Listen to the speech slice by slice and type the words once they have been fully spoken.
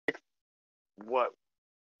what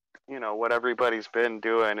what everybody's been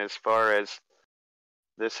doing as far as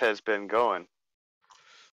this has been going.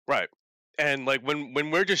 Right. And like when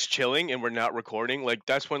we're just chilling and we're not recording, like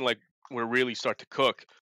that's when like we really start to cook.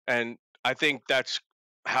 And I think that's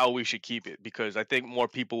how we should keep it, because I think more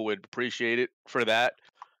people would appreciate it for that,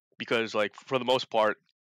 because like for the most part,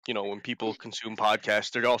 when people consume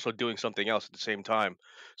podcasts, they're also doing something else at the same time.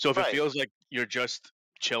 So if it Right. feels like you're just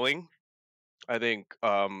chilling, I think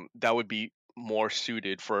that would be more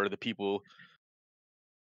suited for the people,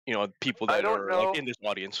 people I that don't are like know. in this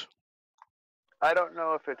audience. I don't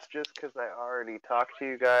know if it's just because I already talked to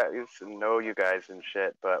you guys and know you guys and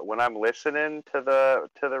shit, but when I'm listening to the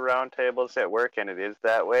roundtables at work and it is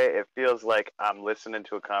that way, it feels like I'm listening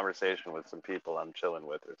to a conversation with some people I'm chilling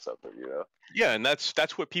with or something, Yeah, and that's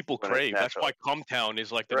what people When it's crave. That's natural. why Cumtown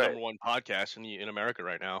is like the Right. number one podcast in America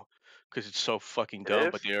right now, because it's so fucking It dumb.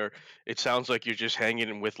 is? But it sounds like you're just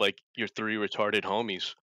hanging with like your three retarded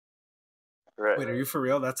homies. Right. Wait, are you for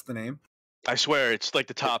real? That's the name? I swear, it's like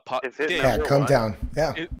the top. Is it Dave, Yeah, number come one? down.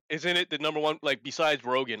 Yeah. isn't it the number one? Like besides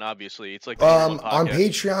Rogan, obviously, it's like the number one On podcast.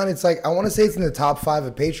 Patreon, it's like I want to say it's in the top 5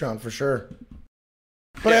 of Patreon for sure.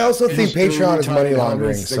 But I Yeah, also think Just Patreon is money Retarded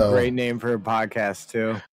laundering. Homies is So a great name for a podcast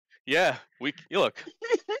too. Yeah, you look,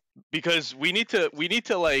 because we need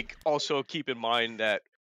to like also keep in mind that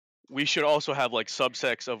we should also have like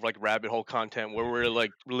subsects of like rabbit hole content where we're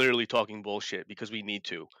like literally talking bullshit, because we need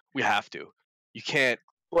to. We have to. You can't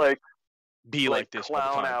Like be like this all the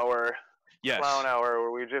Clown time. Hour. Yes. Clown Hour,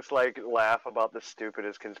 where we just like laugh about the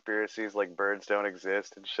stupidest conspiracies, like birds don't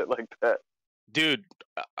exist and shit like that. Dude,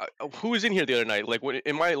 who was in here the other night? Like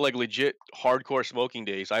in my like legit hardcore smoking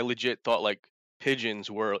days, I legit thought like pigeons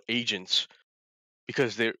were agents,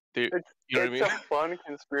 because they're you know what I mean? It's a fun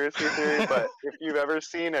conspiracy theory, but if you've ever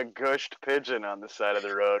seen a gushed pigeon on the side of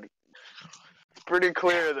the road, it's pretty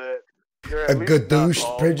clear that they're at A least not gadoosh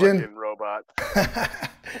all pigeon? fucking robots.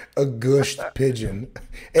 a gushed pigeon.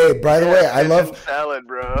 Hey, by the way, I pigeon love. salad,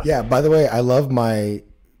 bro. Yeah, by the way, I love my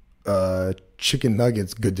chicken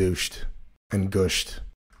nuggets gadooshed and gushed.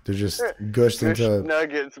 They're just gushed Gushed into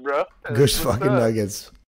nuggets, bro. gushed That's what's fucking up.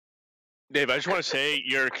 nuggets. Dave, I just want to say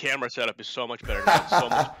your camera setup is so much better now. So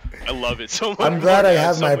much, I love it so much. I'm glad more I now. have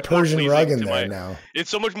It's so my much more Persian pleasing rug in to there my- now. It's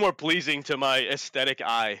so much more pleasing to my aesthetic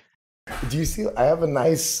eye. Do you see? I have a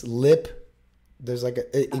nice lip. There's like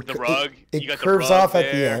The rug, It you got the curves rug off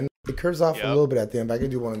at the there. end. It curves off Yep. a little bit at the end. But I could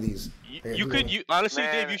do one of these. Honestly,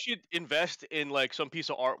 Man. Dave, you should invest in like some piece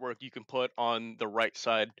of artwork you can put on the right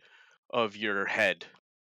side of your head.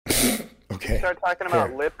 Okay. Start talking about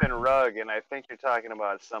Here. lip and rug, and I think you're talking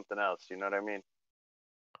about something else. You know what I mean?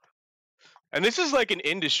 And this is like an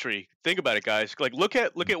industry. Think about it, guys. Like look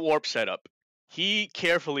at Warp setup. He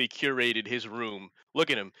carefully curated his room. Look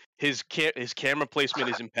at him. His camera placement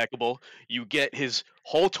is impeccable. You get his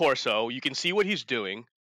whole torso. You can see what he's doing.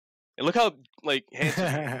 And look how like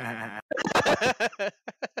handsome.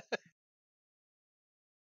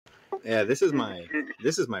 Yeah, this is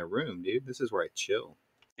my room, dude. This is where I chill.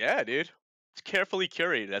 Yeah, dude. It's carefully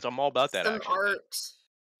curated. I'm all about that. Some Actually. art.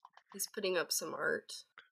 He's putting up some art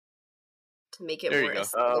to make it There you more go.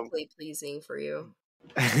 aesthetically pleasing for you.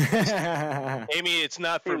 Amy, it's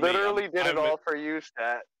not He for me. literally did it all for you,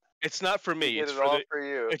 Stat. It's not for me. He did It's it for all the. for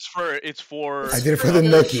you. It's for. I did it for the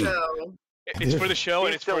nookie. show. It's for the show, and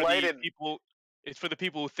He's it's for the delighted. people. It's for the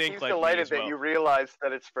people who think He's like me delighted as that well. you realized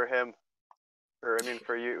that it's for him. Or, I mean,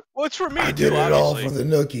 for you. Well, it's for me. I too, did it all obviously. for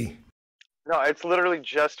the nookie. No, it's literally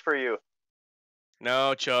just for you.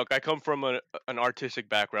 No, Chuck. I come from an artistic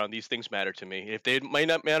background. These things matter to me. If they might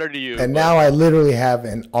not matter to you. And now I literally have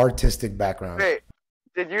an artistic background. Wait,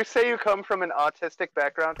 did you say you come from an autistic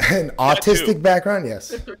background? An too. autistic background, yes.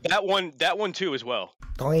 that one too as well.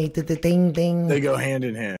 Ding ding. They go hand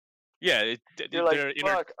in hand. Yeah, You're like, they're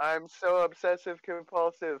fuck, I'm so obsessive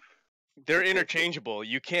compulsive. they're interchangeable.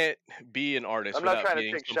 You can't be an artist. I'm not without trying to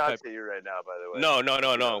being take some shots type- at you right now, by the way.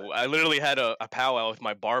 No. I literally had a powwow with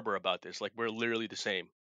my barber about this. Like we're literally the same.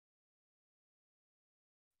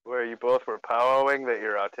 Where you both were powwowing that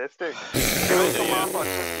you're autistic? You don't come off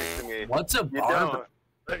autistic to me. What's a You barber?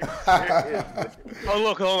 don't. Seriously. Oh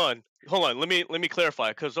look, hold on. Let me clarify,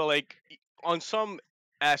 because like on some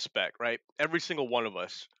aspect, right? Every single one of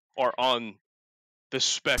us are on the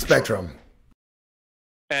spectrum.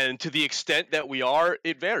 And to the extent that we are,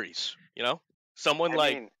 it varies. You know, someone I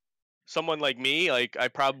like mean, me, like I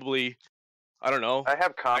don't know. I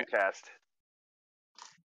have Comcast.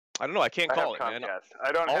 I don't know. I can't I have call it, man. Comcast.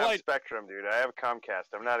 I don't All have I- Spectrum, dude. I have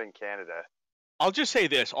Comcast. I'm not in Canada. I'll just say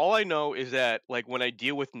this. All I know is that like when I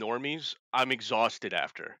deal with normies, I'm exhausted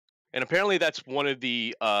after. And apparently that's one of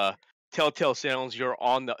the telltale signs you're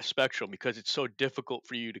on the spectrum because it's so difficult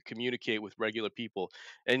for you to communicate with regular people,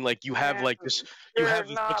 and like you have Man, like this, you you're have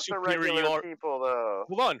this like not the regular superior. people, though.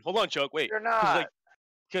 Hold on, Chuck. Wait, You're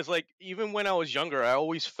because not. like even when I was younger, I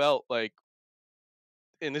always felt like,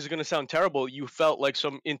 and this is gonna sound terrible, you felt like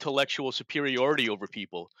some intellectual superiority over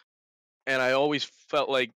people, and I always felt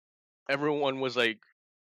like everyone was like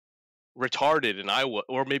retarded, and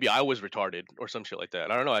or maybe I was retarded or some shit like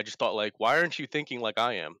that. I don't know. I just thought like, why aren't you thinking like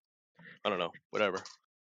I am? I don't know. Whatever.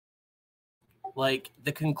 Like,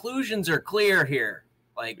 the conclusions are clear here.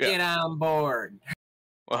 Like, Yeah. get on board.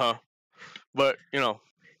 But you know,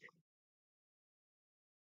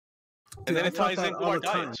 Dude, and then I it thought ties that into all our the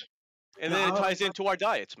time. diets, and No, then it I- ties into our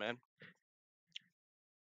diets, man.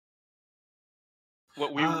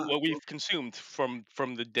 What we've consumed from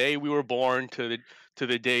the day we were born to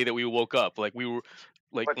the day that we woke up. Like we were,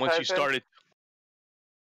 like What once you ties in? started.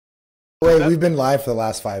 Wait, that- we've been live for the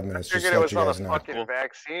last 5 minutes. I Just figured to it let was you all guys the know. fucking Cool.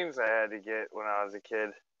 vaccines I had to get when I was a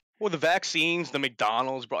kid. Well, the vaccines, the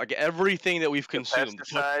McDonald's, bro, like everything that we've The consumed.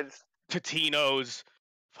 pesticides. Totino's,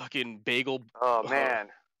 fucking bagel. Oh man,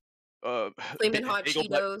 Flamin' hot bagel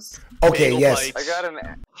Cheetos. Okay, bagel yes. bites, I got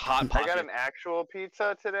hot I pocket. got an actual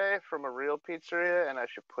pizza today from a real pizzeria, and I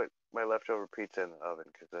should put my leftover pizza in the oven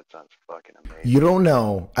because that sounds fucking amazing. You don't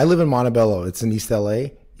know. I live in Montebello. It's in East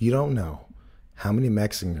LA. You don't know how many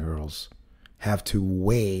Mexican girls have to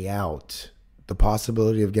weigh out the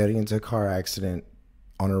possibility of getting into a car accident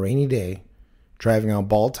on a rainy day, driving on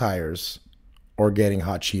bald tires, or getting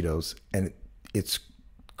hot Cheetos, and it's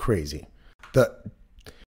crazy.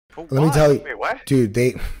 Let me tell you, Wait, what? dude.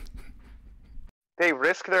 They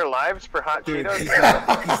risk their lives for hot Dude,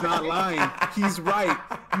 Cheetos? he's not lying. He's right.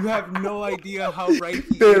 You have no idea how right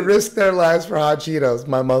he they is. risk their lives for hot Cheetos.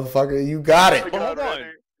 My motherfucker, you got it. Oh my But God, hold on.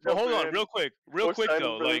 Randy, But hold jump on, in. real quick Excited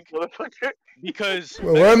though, for this like motherfucker. because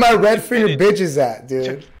Where are my red Mexico finger invented bitches at,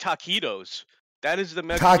 dude? taquitos. That is the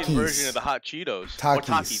Mexican Takis. version of the hot Cheetos. Or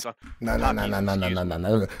Takis. Takis. No, no, no, no, no, no, no, no,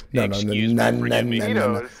 no, no, Excuse me, no, no, forgive me. no,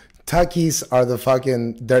 no, no. Cheetos. Takis are the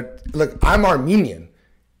fucking. Look, I'm Armenian,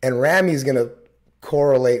 and Rami's gonna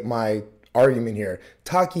correlate my argument here.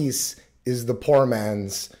 Takis is the poor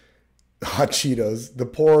man's hot Cheetos, the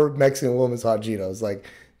poor Mexican woman's hot Cheetos. Like,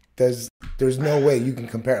 there's no way you can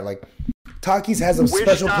compare it. Like, Takis has a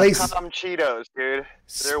special place. Wish.com Cheetos, dude.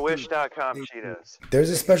 They're Wish.com Cheetos. There's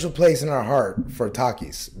a special place in our heart for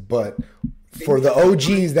Takis, but for the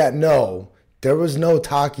OGs that know, there was no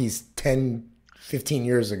Takis 10, 15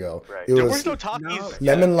 years ago. Right. It There was was no Takis.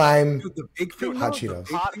 lemon lime. Dude, the big thing, Hot though, Cheetos. the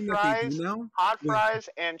big Hot thing that they fries, do now, hot fries,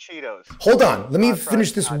 and Cheetos. Hold on, let me Hot finish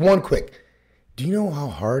fries, this hot one quick. Do you know how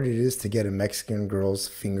hard it is to get a Mexican girl's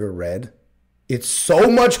finger red? It's so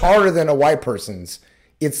much harder than a white person's.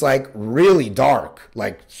 It's like really dark,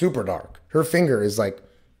 like super dark. Her finger is like,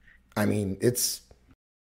 I mean,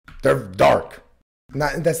 they're dark.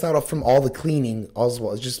 That's not from all the cleaning as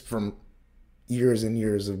well. It's just from years and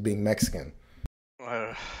years of being Mexican.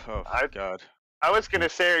 Oh God. I was gonna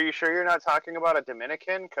say, are you sure you're not talking about a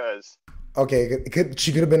Dominican? Cause Okay,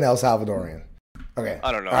 she could have been El Salvadorian. Okay,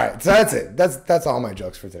 I don't know. All right, so that's it. That's all my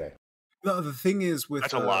jokes for today. No, the thing is with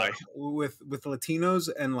That's a lie. with Latinos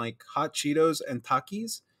and like hot Cheetos and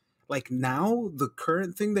Takis, like now the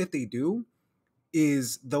current thing that they do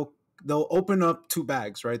is they'll open up two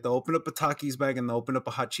bags, right? They'll open up a Takis bag and they'll open up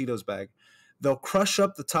a hot Cheetos bag. They'll crush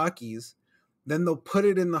up the Takis, then they'll put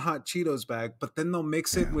it in the hot Cheetos bag, but then they'll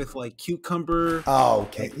mix it with like cucumber, Oh,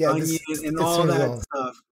 okay, like yeah, onion, and all that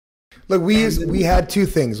stuff. Look, we had two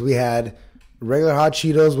things. We had regular hot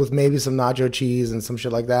Cheetos with maybe some nacho cheese and some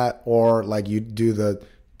shit like that, or like you do the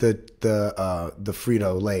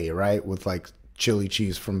Frito Lay, right, with like chili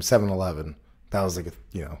cheese from 7-Eleven. That was like that was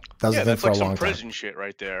Yeah, a thing that's for like a some long time. prison shit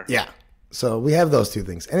right there. Yeah. So we have those two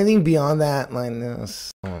things. Anything beyond that, like I don't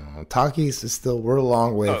know. Takis is still, we're a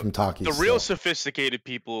long way from Takis. The real still. sophisticated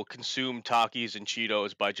people consume Takis and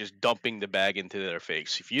Cheetos by just dumping the bag into their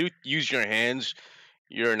face. If you use your hands,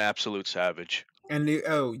 you're an absolute savage. And you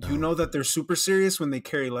know that they're super serious when they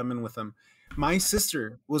carry lemon with them. My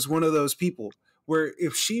sister was one of those people where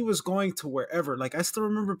if she was going to wherever, like I still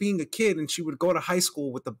remember being a kid and she would go to high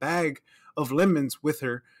school with a bag of lemons with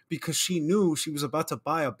her because she knew she was about to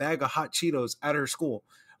buy a bag of hot Cheetos at her school.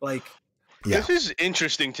 Like, Yeah. This is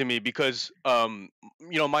interesting to me because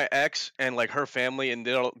my ex and like her family, and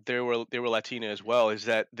they were Latina as well, is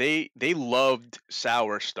that they loved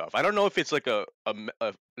sour stuff. I don't know if it's like a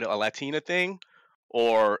Latina thing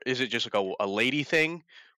or is it just like a lady thing,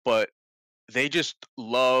 but they just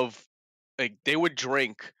love, like, they would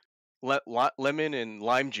drink lemon and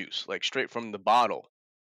lime juice like straight from the bottle.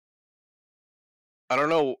 I don't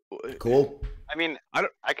know. Cool. I mean, I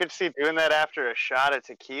don't- I could see doing that after a shot of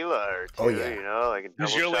tequila or two. Oh, yeah. You know, like a double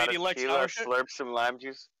Does your shot lady of like tequila, sour shit? slurp some lime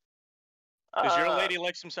juice. Does your lady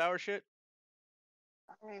like some sour shit?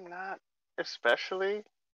 I mean, not especially.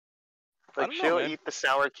 I Like don't know, she'll man. eat the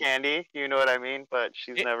sour candy, you know what I mean? But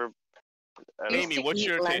she's Yeah. never. I don't Amy, know. what's eat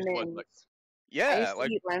your taste? What, lemons. like, I yeah, used to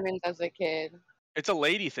like eat lemons as a kid. it's a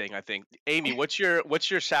lady thing, I think. Amy, what's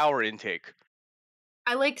your sour intake?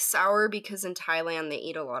 I like sour because in Thailand they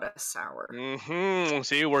eat a lot of sour. Mm-hmm.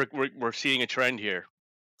 See, we're seeing a trend here.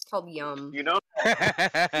 It's called yum. You know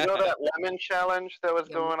that lemon challenge that was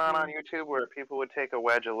Yum, going on yum. YouTube where people would take a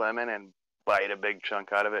wedge of lemon and bite a big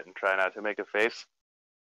chunk out of it and try not to make a face?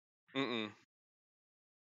 Mm-mm.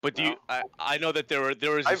 But do No. you? I know that there was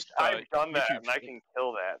I've this. done that YouTube and I channel. can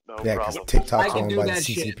kill that, no Yeah, because problem. TikTok's I can owned do by the that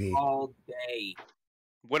shit CCP. all day.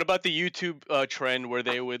 What about the YouTube trend where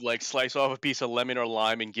they would like slice off a piece of lemon or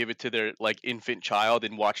lime and give it to their like infant child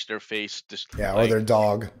and watch their face just Yeah, or like, their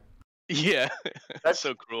dog. yeah, that's That's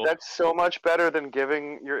so cruel. That's so much better than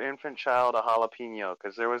giving your infant child a jalapeno.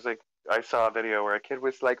 Because I saw a video where a kid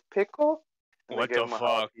was like pickle, and What they gave the him a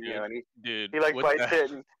fuck, jalapeno, and dude? he like what bites the-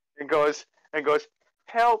 it and goes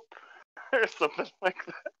help or something like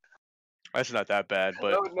that. That's not that bad, I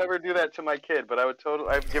but would never do that to my kid, but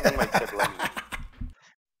I've given my kid lemon.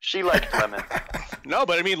 She liked lemon. no,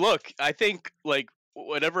 but I mean, look, I think like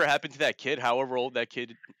whatever happened to that kid, however old that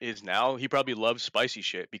kid is now, he probably loves spicy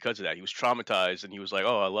shit because of that. He was traumatized and he was like,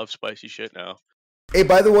 "Oh, I love spicy shit now." Hey,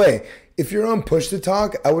 by the way, if you're on Push to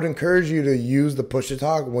Talk, I would encourage you to use the Push to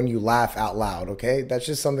Talk when you laugh out loud, okay? That's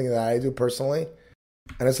just something that I do personally.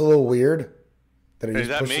 And it's a little weird that I Is use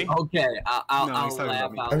that push me? to- Okay, I'll No, he's talking laugh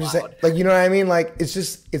about me. out I'm just loud. saying, like, you know what I mean? Like,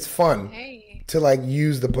 it's fun Hey. to like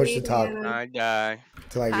use the Push to Talk I die.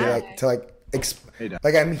 to like be Hi. like to like Hey, Doc.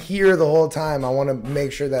 like I'm here the whole time. I want to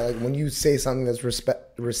make sure that like when you say something that's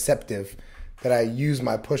receptive, that I use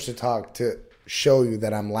my Push to Talk to show you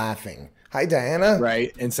that I'm laughing. Hi, Diana.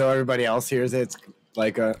 Right, and so everybody else hears it. It's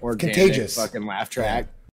like a organic Contagious. fucking laugh track.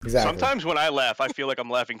 Exactly. Sometimes when I laugh, I feel like I'm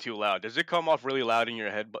laughing too loud. Does it come off really loud in your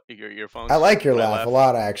head, your earphones? I like your when I laugh a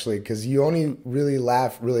lot actually, because you only really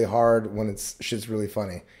laugh really hard when shit's really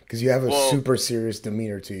funny. Because you have a Well- super serious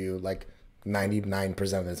demeanor to you, like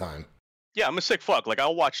 99% of the time. Yeah, I'm a sick fuck. Like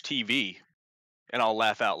I'll watch TV, and I'll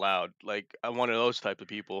laugh out loud. Like I'm one of those type of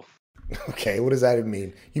people. Okay, what does that even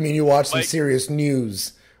mean? You mean you watch some Like- serious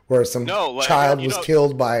news where some No, like, child you was know-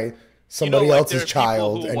 killed by somebody like, else's there are people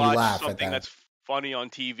child, who and you watch laugh at something that? that's funny on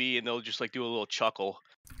TV, and they'll just like do a little chuckle.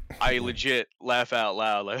 I legit laugh out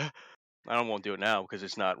loud. Like I won't do it now because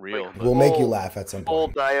it's not real. Like, but We'll make you Full- laugh at some Full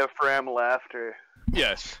point. diaphragm laughter.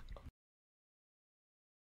 yes,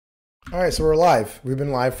 All right, so we're live. We've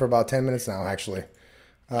been live for about 10 minutes now, actually.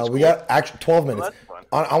 We cool. got actually 12 Well, minutes. that's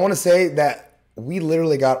fun. I want to say that we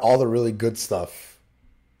literally got all the really good stuff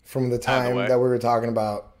from the time way. that we were talking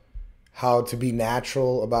about how to be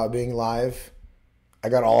natural about being live. I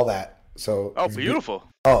got all that. So oh it's beautiful.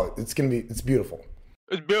 it's beautiful.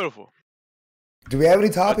 It's beautiful. Do we have any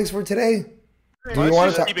topics for today? Do we Let's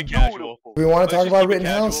want just to keep it talk? casual. Do we want Let's to talk just about keep it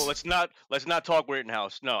casual. Rittenhouse? Let's not talk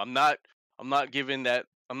Rittenhouse. No, I'm not giving that.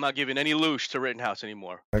 I'm not giving any loosh to Rittenhouse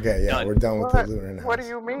anymore. Okay, yeah, Done. we're done with What? the Rittenhouse. What do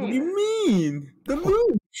you What do mean? you mean? The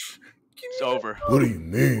mooch. It's over. What do you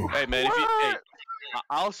mean? Hey man, if you, hey,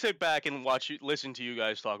 I'll sit back and listen to you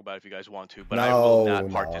guys talk about it if you guys want to, but I will not No,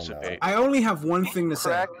 participate. I only have one thing to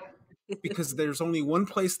say Crack. because there's only one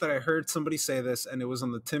place that I heard somebody say this, and it was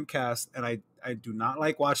on the Timcast, and I do not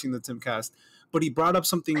like watching the Timcast, but he brought up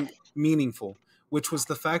something meaningful, which was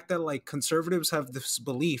the fact that like conservatives have this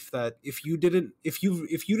belief that if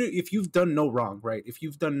you've done no wrong, right? If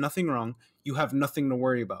you've done nothing wrong, you have nothing to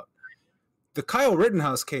worry about. The Kyle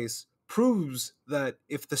Rittenhouse case proves that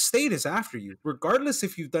if the state is after you, regardless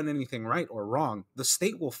if you've done anything right or wrong, the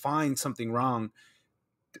state will find something wrong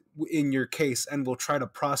in your case and will try to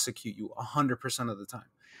prosecute you 100% of the time.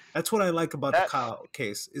 That's what I like about the Kyle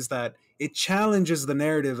case, is that it challenges the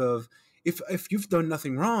narrative of if you've done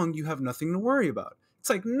nothing wrong, you have nothing to worry about. It's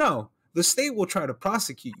like, no, the state will try to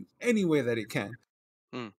prosecute you any way that it can.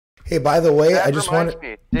 Hey, by the way, That I just want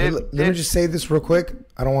reminds to me, let me just say this real quick.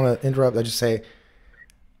 I don't want to interrupt. I just say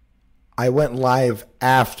I went live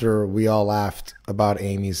after we all laughed about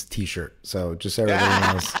Amy's T-shirt. So just so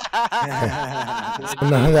everybody knows,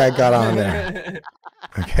 none of that got on there.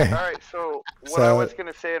 Okay. All right, so what I So- was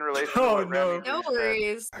going to say in relation to Oh, what no. Remy No just said,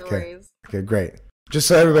 worries, no Okay. worries. Okay, great. Just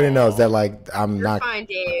so everybody knows that, like, I'm You're not. fine,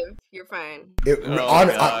 Dave. You're fine. It, Oh, I'm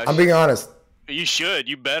gosh. being honest. You should.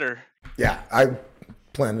 You better. Yeah, I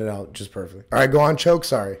planned it out just perfectly. All right, go on, Choke.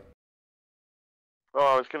 Sorry. Oh,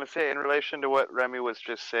 I was going to say in relation to what Remy was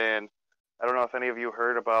just saying, I don't know if any of you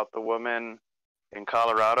heard about the woman in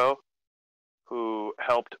Colorado who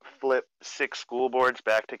helped flip 6 school boards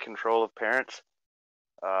back to control of parents.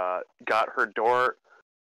 Got her door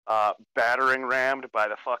battering rammed by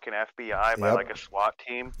the fucking FBI by Yep. like a SWAT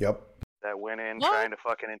team Yep. that went in What? trying to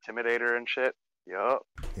fucking intimidate her and shit. Yup.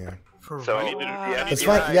 Yeah. For So I real? need to- the Let's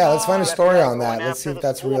FBI find. Yeah, let's find a story on going that. Let's after see if the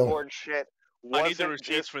that's school real. board shit I need the wasn't receipts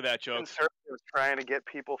just for that joke. conservatives trying to get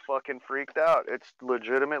people fucking freaked out. It's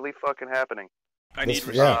legitimately fucking happening. I need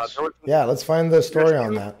Let's- yeah. receipts. There was- Yeah, let's find the story there's on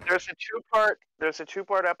two- that. There's a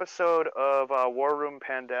two-part episode of War Room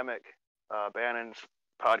Pandemic, Bannon's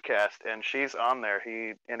podcast, and she's on there.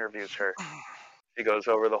 He interviews her. He goes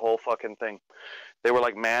over the whole fucking thing. They were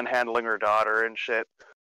like manhandling her daughter and shit.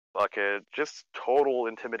 Fucking just total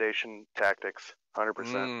intimidation tactics.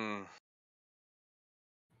 100%. Mm.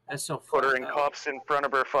 That's so Put her fucked in up. cuffs in front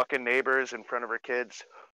of her fucking neighbors, in front of her kids.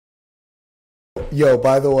 Yo,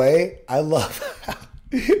 by the way, I love.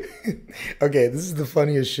 Okay, this is the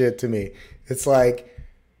funniest shit to me. It's like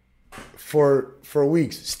for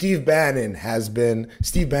weeks, Steve Bannon's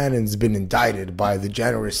been indicted by the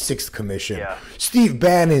January 6th Commission. Yeah. Steve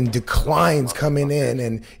Bannon declines coming in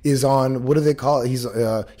and is on, what do they call it?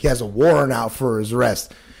 He has a warrant out for his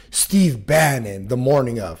arrest. Steve Bannon, the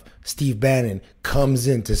morning of, Steve Bannon comes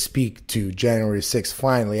in to speak to January 6th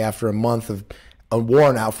finally after a month of a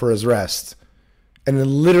warrant out for his arrest. And then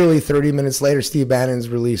literally 30 minutes later, Steve Bannon's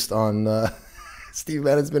released on... Steve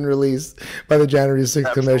Bannon's been released by the January 6th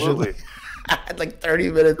Absolutely. Commission. Like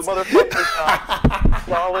 30 minutes. The motherfucker's got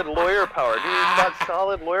solid lawyer power. Dude, he's got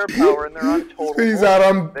solid lawyer power, and they're on total. He's out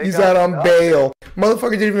on They he's got out on nothing. bail.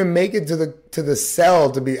 Motherfucker didn't even make it to the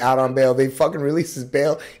cell to be out on bail. They fucking released his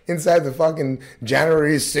bail inside the fucking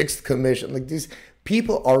January 6th Commission. Like, these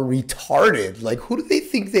people are retarded. Like, who do they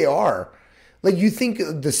think they are? Like, you think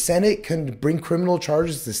the Senate can bring criminal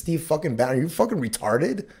charges to Steve fucking Bannon? Are you fucking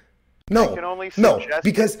retarded? No, They can only no, suggest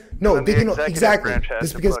because it, no, and they the can executive exactly. branch has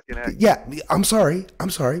It's to because fucking act. yeah, I'm sorry.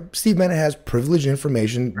 Steve Bannon has privileged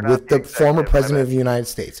information We're not with the the former executive, president my of the United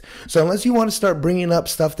States. So unless you want to start bringing up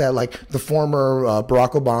stuff that like the former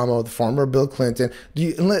Barack Obama, the former Bill Clinton,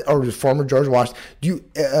 or the former George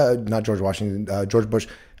Washington, not George Washington, George Bush.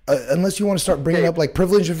 Unless you want to start bringing up like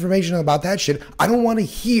privileged information about that shit, I don't want to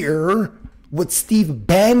hear what Steve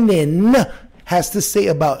Bannon has to say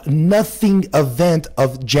about nothing event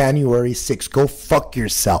of January 6th. Go fuck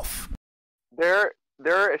yourself.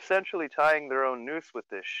 They're essentially tying their own noose with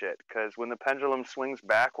this shit, because when the pendulum swings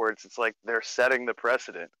backwards, it's like they're setting the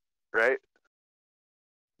precedent, right?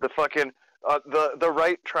 The fucking the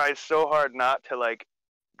right tries so hard not to like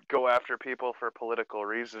go after people for political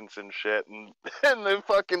reasons and shit, and the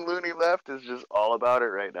fucking loony left is just all about it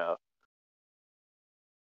right now.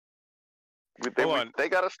 Hold on. They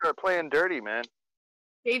gotta start playing dirty, man.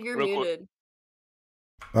 Dave, you're Real quick. muted.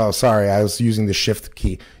 Oh, sorry. I was using the shift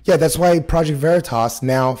key. Yeah, that's why Project Veritas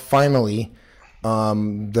now finally,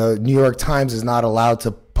 the New York Times is not allowed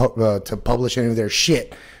to publish any of their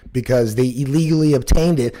shit because they illegally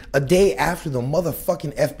obtained it a day after the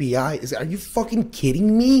motherfucking FBI. Are you fucking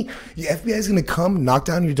kidding me? The FBI is going to come, knock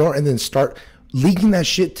down your door, and then start leaking that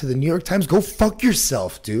shit to the New York Times? Go fuck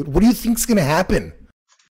yourself, dude. What do you think's going to happen?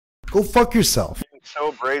 Go fuck yourself. It's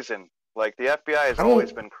so brazen. Like the FBI has I don't-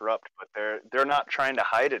 always been corrupt, but they're not trying to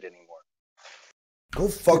hide it anymore. Go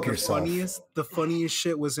fuck The yourself. the funniest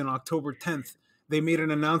shit was in October 10th. They made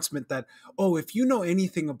an announcement that, oh, if you know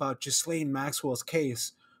anything about Ghislaine Maxwell's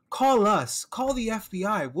case, call us. Call the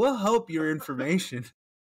FBI. We'll help your information.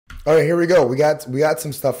 All right, here we go. We got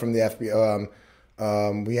some stuff from the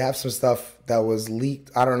FBI. We have some stuff that was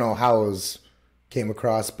leaked. I don't know how it came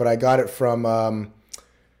across, but I got it from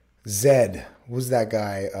Zed. Who's that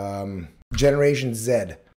guy? Generation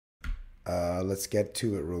Z. Let's get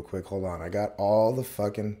to it real quick. Hold on. I got all the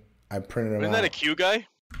fucking... I printed them Isn't out. that a Q guy?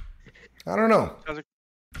 I don't know. Sounds like-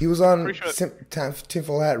 He was on Pretty sure-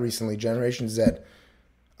 Tinfoil Hat recently. Generation Z.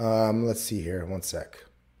 Let's see here. One sec.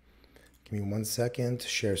 Give me 1 second to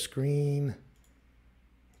share screen.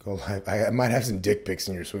 Go live. I might have some dick pics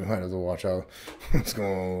in here, so we might have to watch out what's going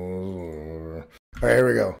on. All right, here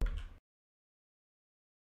we go.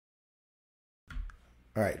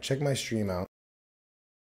 All right, check my stream out.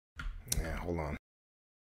 Yeah, hold on.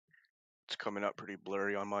 It's coming up pretty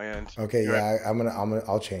blurry on my end. Okay, You're yeah,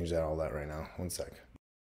 I'll change all that right now. 1 sec.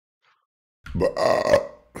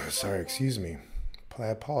 Sorry, excuse me. I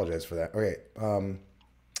apologize for that. Okay,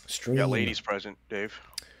 stream. Yeah, ladies present, Dave.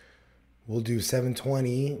 We'll do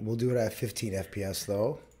 720. We'll do it at 15 FPS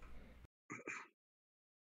though.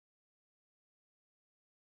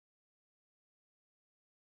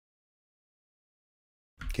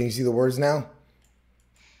 Can you see the words now?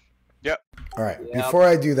 Yep. All right. Yep. Before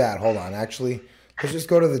I do that, hold on. Actually, let's just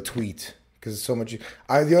go to the tweet because it's so much.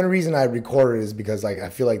 The only reason I recorded is because like I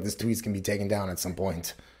feel like this tweets can be taken down at some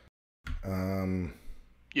point.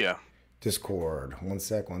 Yeah. Discord. One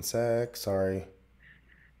sec. Sorry.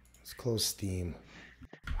 Let's close Steam.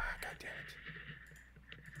 God damn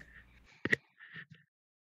it.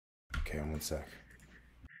 Okay, 1 sec.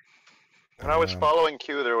 When I was following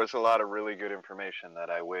Q, there was a lot of really good information that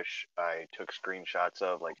I wish I took screenshots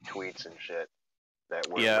of, like tweets and shit that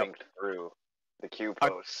were linked through the Q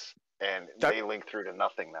posts, and they link through to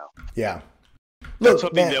nothing now. Yeah. That's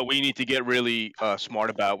something that we need to get really smart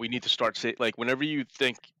about. We need to start like whenever you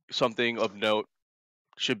think something of note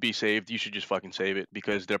should be saved, you should just fucking save it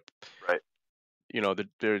because they're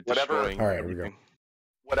they're destroying everything.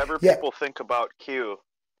 Whatever people think about Q,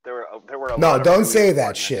 there were a lot No, of don't really say that important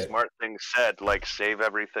and shit. smart things said, like save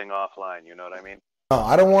everything offline. You know what I mean? No,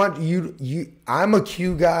 I don't want you. I'm a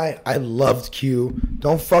Q guy. I loved Q.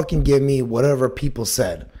 Don't fucking give me whatever people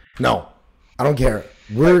said. No, I don't care.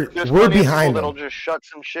 We're behind them. That'll just shut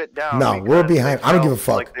some shit down. No, we're behind. I don't give a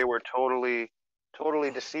fuck. Like they were totally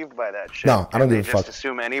deceived by that shit. No, I don't give a fuck. They just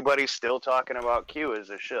assume anybody still talking about Q is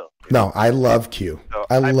a shill. No, I love Q. So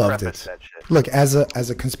I loved it. That shit. Look, as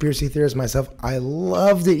a conspiracy theorist myself, I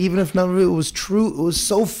loved it. Even if none of it was true, it was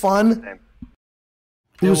so fun.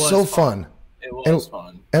 It was so fun. It was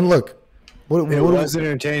fun. And look, it was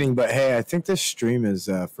entertaining. But hey, I think this stream is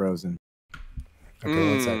frozen.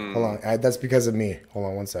 Okay, 1 sec. Hold on. That's because of me. Hold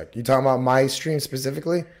on 1 sec. You talking about my stream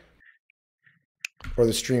specifically? Or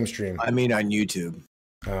the stream? I mean on YouTube.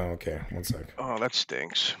 Oh, okay. 1 sec. Oh, that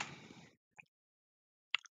stinks.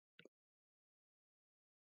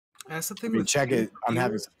 That's the thing. I mean, check it. I'm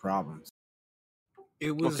having some problems.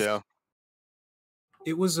 It was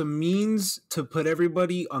a means to put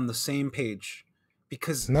everybody on the same page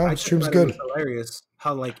because stream's good. It's hilarious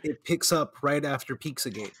how like it picks up right after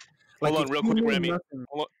Pixagate. Like, Hold on, real quick, Remy. Hold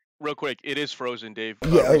on, real quick. It is frozen, Dave.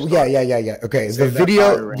 Yeah. Okay, the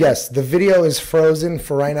video. Yes, the video is frozen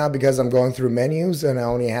for right now because I'm going through menus and I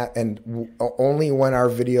only when our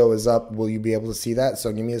video is up will you be able to see that.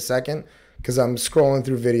 So give me a second because I'm scrolling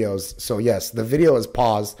through videos. So yes, the video is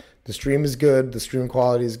paused. The stream is good. The stream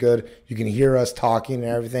quality is good. You can hear us talking and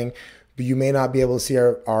everything, but you may not be able to see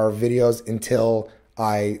our videos until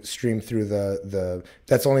I stream through the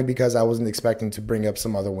that's only because I wasn't expecting to bring up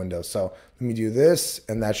some other windows. So let me do this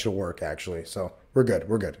and that should work actually. So we're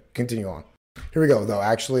good. Continue on. Here we go though.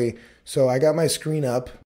 Actually, so I got my screen up.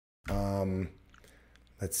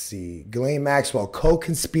 Let's see. Ghislaine Maxwell,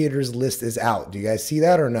 co-conspirators list is out. Do you guys see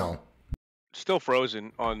that or no? Still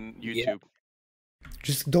frozen on YouTube. Yeah.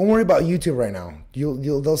 Just don't worry about YouTube right now.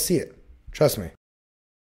 They'll see it. Trust me.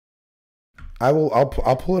 I'll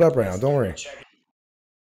pull it up right now. Don't worry.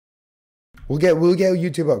 We'll get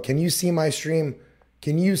YouTube up. Can you see my stream?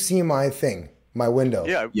 Can you see my thing? My window?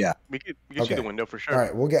 Yeah. We can see the window for sure. All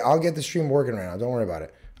right, I'll get the stream working right now. Don't worry about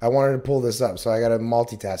it. I wanted to pull this up, so I got to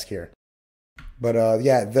multitask here. But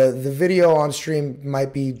the video on stream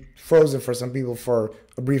might be frozen for some people for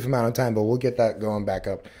a brief amount of time, but we'll get that going back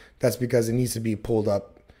up. That's because it needs to be pulled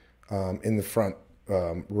up in the front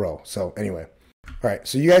row. So anyway. All right,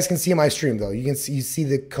 so you guys can see my stream though. You see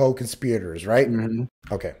the co-conspirators, right? Mm-hmm.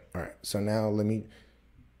 Okay, all right. So now let me.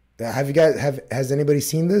 Has anybody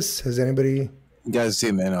seen this? Has anybody? You guys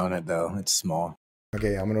zoom in on it though. It's small.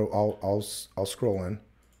 Okay, I'll scroll in.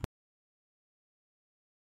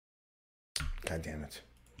 God damn it!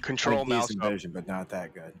 Control mouse up, version, but not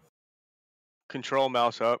that good. Control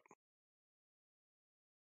mouse up.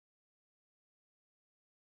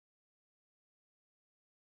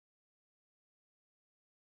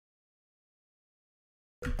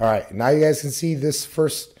 All right, now you guys can see this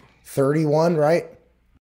first 31, right?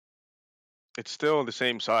 It's still the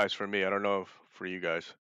same size for me. I don't know if for you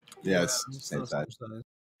guys. Yeah, it's the same size.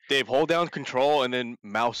 Dave, hold down control and then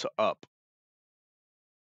mouse up.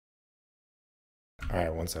 All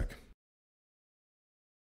right, 1 sec.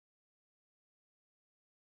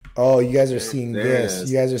 Oh, you guys are seeing this.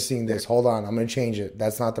 You guys are seeing this. Hold on, I'm going to change it.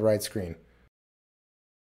 That's not the right screen.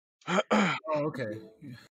 Oh, okay.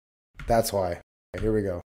 That's why. Okay, here we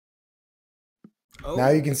go. Oh. Now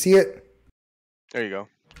you can see it? There you go.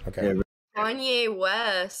 Okay. Kanye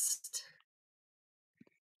West.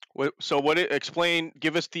 Explain,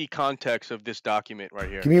 give us the context of this document right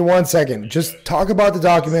here. Give me 1 second. Just talk about the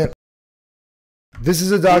document. This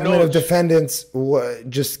is a document of defendants.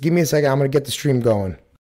 Just give me a second. I'm going to get the stream going.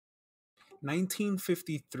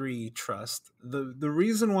 1953 trust. The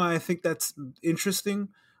reason why I think that's interesting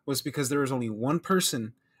was because there was only one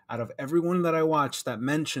person out of everyone that I watched that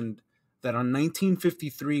mentioned that on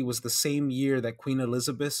 1953 was the same year that Queen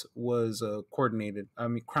Elizabeth was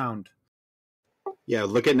crowned. Yeah,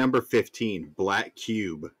 look at number 15, Black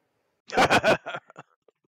Cube. I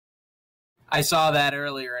saw that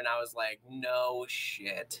earlier and I was like, no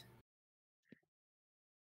shit.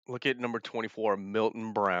 Look at number 24,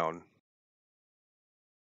 Milton Brown.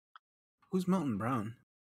 Who's Milton Brown?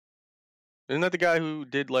 Isn't that the guy who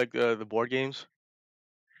did like the board games?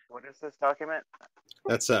 What is this document?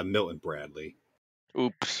 That's Milton Bradley.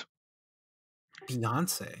 Oops.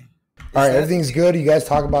 Beyonce. All right, everything's good. You guys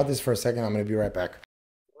talk about this for a second. I'm going to be right back.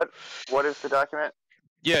 What is the document?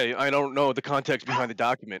 Yeah, I don't know the context behind the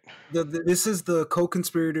document. This is the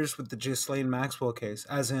co-conspirators with the Ghislaine Maxwell case.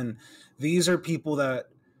 As in, these are people that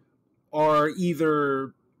are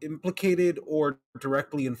either implicated or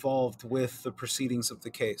directly involved with the proceedings of the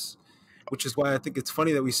case. Which is why I think it's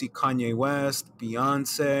funny that we see Kanye West,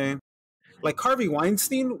 Beyonce. Like Harvey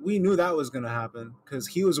Weinstein, we knew that was going to happen because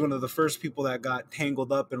he was one of the first people that got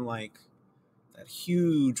tangled up in like that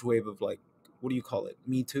huge wave of like, what do you call it?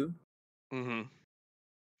 Me Too? Mm-hmm.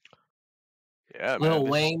 Yeah, Lil man.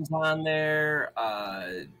 Wayne's on there,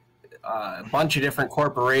 a bunch of different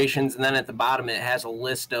corporations, and then at the bottom it has a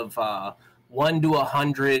list of 1 to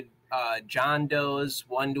 100 John Does,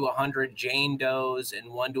 1 to 100 Jane Does,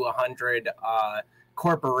 and 1 to 100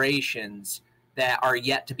 corporations that are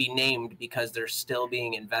yet to be named because they're still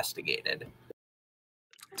being investigated.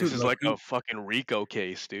 This is like a fucking RICO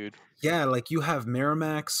case, dude. Yeah, like you have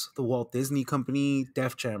Miramax, the Walt Disney Company,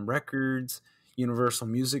 Def Jam Records, Universal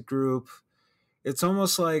Music Group. It's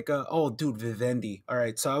almost like, dude, Vivendi. All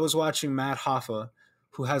right, so I was watching Matt Hoffa,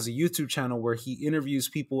 who has a YouTube channel where he interviews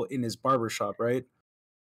people in his barbershop, right?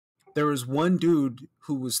 There was one dude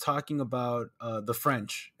who was talking about the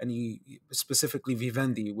French, and he specifically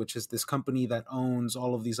Vivendi, which is this company that owns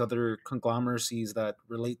all of these other conglomeracies that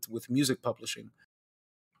relate with music publishing.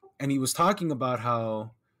 And he was talking about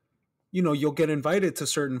how, you know, you'll get invited to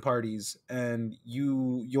certain parties and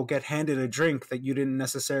you'll get handed a drink that you didn't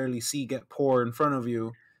necessarily see get poured in front of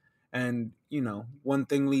you. And, you know, one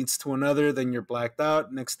thing leads to another, then you're blacked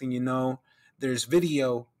out. Next thing you know, there's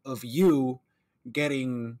video of you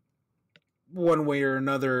getting one way or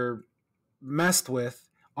another messed with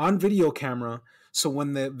on video camera. So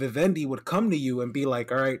when the Vivendi would come to you and be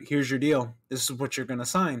like, all right, here's your deal. This is what you're going to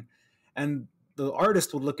sign. And the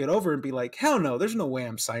artist would look it over and be like, hell no, there's no way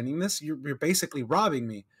I'm signing this. You're basically robbing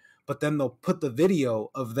me. But then they'll put the video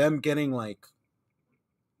of them getting like,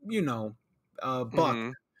 you know, bucked.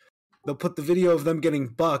 Mm-hmm. They'll put the video of them getting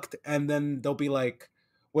bucked, and then they'll be like,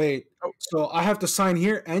 wait, so I have to sign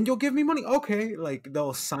here and you'll give me money? Okay. Like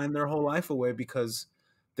they'll sign their whole life away because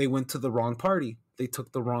they went to the wrong party. They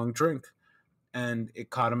took the wrong drink and it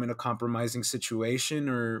caught them in a compromising situation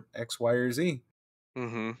or X, Y, or Z.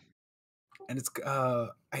 Mm-hmm. And it's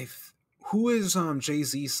who is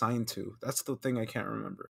Jay-Z signed to? That's the thing I can't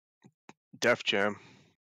remember. Def Jam.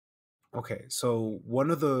 Okay, so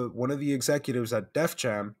one of the executives at Def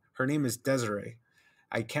Jam, her name is Desiree.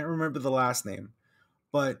 I can't remember the last name,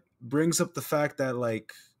 but brings up the fact that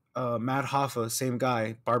like Matt Hoffa, same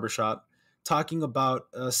guy, barbershop, talking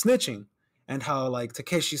about snitching and how like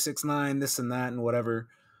Tekashi 6ix9ine, this and that and whatever.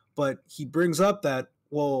 But he brings up that,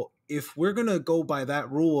 well, if we're going to go by that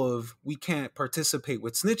rule of we can't participate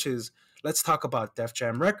with snitches, let's talk about Def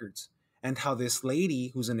Jam Records and how this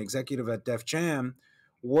lady who's an executive at Def Jam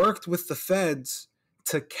worked with the feds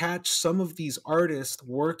to catch some of these artists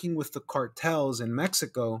working with the cartels in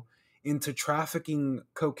Mexico into trafficking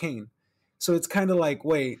cocaine. So it's kind of like,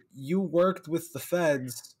 wait, you worked with the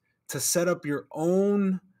feds to set up your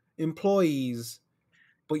own employees,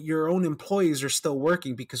 but your own employees are still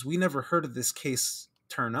working because we never heard of this case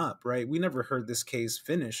turn up, right? We never heard this case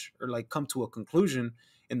finish or like come to a conclusion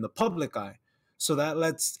in the public eye. So that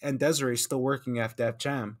and Desiree's still working at Def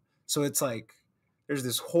Jam. So it's like there's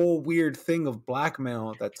this whole weird thing of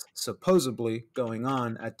blackmail that's supposedly going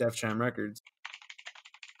on at Def Jam Records.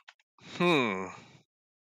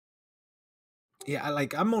 Yeah, I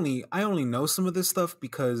only know some of this stuff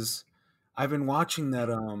because I've been watching that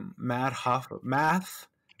Matt Hoffa math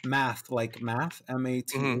like math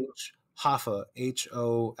MATH Hoffa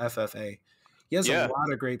HOFFA. He has a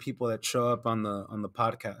lot of great people that show up on the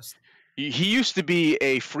podcast. He used to be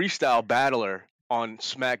a freestyle battler on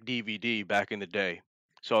Smack DVD back in the day.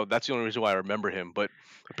 So that's the only reason why I remember him. But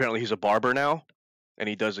apparently he's a barber now, and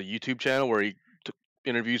he does a YouTube channel where he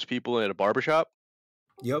interviews people at a barbershop.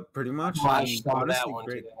 Yep, pretty much. Honestly,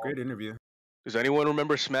 great interview. Does anyone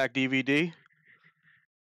remember Smack DVD?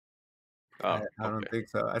 I don't think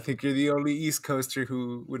so. I think you're the only East Coaster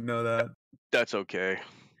who would know that. That's okay.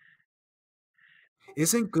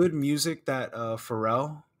 Isn't Good Music that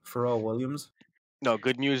Pharrell Williams? No,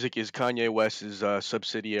 Good Music is Kanye West's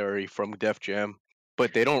subsidiary from Def Jam,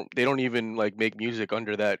 but they don't even like make music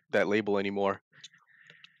under that label anymore.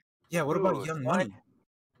 Yeah, what about Dude, Young what? Money?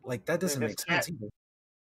 Like that doesn't This make sense either.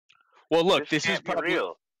 Well, look, This this is can't be probably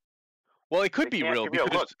real. well, it could It be can't real be real.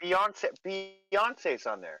 Look, because Beyonce's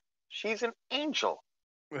on there. She's an angel.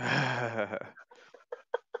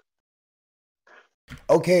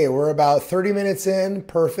 Okay, we're about 30 minutes in.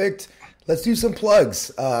 Perfect. Let's do some plugs.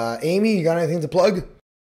 Amy, you got anything to plug?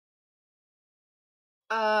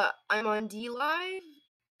 I'm on DLive,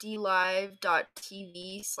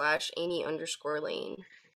 dlive.tv/Amy_Lane.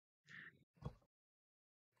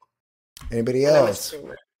 Anybody And I'm a else?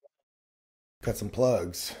 streamer. Got some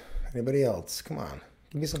plugs. Anybody else? Come on.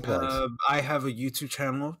 Give me some plugs. I have a YouTube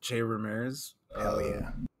channel, Jay Ramirez. Hell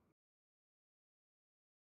yeah.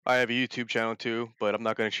 I have a YouTube channel too, but I'm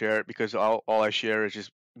not going to share it because all I share is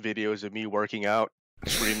just videos of me working out,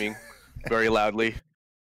 screaming very loudly.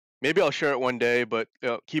 Maybe I'll share it one day, but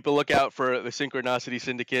keep a lookout for the Synchronicity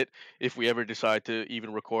Syndicate if we ever decide to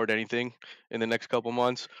even record anything in the next couple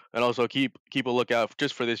months. And also keep a lookout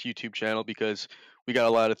just for this YouTube channel because we got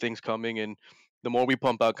a lot of things coming, and the more we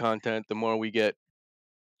pump out content, the more we get,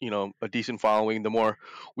 a decent following, the more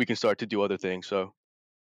we can start to do other things. So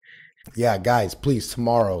Yeah, guys, please,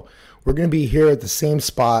 tomorrow we're going to be here at the same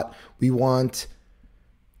spot. We're going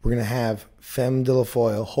to have Femme de la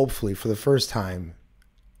Foil, hopefully for the first time,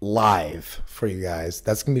 live for you guys.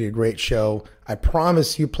 That's going to be a great show. I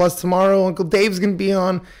promise you. Plus tomorrow, Uncle Dave's going to be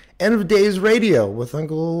on End of Days Radio with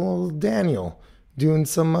Uncle Daniel doing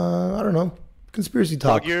some, I don't know, conspiracy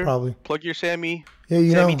talk, probably. Plug your Sammy.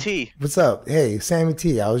 Yeah, Sammy T. What's up? Hey, Sammy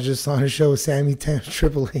T. I was just on a show with Sammy T.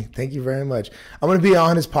 Triple A. Thank you very much. I'm going to be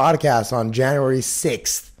on his podcast on January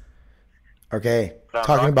 6th. Okay.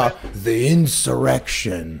 Talking about the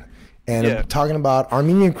insurrection. And I'm talking about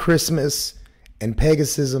Armenian Christmas and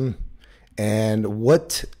Pegasism and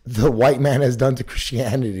what the white man has done to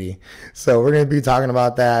Christianity. So we're going to be talking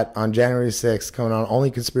about that on January 6th, coming on Only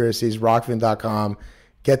Conspiracies, rockfin.com.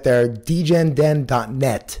 Get there,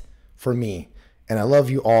 dgenden.net for me. And I love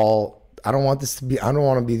you all. I don't want to be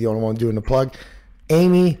the only one doing the plug.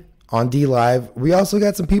 Amy on DLive. We also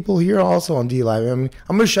got some people here also on DLive. I mean,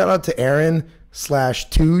 I'm going to shout out to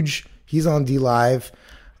Aaron/Tooge. He's on DLive.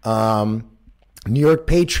 New York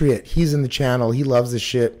Patriot. He's in the channel. He loves this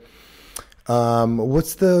shit.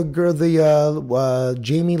 What's the girl?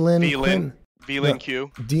 Jamie Lynn. V-Lynn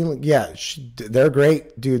Q. Yeah, they're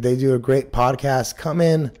great, dude. They do a great podcast. Come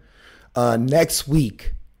in next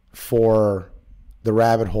week for the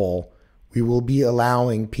Rabbit Hole. We will be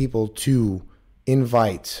allowing people to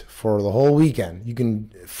invite for the whole weekend. You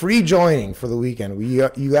can free joining for the weekend.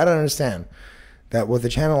 You got to understand that with a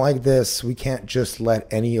channel like this, we can't just let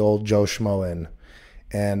any old Joe Schmo in.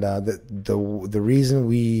 And the reason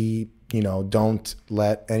we don't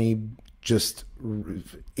let any just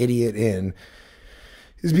idiot in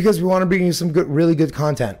is because we want to bring you some really good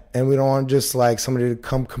content, and we don't want just like somebody to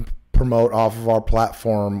come promote off of our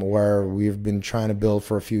platform where we've been trying to build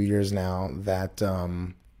for a few years now. That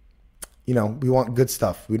we want good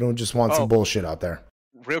stuff. We don't just want some bullshit out there.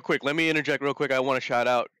 Real quick, let me interject real quick. I want to shout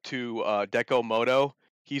out to Deco Moto.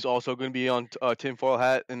 He's also going to be on Tinfoil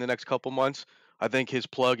Hat in the next couple months. I think his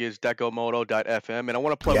plug is decomoto.fm. And I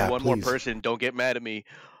want to plug one more person. Don't get mad at me.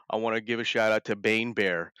 I want to give a shout out to Bane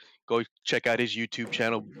Bear. Go check out his YouTube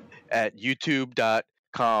channel at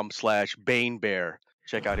youtube.com/BaneBear.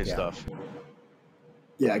 Check out his stuff.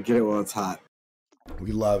 Yeah, get it while it's hot.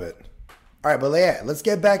 We love it. All right, but let's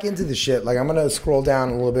get back into the shit. Like, I'm going to scroll down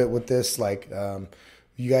a little bit with this. Like,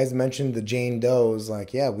 you guys mentioned the Jane Does.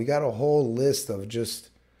 Like, yeah, we got a whole list of just...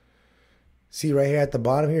 See right here at the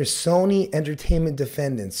bottom here, Sony Entertainment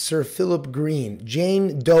Defendants, Sir Philip Green,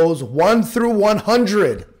 Jane Does 1 through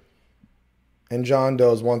 100, and John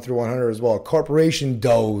Does 1 through 100 as well. Corporation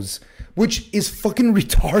Does, which is fucking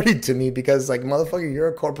retarded to me because, like, motherfucker, you're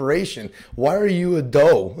a corporation. Why are you a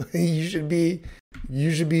Doe? You should be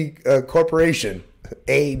a corporation.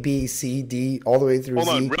 A, B, C, D, all the way through Z.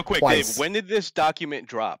 Hold on, real quick, twice. Dave. When did this document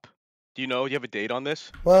drop? Do you know? Do you have a date on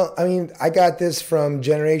this? Well, I mean, I got this from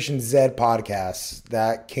Generation Z podcast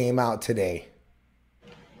that came out today.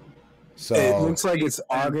 So it looks like it's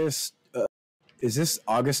August. Is this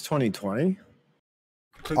August 2020?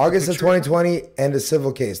 August of 2020, and a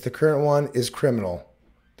civil case. The current one is criminal.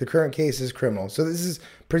 The current case is criminal. So this is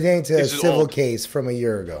pertaining to a civil case from a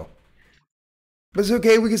year ago. But it's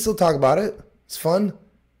okay. We can still talk about it. It's fun.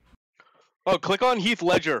 Oh, click on Heath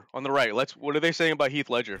Ledger on the right. What are they saying about Heath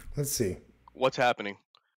Ledger? Let's see. What's happening?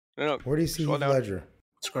 No. Where do you see Heath Ledger?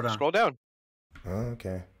 Scroll down. Scroll down. Oh,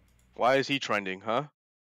 okay. Why is he trending, huh?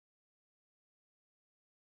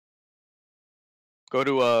 Go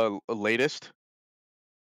to latest.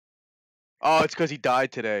 Oh, it's because he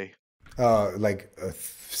died today. Like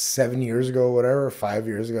 7 years ago, whatever, 5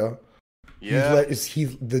 years ago. Yeah. Is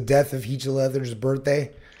the death of Heath Ledger's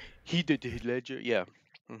birthday? He did his Ledger. Yeah.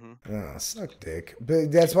 Mm-hmm. Oh, suck dick. But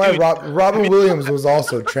that's why Dude, Robin Williams was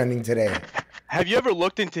also trending today. Have you ever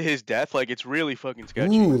looked into his death? Like, it's really fucking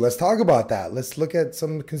sketchy. Ooh, let's talk about that. Let's look at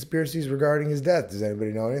some conspiracies regarding his death. Does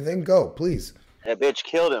anybody know anything? Go, please. That bitch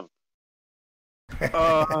killed him. I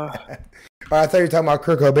thought you were talking about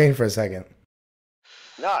Kurt Cobain for a second.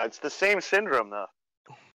 No, it's the same syndrome though.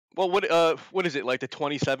 Well, what is it, like the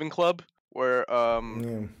 27 Club, where Yeah.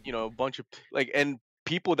 you know, a bunch of and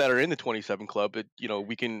people that are in the 27 Club, you know,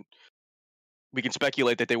 we can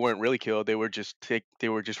speculate that they weren't really killed. They were just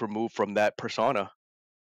removed from that persona.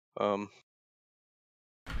 9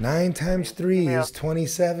 times 3 is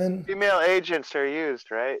 27. Female agents are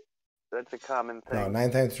used, right? That's a common thing. No,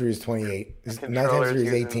 9 times 3 is 28. 9 times Controllers 3 is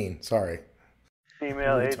using 18. Sorry.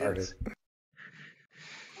 Female I'm agents. retarded.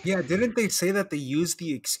 Yeah, didn't they say that they used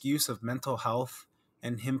the excuse of mental health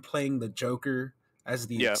and him playing the Joker as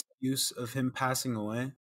the Yeah. excuse of him passing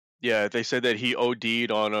away? Yeah, they said that he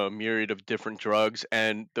OD'd on a myriad of different drugs,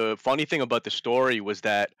 and the funny thing about the story was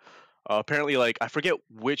that apparently, like, I forget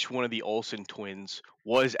which one of the Olsen twins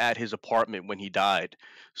was at his apartment when he died.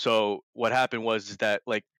 So what happened was that,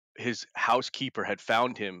 like, his housekeeper had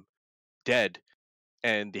found him dead,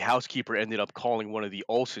 and the housekeeper ended up calling one of the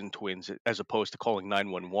Olsen twins as opposed to calling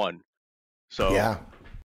 911. So Yeah.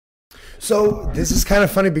 So this is kind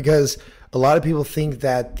of funny because a lot of people think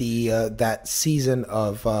that that season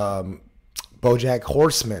of BoJack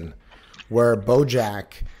Horseman, where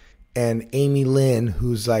BoJack and Amy Lynn,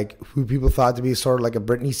 who people thought to be sort of like a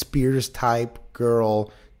Britney Spears type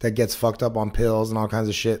girl that gets fucked up on pills and all kinds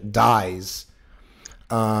of shit, dies.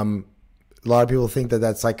 A lot of people think that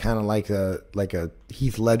that's like kind of like a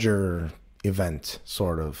Heath Ledger event,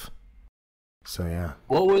 sort of. So yeah.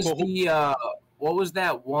 What was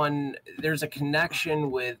that one? There's a connection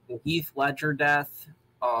with the Heath Ledger death,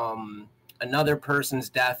 another person's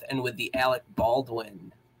death, and with the Alec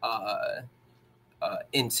Baldwin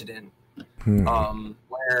incident.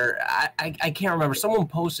 Where I can't remember. Someone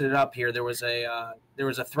posted it up here. There was a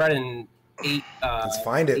thread in Let's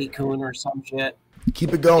find it. 8kun or some shit.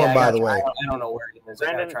 Keep it going, Yeah, by the way. I don't know where it is.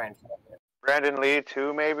 I gotta try and find it. Brandon Lee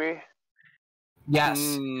too, maybe. Yes,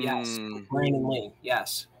 Brandon Lee.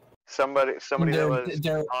 Yes. Somebody that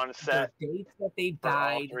was on set. The dates that they for all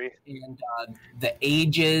died three. and the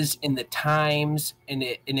ages and the times, and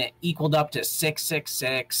it equaled up to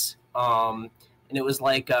 666. And it was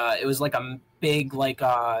like a big like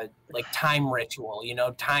time ritual, you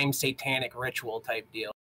know, time satanic ritual type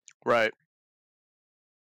deal. right.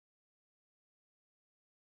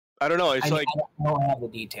 I don't know. It's I like don't have the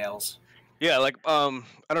details. yeah, like I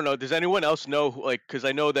don't know. Does anyone else know? Like, because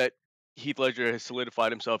I know that Heath Ledger has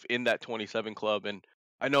solidified himself in that 27 Club, and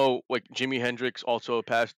I know like Jimi Hendrix also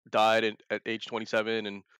died at age 27,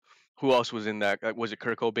 and who else was in that? Was it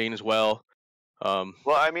Kurt Cobain as well? Well,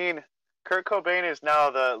 I mean, Kurt Cobain is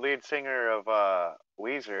now the lead singer of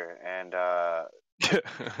Weezer, and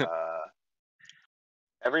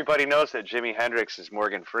everybody knows that Jimi Hendrix is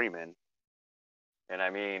Morgan Freeman. And I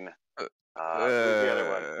mean, who's the other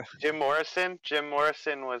one? Jim Morrison. Jim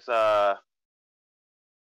Morrison was what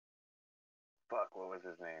was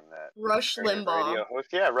his name? That Rush Limbaugh. radio host.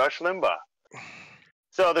 Yeah, Rush Limbaugh.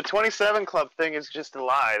 So the 27 Club thing is just a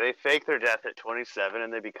lie. They fake their death at 27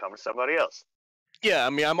 and they become somebody else. Yeah, I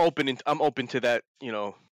mean, I'm open to that, you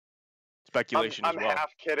know, speculation I'm as well.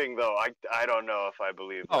 half kidding though. I don't know if I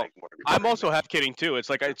believe like Morgan. I'm Freeman. also half kidding too. It's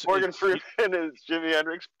like Morgan Freeman is Jimi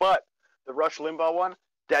Hendrix, but the Rush Limbaugh one,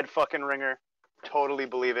 dead fucking ringer. Totally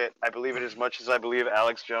believe it. I believe it as much as I believe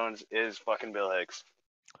Alex Jones is fucking Bill Hicks.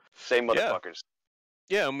 Same motherfuckers.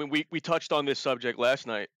 Yeah, I mean, we touched on this subject last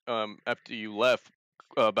night after you left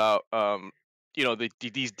about you know,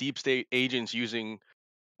 these deep state agents using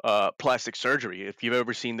plastic surgery. If you've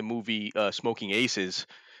ever seen the movie Smoking Aces,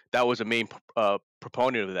 that was a main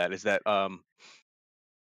proponent of that. Is that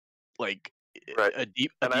like Right. a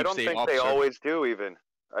deep And I deep don't state think officer? they always do even.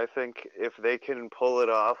 I think if they can pull it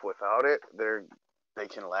off without it, they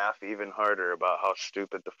can laugh even harder about how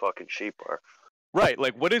stupid the fucking sheep are. Right,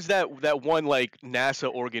 like what is that one like NASA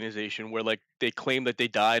organization where like they claim that they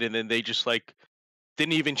died and then they just like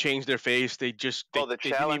didn't even change their face. They just the didn't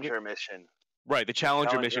Challenger even, mission. right, the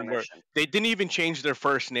Challenger mission where they didn't even change their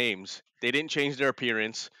first names. They didn't change their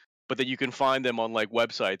appearance, but that you can find them on like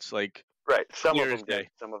websites like Right. Some of Clear as them day. did.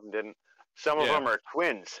 Some of them didn't. Some of Yeah. them are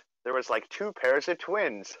twins. there was like 2 pairs of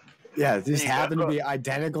twins. Yeah, these You happen to go- be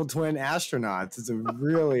identical twin astronauts. It's a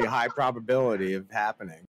really high probability of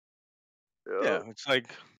happening. Yeah, it's like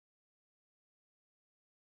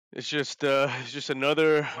it's just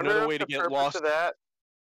another way to get lost. Of that,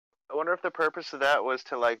 I wonder if the purpose of that was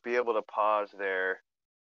to like be able to pause their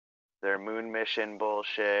moon mission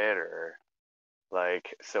bullshit, or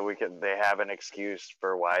like so they have an excuse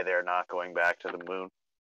for why they're not going back to the moon.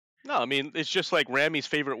 No, I mean it's just like Rami's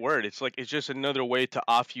favorite word. It's just another way to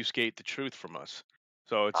obfuscate the truth from us.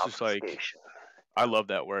 So it's just like Obfuscation. I love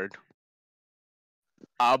that word.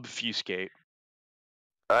 Obfuscate.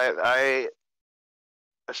 I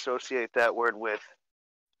associate that word with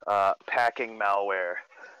packing malware,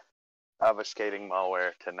 obfuscating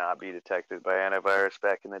malware to not be detected by antivirus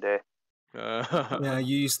back in the day. Yeah,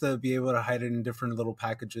 you used to be able to hide it in different little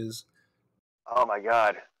packages. Oh my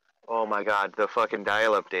god, the fucking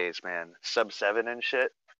dial-up days, man. Sub 7 and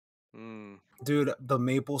shit. Dude, the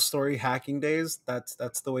MapleStory hacking days,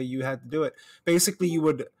 that's the way you had to do it. Basically, you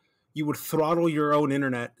would throttle your own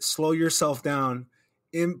internet, slow yourself down,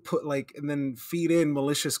 input and then feed in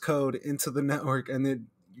malicious code into the network, and then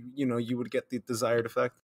you would get the desired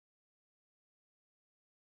effect.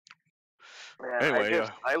 Man, Anyway,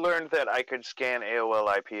 I learned that I could scan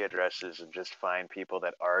AOL IP addresses and just find people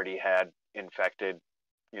that already had infected,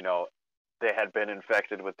 they had been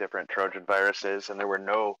infected with different Trojan viruses, and there were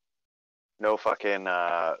no fucking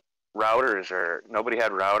routers, or nobody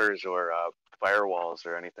had routers or firewalls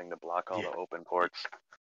or anything to block all the open ports.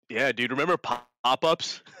 Yeah, dude, remember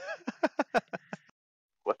pop-ups?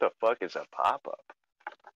 What the fuck is a pop-up?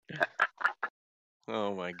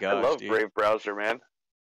 Oh my gosh, I love dude. Brave browser, man.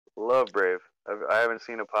 Love Brave. I haven't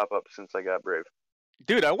seen a pop-up since I got Brave.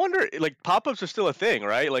 Dude, I wonder, like, pop-ups are still a thing,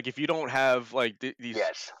 right? Like, if you don't have, like, these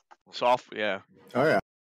yeah. Oh, yeah.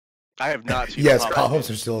 I have not seen Yes, pop-up. pop-ups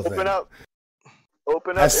are still a thing.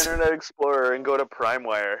 Open up Internet Explorer and go to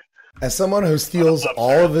PrimeWire. As someone who steals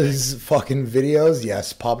all of his fucking videos,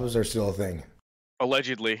 yes, pop-ups are still a thing.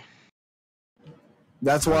 Allegedly.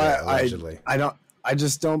 That's why allegedly. I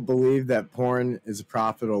just don't believe that porn is a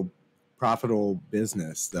profitable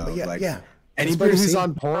business, though. Yeah. Anybody who's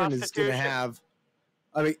on porn is gonna have.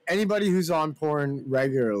 I mean, anybody who's on porn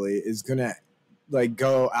regularly is gonna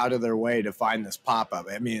go out of their way to find this pop-up.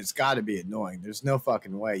 I mean, it's got to be annoying. There's no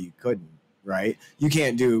fucking way you couldn't, right? You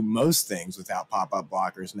can't do most things without pop-up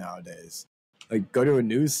blockers nowadays. Like, go to a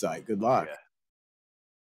news site. Good luck. Yeah.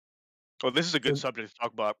 Well, this is a good subject to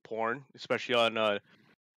talk about porn, especially on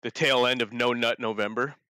the tail end of No Nut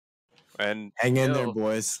November. And hang in there,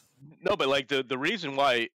 boys. No, but like the reason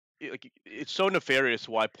why it's so nefarious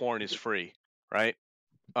why porn is free, right?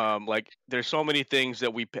 Like there's so many things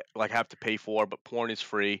that we have to pay for, but porn is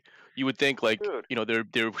free. You would think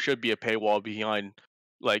there should be a paywall behind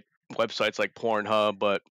like websites like Pornhub,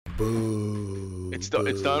 but it's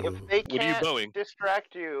not. If they What are you can't going?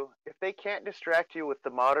 distract you, if they can't distract you with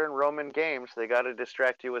the modern Roman games, they got to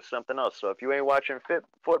distract you with something else. So if you ain't watching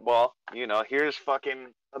football, here's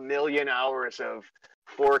fucking 1 million hours of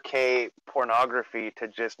 4K pornography to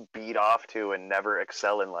just beat off to and never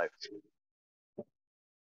excel in life.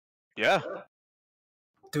 Yeah.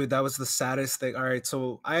 Dude, that was the saddest thing. All right,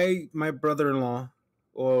 so my brother-in-law,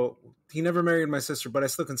 well, he never married my sister, but I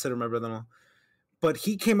still consider my brother-in-law. But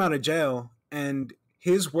he came out of jail, and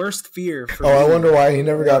his worst fear for I wonder why he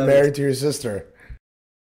never got married to your sister.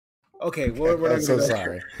 Okay, we're not I'm so gonna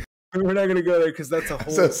sorry. We're not gonna go there because that's a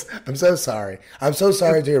whole. I'm so sorry. I'm so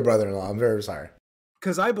sorry to your brother-in-law. I'm very sorry.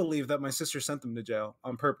 Because I believe that my sister sent them to jail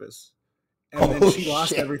on purpose, and then she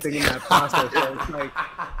lost everything in that process. So it's like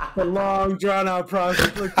the long, drawn-out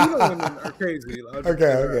process. Like, women are crazy.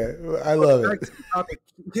 Okay. I love it.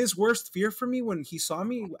 His worst fear for me when he saw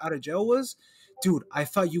me out of jail was, dude, I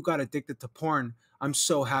thought you got addicted to porn. I'm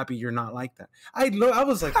so happy you're not like that. I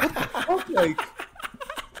was like, what the fuck? Like,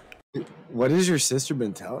 what has your sister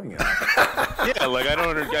been telling you? Yeah, like I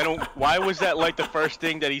don't. Why was that like the first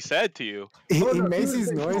thing that he said to you? He makes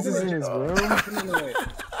these noises in his room.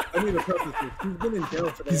 I need to preface this. He's been in jail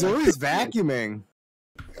for that. He's always vacuuming.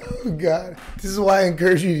 Oh God! This is why I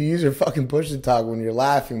encourage you to use your fucking push to talk when you're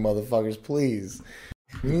laughing, motherfuckers. Please,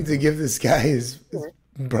 we need to give this guy his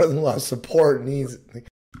brother-in-law support.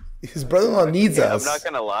 His brother-in-law needs us. I'm not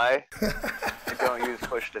gonna lie. I don't use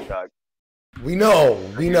push to talk. We know.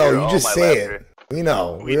 You just say it. We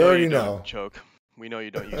know. We already know. Choke. We know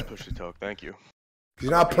you don't use push to talk. Thank you.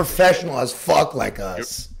 You're not professional as fuck like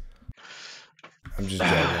us. I'm just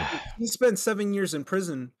joking. He spent 7 years in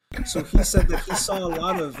prison, so he said that he saw a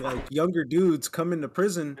lot of younger dudes come into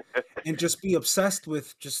prison and just be obsessed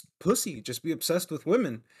with just pussy, just be obsessed with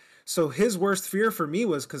women. So his worst fear for me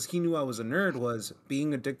was, because he knew I was a nerd, was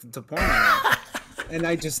being addicted to porn. And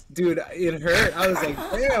I just, dude, it hurt. I was like,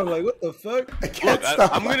 damn, like, what the fuck? I can't Look,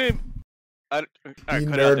 stop. I'm gonna. All right, You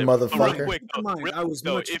cut it out nerd there. motherfucker. Real quick, Come on, I was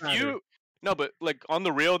much if fatter. you no, but like on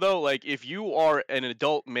the real though, like if you are an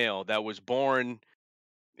adult male that was born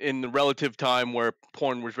in the relative time where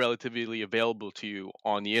porn was relatively available to you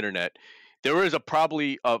on the internet, there is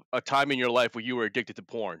probably a time in your life where you were addicted to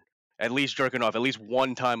porn, at least jerking off, at least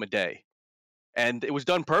one time a day. And it was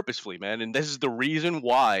done purposefully, man. And this is the reason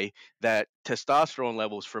why that testosterone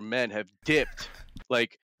levels for men have dipped.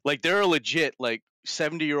 Like there are legit like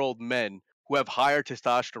 70-year-old men who have higher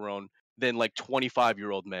testosterone than like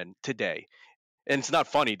 25-year-old men today. And it's not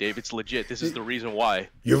funny, Dave. It's legit. This is the reason why.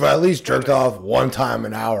 You've at least jerked off one time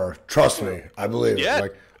an hour. Trust me, I believe it. Yeah.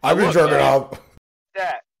 Like I've been jerking off.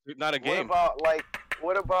 That. Not a game.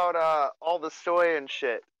 What about all the soy and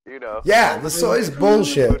shit? You know. Yeah, the soy's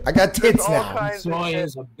bullshit. I got tits There's all now. kinds of Soy shit.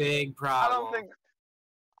 is a big I problem. don't think.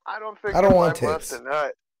 I don't if want I'm left tits. a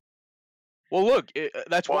nut Well, look,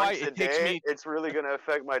 that's why once a it takes day, me. it's really gonna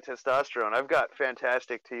affect my testosterone. I've got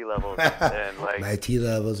fantastic T levels, and like My T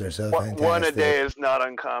levels are so one fantastic. a day is not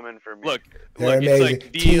uncommon for me. Look, They're it's amazing.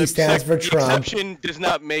 like T stands for the Trump. exception does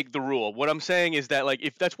not make the rule. What I'm saying is that, like,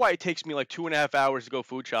 if that's why it takes me like 2.5 hours to go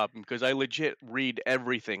food shopping, because I legit read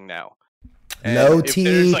everything now. And No if tea,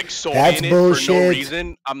 there's like soy that's in it for bullshit. no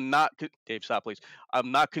reason, I'm not. Dave, stop, please.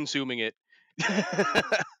 I'm not consuming it.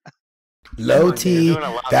 Low You're T, doing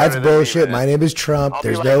a lot that's better than me, bullshit. man. My name is Trump. I'll be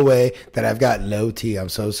There's like- no way that I've got low T. I'm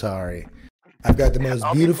so sorry. I've got the most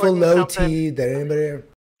I'll be beautiful putting low something- T that anybody ever.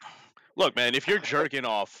 Look, man, if you're jerking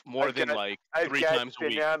off more than like I've 3 got times a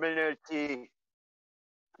week, phenomenal tea.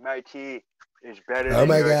 My tea is better Oh than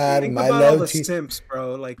my your God, tea. Think my about all low the T. simps,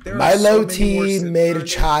 bro. Like there My are so low many more T simps made a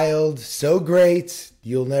nowadays. child so great.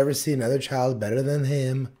 You'll never see another child better than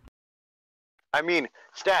him. I mean,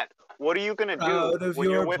 Stat, what are you gonna Proud do of when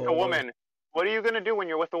you're your with a boy. woman? What are you gonna do when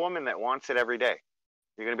you're with a woman that wants it every day?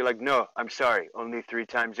 You're gonna be like, no, I'm sorry, only 3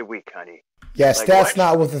 times a week, honey. Yes, Like that's what?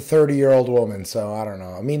 not with a 30-year-old woman, so I don't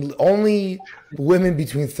know. I mean, only women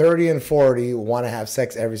between 30 and 40 want to have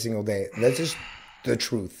sex every single day. That's just the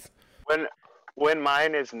truth. When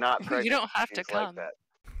mine is not You pregnant, don't have to she's like come. that.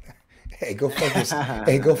 Hey, go fuck yourself.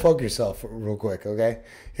 Hey, go fuck yourself real quick, okay?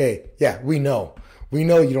 Hey, yeah, we know. We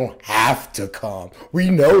know you don't have to come. We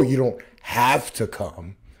know you don't have to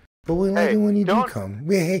come. But we like Hey, it when you do don't- come.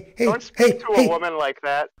 Hey, Don't speak to a hey, woman like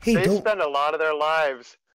that. Hey, They don't- spend a lot of their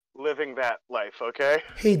lives living that life, okay?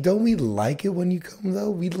 hey, don't we like it when you come,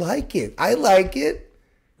 though? We like it. I like it.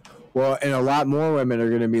 Well, and a lot more women are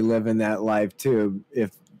going to be living that life too.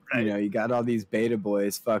 If you know, you got all these beta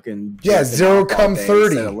boys fucking Yeah, jerking zero off all come day 30.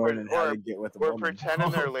 instead of learning how Or- to get with a We're woman.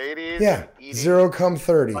 pretending they're ladies. Yeah, and eating 0 come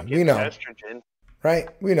 30. fucking We know. estrogen. Right?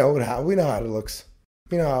 We know how it looks.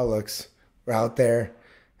 We know how it looks. We're out there.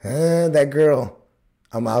 That girl.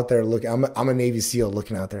 I'm out there looking. I'm a Navy SEAL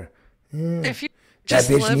looking out there. If you That just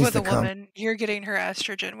bitch live needs with to a come. woman, you're getting her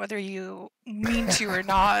estrogen, whether you mean to or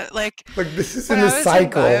not. Like Look, this is when in I the was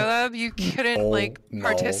cycle. in biolab, you couldn't Oh, like no.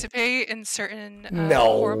 participate in certain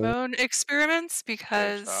No. hormone experiments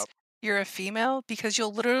because stop. you're a female, because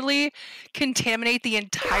you'll literally contaminate the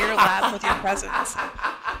entire lab with your presence.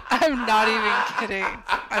 I'm not even kidding.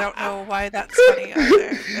 I don't know why that's funny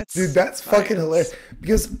either. It's Dude, that's fucking hilarious.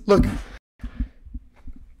 Because look,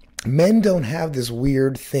 men don't have this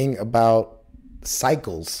weird thing about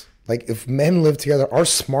cycles. Like if men live together, our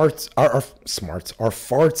farts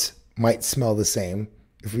might smell the same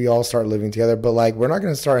if we all start living together. But like, we're not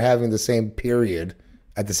going to start having the same period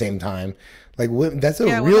at the same time. Like, that's a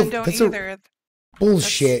yeah, real. women don't That's either. a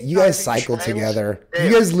bullshit. You not guys even cycle true. together.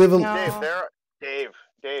 Dave, You guys live. No. Dave,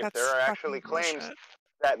 That's there are actually fucking claims bullshit.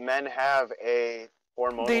 that men have a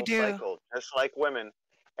hormonal They do. cycle, just like women.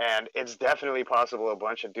 And it's definitely possible a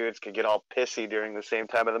bunch of dudes could get all pissy during the same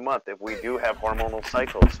time of the month if we do have hormonal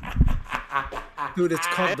cycles. Dude, it's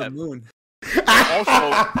called the moon. Also,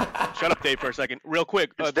 shut up, Dave, for a second, real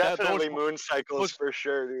quick. It's definitely moon cycles those- for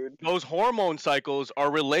sure, dude. Those hormone cycles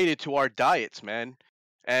are related to our diets, man,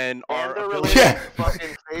 and our And they're ability. related Yeah. to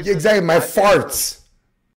fucking phases Exactly. of My goddamn farts.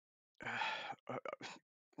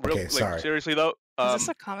 Real, Okay, like, sorry. seriously though, Is this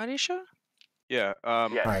a comedy show? yeah. Yeah. All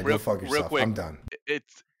right, real, go fuck real yourself. quick, I'm done.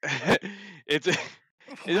 it's it's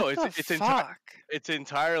you know, What the it's fuck? it's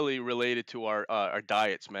entirely related to our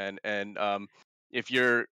diets, man. And if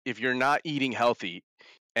you're not eating healthy,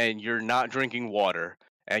 and you're not drinking water,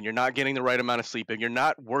 and you're not getting the right amount of sleep, and you're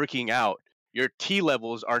not working out, your T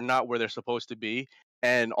levels are not where they're supposed to be,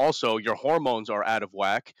 and also your hormones are out of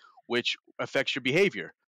whack, which affects your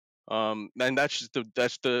behavior. And that's just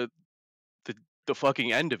the the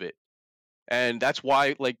fucking end of it. And that's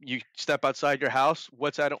why, like, you step outside your house,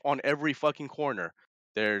 what's that on every fucking corner?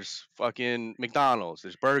 There's fucking McDonald's,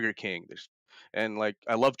 there's Burger King, and like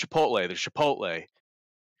I love Chipotle. There's Chipotle,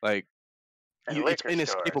 like And it's liquor stores.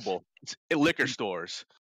 inescapable. It's liquor stores.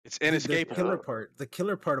 It's inescapable. The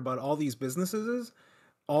killer part about all these businesses is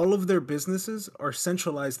all of their businesses are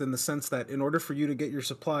centralized in the sense that in order for you to get your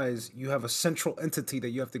supplies, you have a central entity that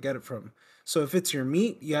you have to get it from. So if it's your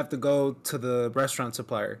meat, you have to go to the restaurant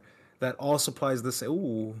supplier that all supplies the same.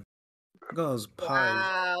 Ooh, look at those pies.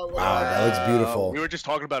 Wow, Wow, that looks beautiful. We were just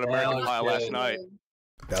talking about American was Pie last good. night.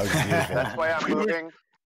 That was beautiful. That's why I'm moving.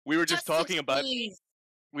 We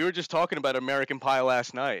were just talking about American Pie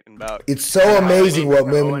last night and about It's so amazing what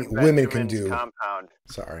Owen women can Benjamin's do. Compound.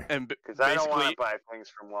 Sorry. and Because I don't want basically to buy things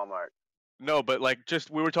from Walmart. no, but like just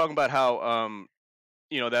we were talking about how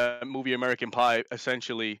that movie American Pie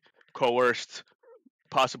essentially coerced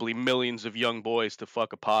possibly millions of young boys to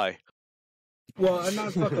fuck a pie. Well, I'm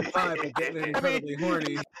not fucking pie, but getting incredibly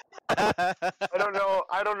horny. I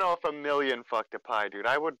don't know if a million fucked a pie, dude.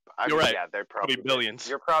 You're right. Yeah, they're probably billions.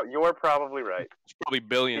 You're probably right. It's probably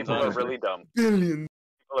billions. People are Honestly. really dumb. Billions.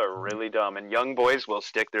 People are really dumb, and young boys will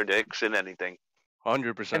stick their dicks in anything.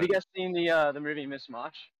 100%. Have you guys seen the movie Miss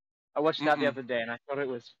March? I watched that the Mm-mm. other day, and I thought it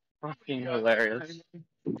was fucking hilarious.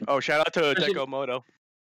 Oh, shout out to Especially- Deco Moto.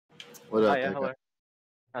 What Oh up? yeah, Deco? hello.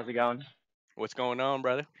 How's it going? What's going on,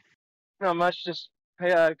 brother? Not much, just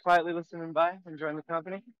quietly listening by, enjoying the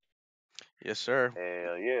company. Yes, sir.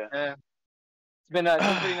 Hell yeah. It's been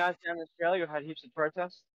pretty nice down in Australia. We've had heaps of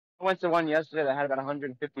protests. I went to one yesterday that had about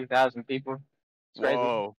 150,000 people. It's crazy.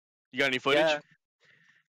 Whoa. You got any footage?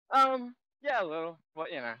 Yeah. Yeah, a little. Well,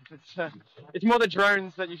 it's more the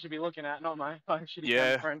drones that you should be looking at, not my shitty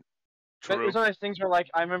Yeah, camera phone. But it True. was one of those things where, like,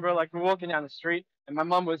 I remember, like, we're walking down the street, and my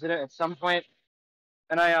mum was in it at some point,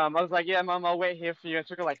 and I was like, yeah, Mum, I'll wait here for you. It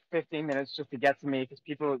took her, like, 15 minutes just to get to me,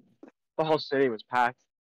 because the whole city was packed.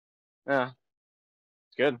 Yeah.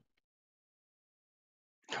 It's good.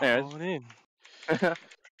 Come on in.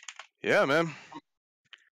 Yeah, man.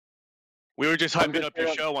 We were just I'm hyping just up your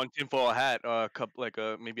straight show on Tinfoil Hat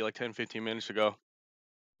maybe 10, 15 minutes ago.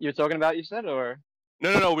 You were talking about, you said, or?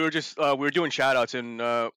 No. We were just we were doing shout outs and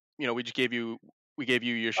we gave you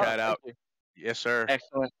your shout out. Thank you. Yes, sir.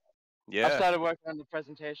 Excellent. I Yeah. started working on the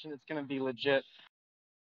presentation. It's going to be legit.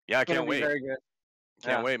 Yeah, I It's going can't to be wait. very good.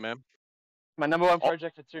 Can't Yeah. wait, man. My number one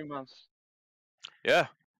project for 2 months. Yeah.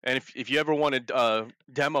 And if you ever want to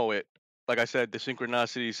demo it, like I said, the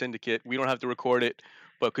Synchronicity Syndicate, we don't have to record it,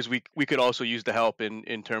 but because we could also use the help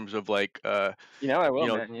in terms of like You know I will,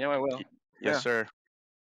 know, man. You know I will. yes, Yeah. sir.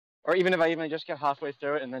 Or even if I even just get halfway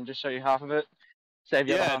through it and then just show you half of it, save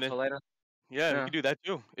you the Yeah, half and then- for later. Yeah, we Yeah. could do that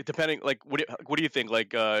too. It depending, like, what do you think?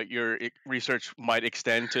 Like, your research might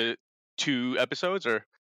extend to 2 episodes, or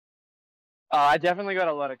I definitely got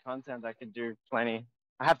a lot of content I could do plenty.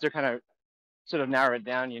 I have to kind of sort of narrow it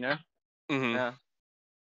down, you know? Mhm. Yeah.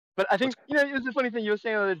 But I think, it was a funny thing you were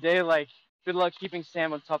saying the other day, like, good luck keeping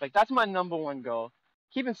Sam on topic. That's my number one goal.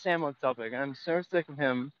 Keeping Sam on topic. And I'm so sick of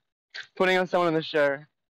him putting on someone on the show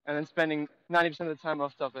and then spending 90% of the time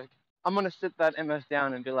off topic. I'm going to sit that MS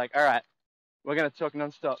down and be like, all right, we're going to talk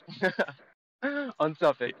nonstop. On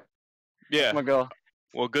topic. yeah. That's my goal.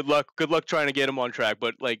 Well, good luck trying to get him on track,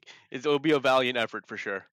 but like it'll be a valiant effort for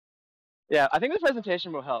sure. Yeah, I think the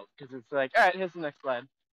presentation will help because it's like, all right, here's the next slide.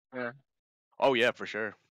 Yeah. Oh yeah, for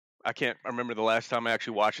sure. I can't remember the last time I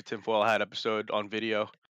actually watched a Tinfoil Hat episode on video.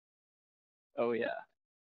 Oh yeah.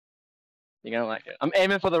 You're gonna like it. I'm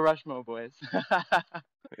aiming for the Rushmore, boys.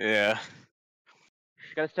 Yeah.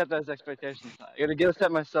 Gotta set those expectations high. Gotta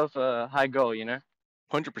set myself a high goal,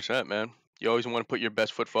 100%, man. You always want to put your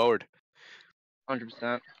best foot forward.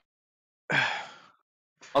 100%.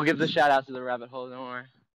 I'll give the shout out to the rabbit hole. Don't worry.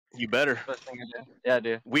 You better. First thing I do. Yeah, I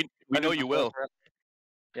do. We know you will.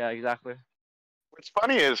 Yeah, exactly. What's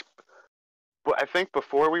funny is, I think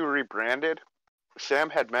before we were rebranded, Sam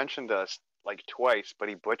had mentioned us like twice, but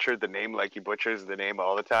he butchered the name like he butchers the name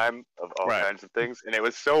all the time of all Right. kinds of things, and it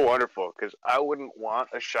was so wonderful because I wouldn't want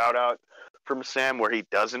a shout out from Sam where he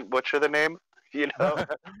doesn't butcher the name,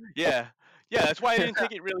 Yeah. Yeah, that's why I didn't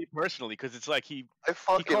take it really personally, because it's like I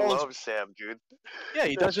fucking calls- love Sam, dude. yeah,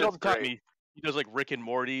 he That does it all the shit's time. great. He does like Rick and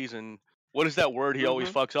Morty's, and what is that word he always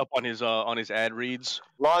fucks up on his ad reads?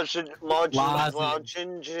 Lodging.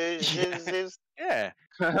 Yeah.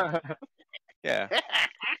 Yeah.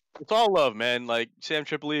 It's all love, man. Like Sam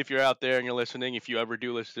Tripoli, if you're out there and you're listening, if you ever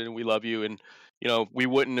do listen, we love you, and we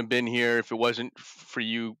wouldn't have been here if it wasn't for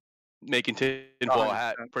you making Tinfoil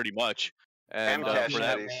Hat, pretty much. And Cash for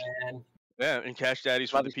that, Daddies. yeah, and Cash Daddies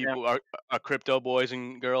for Love the you, Sam. people, our crypto boys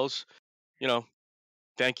and girls.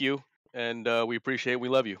 thank you, and we appreciate. We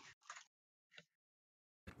love you.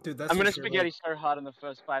 Dude, that's I'm for gonna sure, spaghetti like- so hard in the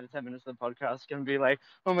first 5 to 10 minutes of the podcast. Gonna be like,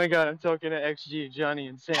 oh my god, I'm talking to XG, Johnny,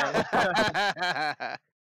 and Sam.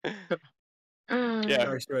 Yeah.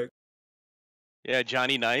 Nice, right. Yeah,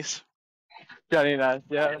 Johnny Nice. Johnny Nice,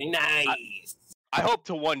 yeah. Johnny Nice. I hope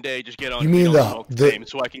to one day just get on You mean Real the- Smoke's the- name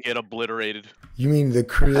so I can get obliterated. You mean the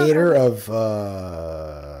creator of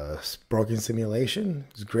Broken Simulation?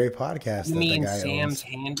 It's a great podcast. You that mean the guy Sam's owns.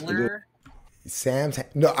 handler?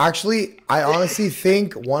 No, actually, I honestly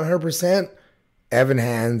think 100% Evan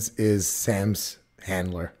Hands is Sam's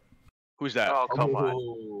handler. Who's that? Oh, come on.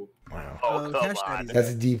 Ooh. Wow. Oh, come Cash on. Daddy's That's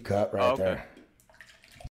a deep cut right Oh, okay. there.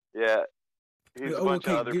 Yeah. He's a Oh, bunch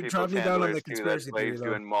okay, of other you people's dropped me down on the handlers, too. That's conspiracy why theory, he's though.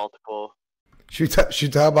 doing multiple. Should we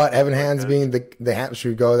talk about Evan Hands being the hand? Should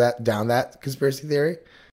we go down that conspiracy theory?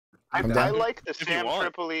 I'm I down. like the If you Sam want.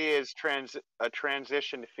 Tripoli is a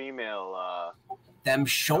transitioned female. Them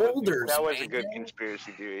shoulders. That was a man. good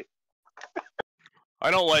conspiracy theory. I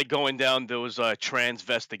don't like going down those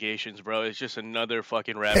transvestigations, bro. It's just another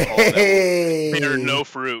fucking rabbit hole that Hey, will bear no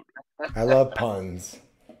fruit. I love puns.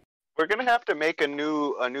 We're gonna have to make a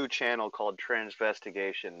new channel called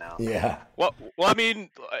Transvestigation now. Yeah. Well, I mean,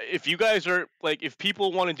 if you guys are like, if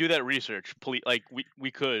people want to do that research, please, like, we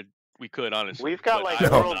could honestly. We've got but like I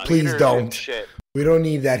No, world please leaders don't. and shit. We don't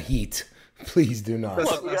need that heat. Please do not.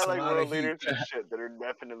 That's- We that's got a like lot world of heat. leaders and shit that are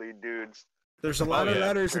definitely dudes. There's a lot of yeah.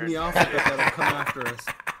 letters in the alphabet that'll come after us.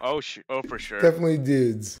 Oh, for sure. Definitely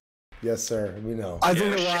dudes. Yes, sir. We know. I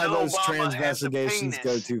think a lot of Michelle those Obama has a investigations go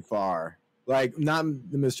penis. too far. Like, not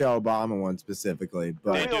the Michelle Obama one specifically, They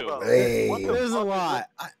but do. Real though, Hey. what the there's a fuck is lot.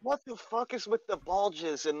 What the fuck is with the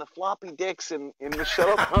bulges and the floppy dicks in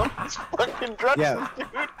Michelle Obama's fucking dresses, Yeah. dude?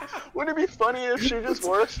 Wouldn't it be funny if she just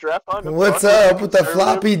wore a strap on? to What's fuck up with the conservative,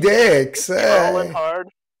 floppy dicks? Rolling Hey. hard.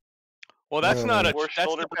 Well, that's not a Or that's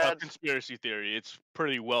shoulder not a pads. conspiracy theory. It's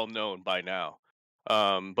pretty well known by now.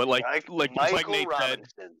 But like Michael just like Nate said,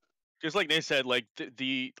 Robinson. just like Nate said, like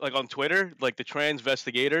the like on Twitter, like the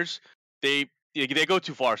transvestigators, they go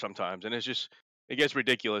too far sometimes, and it gets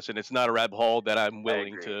ridiculous, and it's not a rabbit hole that I'm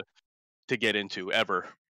willing agree. to get into ever.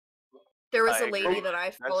 There was I a lady agree. that I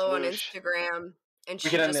That's follow on loose. Instagram, and she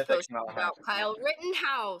could end just this posted next about month. Kyle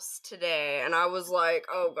Rittenhouse today, and I was like,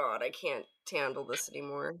 oh god, I can't handle this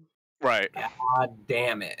anymore. Right. God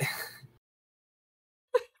damn it.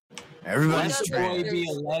 everybody's Let Let the boy strange. be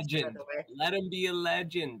a By legend. the way. Let him be a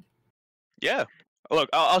legend. Yeah. Look,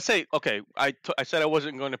 I'll say okay. I said I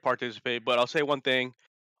wasn't going to participate, but I'll say one thing.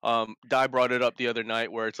 Di brought it up the other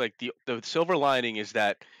night, where it's like the silver lining is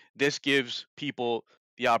that this gives people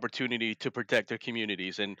the opportunity to protect their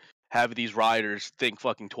communities and have these rioters think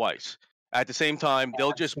fucking twice. At the same time,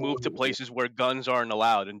 they'll just move to Absolutely. places where guns aren't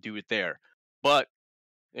allowed and do it there. But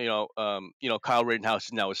Kyle Rittenhouse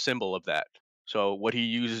is now a symbol of that. So what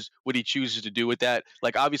he chooses to do with that,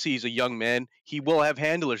 like obviously he's a young man. He will have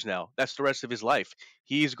handlers now. That's the rest of his life.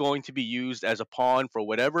 He's going to be used as a pawn for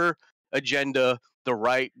whatever agenda,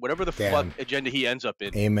 whatever the fuck Damn. agenda he ends up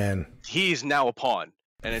in. Amen. He's now a pawn,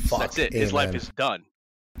 and Fuck, that's it. His life amen. is done.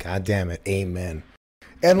 God damn it. Amen.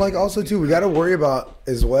 And like also too, we got to worry about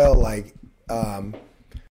as well, like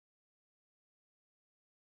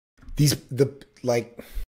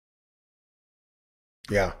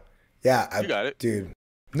yeah. You got it. Dude.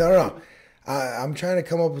 No. I'm trying to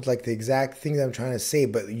come up with like the exact thing that I'm trying to say,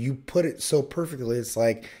 but you put it so perfectly. It's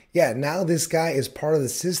like, yeah, now this guy is part of the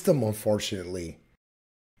system, unfortunately.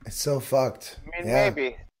 It's so fucked. I mean, Yeah.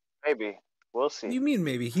 maybe. We'll What see. do you mean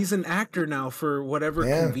maybe? He's an actor now for whatever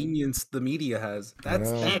Yeah. convenience the media has. That's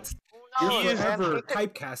know. that's No, you're man, forever he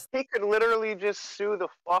could- typecast. He could literally just sue the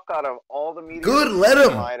fuck out of all the media. Good, that let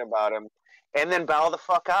him. lied about him, and then bow the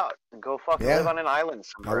fuck out and go fucking Yeah. live on an island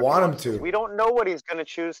somewhere. I want him to. We don't know what he's gonna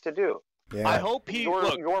choose to do. Yeah. I hope he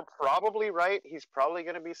look. You're probably right. He's probably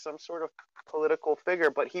going to be some sort of political figure,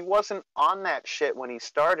 but he wasn't on that shit when he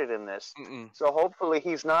started in this. Mm-mm. So hopefully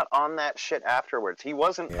he's not on that shit afterwards. He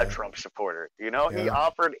wasn't Yeah. a Trump supporter. You know, he Yeah.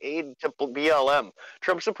 offered aid to BLM.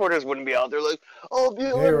 Trump supporters wouldn't be out there like, oh,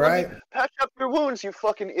 BLM, You're let me right. patch up your wounds, you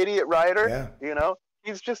fucking idiot rioter. Yeah. You know,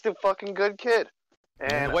 he's just a fucking good kid.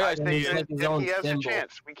 And The way I I see think it- He's like his that own he has symbol. a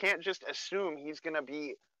chance. We can't just assume he's going to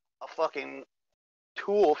be a fucking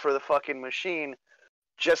tool for the fucking machine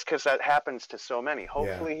just because that happens to so many.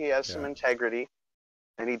 Hopefully he has some yeah. integrity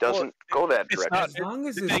and he doesn't go that it's direction. not- As long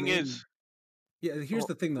as the his thing name, is- yeah. Here's Oh,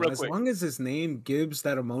 the thing though. real As quick. long as his name gives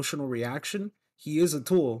that emotional reaction, he is a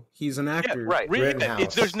tool. He's an actor. right.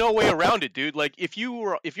 Rittenhouse. There's no way around it, dude. Like if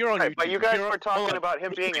you're on Right, YouTube, but you if guys you're- were talking hold on. about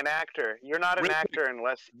him being an actor. You're not an Real quick. actor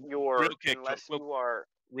unless you're Real quick, unless real- you are.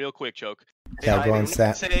 Real quick, Choke. Yeah, go on,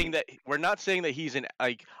 Stat. We're not saying that he's an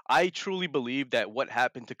like. I truly believe that what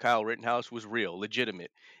happened to Kyle Rittenhouse was real,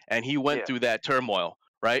 legitimate, and he went through that turmoil,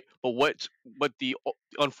 right? But the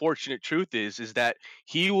unfortunate truth is that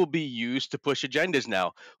he will be used to push agendas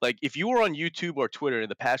now. Like if you were on YouTube or Twitter in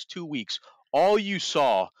the past 2 weeks, all you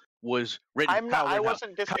saw was I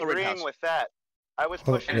wasn't disagreeing with that. I was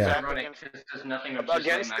pushing back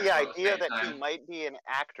against the idea that he might be an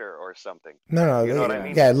actor or something. No, you know what I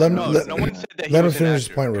mean? Yeah, let one said that he him was an finish his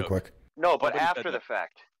actor, point real quick. No, but Nobody said after the that.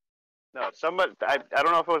 fact. No, somebody. I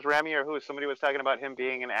don't know if it was Rami or who. Somebody was talking about him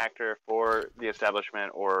being an actor for the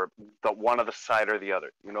establishment or the one of the side or the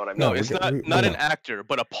other. You know what I mean? No, it's not an actor,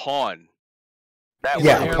 but a pawn. That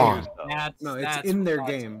a pawn. No, it's in their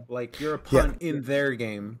game. Like you're a pawn in their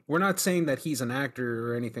game. We're not saying that he's an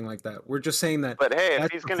actor or anything like that. We're just saying that. But hey, if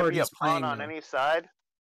that's he's the going to part be a he's pawn playing on now. any side,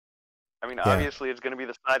 I mean, obviously it's going to be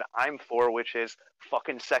the side I'm for, which is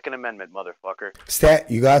fucking Second Amendment, motherfucker.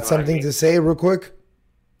 Stat, you got You know what I something mean? to say real quick?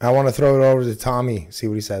 I want to throw it over to Tommy. See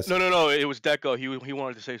what he says. No. It was Deco. He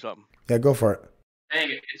wanted to say something. Yeah, go for it.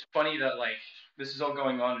 Dang, it's funny that like this is all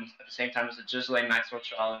going on at the same time as the Ghislaine Maxwell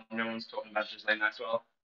trial, and no one's talking about Ghislaine Maxwell.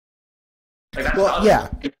 Like, that's Well, yeah.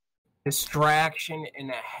 Distraction and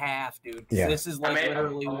a half, dude. Yeah. This is like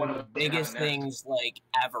literally I one of the biggest things like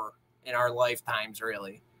ever in our lifetimes,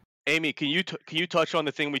 really. Amy, can you touch on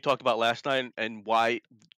the thing we talked about last night and why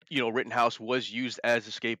Rittenhouse was used as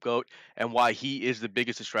a scapegoat and why he is the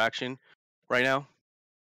biggest distraction right now?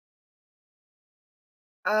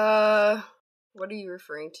 What are you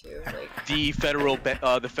referring to? Like The federal yeah.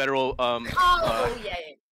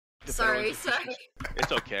 the Sorry.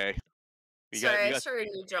 It's okay. I started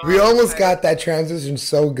a new job. We almost got that transition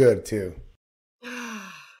so good too.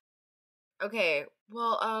 Okay,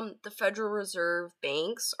 well, the Federal Reserve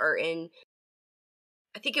banks are in,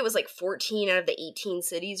 I think it was like 14 out of the 18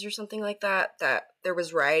 cities or something like that, that there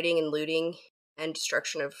was rioting and looting and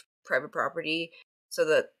destruction of private property so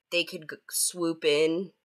that they could swoop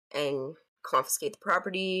in and confiscate the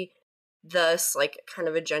property, thus, like, kind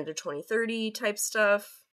of Agenda 2030 type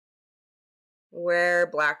stuff, where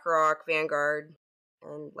BlackRock, Vanguard,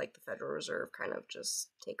 and, like, the Federal Reserve kind of just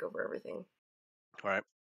take over everything. All right.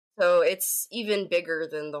 So it's even bigger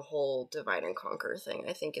than the whole divide and conquer thing.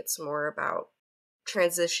 I think it's more about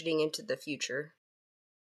transitioning into the future.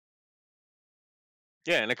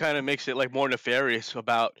 Yeah, and it kind of makes it like more nefarious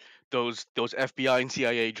about those FBI and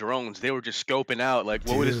CIA drones. They were just scoping out like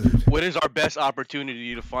what is our best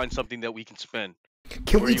opportunity to find something that we can spin.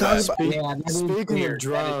 Can we talk about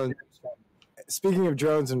Speaking of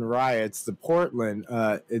drones and riots, the Portland,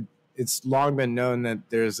 it's long been known that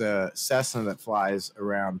there's a Cessna that flies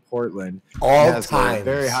around Portland. All the time,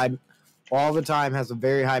 has a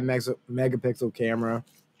very high megapixel camera,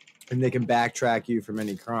 and they can backtrack you from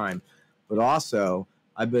any crime. But also,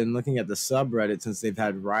 I've been looking at the subreddit since they've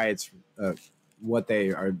had riots, what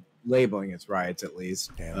they are labeling as riots at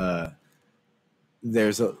least.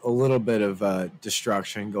 There's a little bit of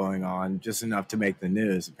destruction going on, just enough to make the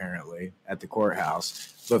news, apparently, at the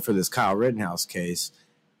courthouse. But for this Kyle Rittenhouse case,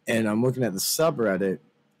 and I'm looking at the subreddit,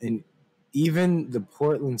 and even the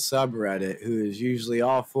Portland subreddit, who is usually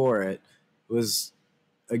all for it, was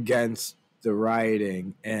against the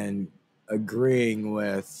rioting and agreeing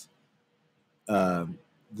with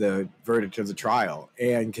the verdict of the trial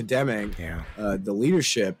and condemning the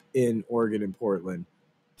leadership in Oregon and Portland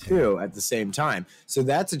too at the same time. So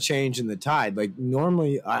that's a change in the tide. Like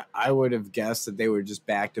normally I would have guessed that they would just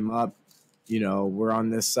backed him up. We're on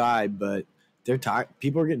this side, but they're tired.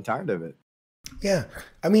 People are getting tired of it. Yeah.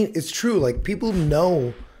 I mean, it's true. Like people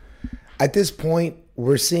know at this point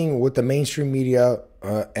we're seeing with the mainstream media,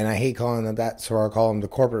 and I hate calling them that, so I'll call them the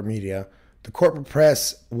corporate media. The corporate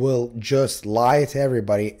press will just lie to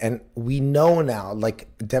everybody. And we know now, like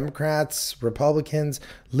Democrats, Republicans,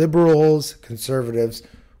 liberals, conservatives,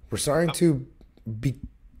 we're starting to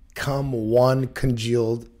become one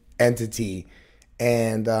congealed entity.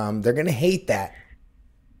 And they're going to hate that.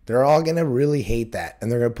 They're all going to really hate that.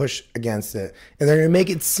 And they're going to push against it. And they're going to make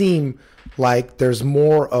it seem like there's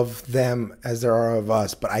more of them as there are of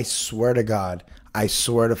us. But I swear to God, I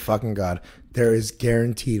swear to fucking God, there is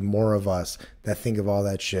guaranteed more of us that think of all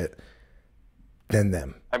that shit than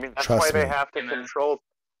them. I mean, that's Trust why they me. have to control.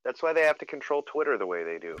 That's why they have to control Twitter the way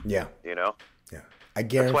they do. Yeah. Yeah. I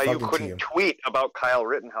guarantee. That's why you fucking couldn't to you. tweet about Kyle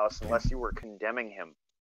Rittenhouse unless you were condemning him,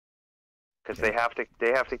 because they have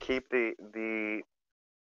to keep the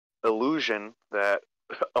illusion that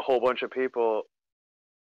a whole bunch of people,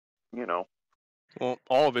 Well,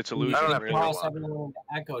 all of it's illusion. You Really. toss everyone into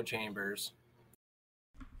echo chambers.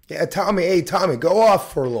 Yeah, Tommy. Hey, Tommy, go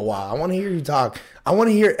off for a little while. I want to hear you talk. I want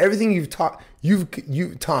to hear everything you've taught. You,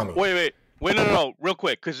 Tommy. Wait, no, real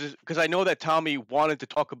quick, because I know that Tommy wanted to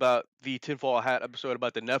talk about the Tinfoil Hat episode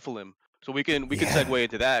about the Nephilim, so we can segue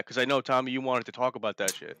into that, because I know, Tommy, you wanted to talk about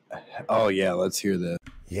that shit. Oh yeah, let's hear that.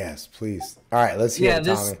 Yes, please. All right, let's hear it,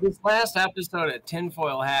 Tommy. This last episode of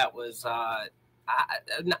Tinfoil Hat was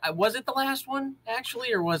was it the last one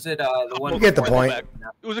actually, or was it the one? You get the point.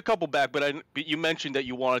 It was a couple back, but you mentioned that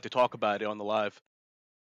you wanted to talk about it on the live.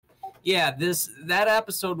 Yeah, that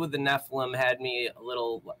episode with the Nephilim had me a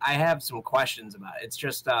little. I have some questions about it. It's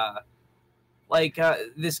just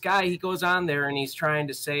this guy, he goes on there and he's trying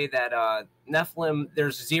to say that Nephilim,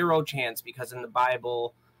 there's zero chance because in the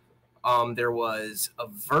Bible, there was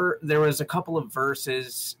a couple of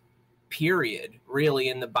verses, period, really,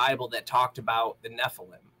 in the Bible that talked about the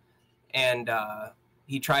Nephilim, and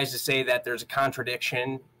he tries to say that there's a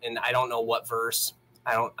contradiction, and I don't know what verse.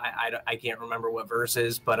 I can't remember what verse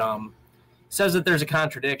is, but says that there's a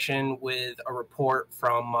contradiction with a report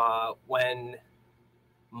from when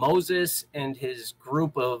Moses and his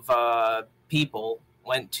group of people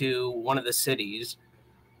went to one of the cities,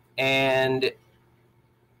 and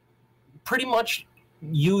pretty much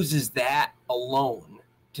uses that alone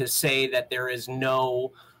to say that there is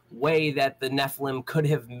no way that the Nephilim could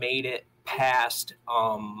have made it past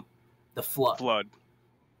the flood.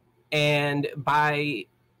 And by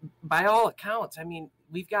all accounts, I mean,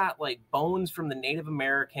 we've got like bones from the Native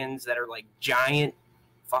Americans that are like giant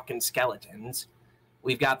fucking skeletons.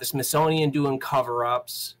 We've got the Smithsonian doing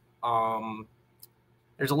cover-ups.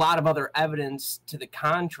 There's a lot of other evidence to the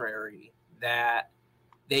contrary that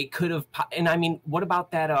they could have. And I mean, what about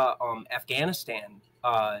that Afghanistan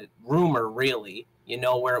rumor, really? You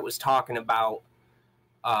know, where it was talking about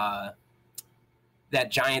that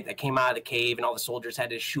giant that came out of the cave and all the soldiers had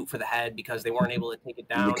to shoot for the head because they weren't able to take it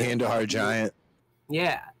down. The Kandahar giant.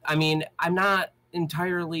 Yeah. I mean, I'm not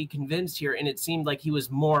entirely convinced here, and it seemed like he was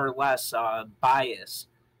more or less biased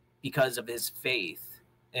because of his faith.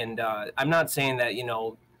 And I'm not saying that, you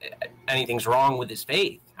know, anything's wrong with his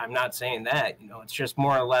faith. I'm not saying that. You know, it's just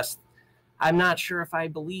more or less, I'm not sure if I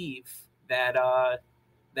believe that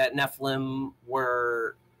that Nephilim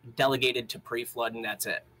were delegated to pre-flood and that's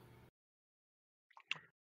it.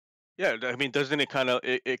 Yeah, I mean, doesn't it kind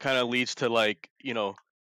of leads to, like, you know,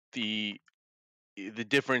 the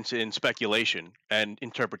difference in speculation and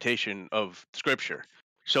interpretation of scripture.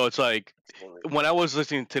 So it's like, when I was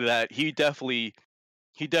listening to that, he definitely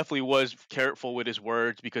was careful with his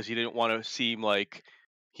words because he didn't want to seem like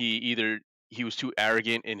he was too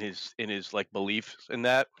arrogant in his like beliefs in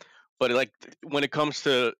that. But like when it comes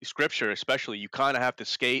to scripture, especially, you kind of have to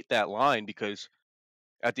skate that line because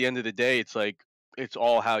at the end of the day, it's like, it's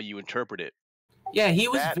all how you interpret it. Yeah, he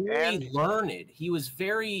was very learned. He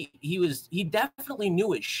definitely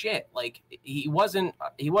knew his shit. Like he wasn't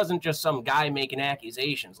just some guy making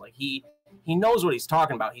accusations. Like he knows what he's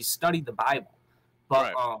talking about. He's studied the Bible.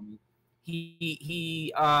 But I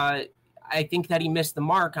think that he missed the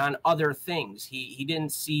mark on other things. He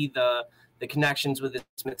didn't see the connections with the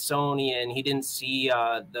Smithsonian. He didn't see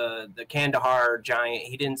the Kandahar giant.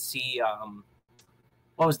 He didn't see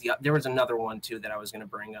there was another one too that I was going to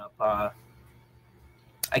bring up.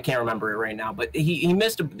 I can't remember it right now, but he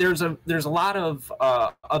missed. There's a lot of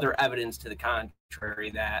other evidence to the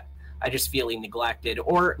contrary that I just feel he neglected,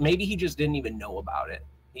 or maybe he just didn't even know about it.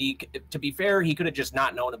 To be fair, he could have just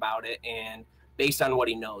not known about it, and based on what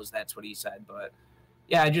he knows, that's what he said. But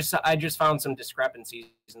yeah, I just found some discrepancies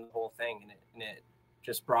in the whole thing, and it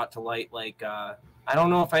just brought to light like I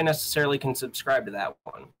don't know if I necessarily can subscribe to that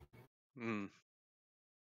one. Hmm.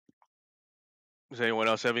 Does anyone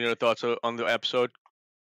else have any other thoughts on the episode?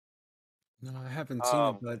 No, I haven't seen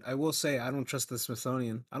it, but I will say I don't trust the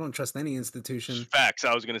Smithsonian. I don't trust any institution. Facts.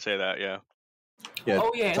 I was going to say that, yeah.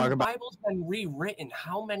 Oh, yeah, and the Bible's been rewritten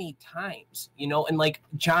how many times? You know, and like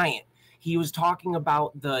giant. He was talking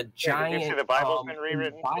about the giant. Did you see the Bible's been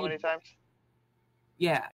rewritten so many times?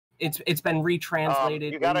 Yeah, it's been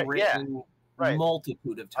retranslated, rewritten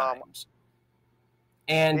multitude of times.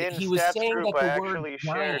 And he was saying that the word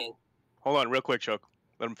giant... Hold on, real quick, Chuck.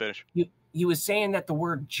 Let him finish. He was saying that the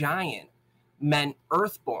word giant meant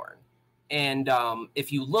earthborn. And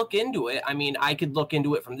if you look into it, I mean, I could look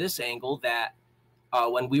into it from this angle that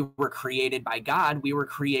when we were created by God, we were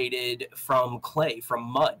created from clay, from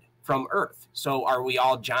mud, from earth. So are we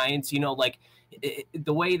all giants? You know, like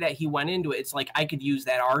the way that he went into it, it's like I could use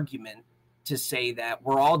that argument to say that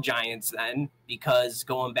we're all giants then, because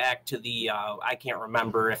going back to the I can't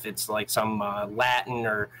remember if it's like some Latin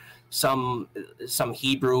or some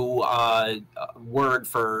Hebrew word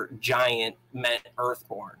for giant meant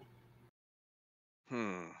earthborn.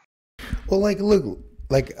 Well, like, look,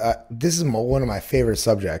 like this is one of my favorite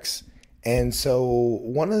subjects, and so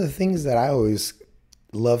one of the things that I always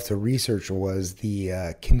loved to research was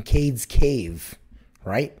the Kincaid's Cave,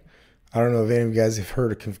 right? I don't know if any of you guys have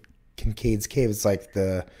heard of Kincaid's Cave. It's like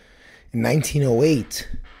in 1908,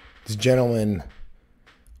 this gentleman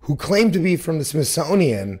who claimed to be from the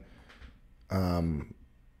Smithsonian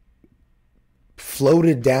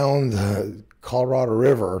floated down the Colorado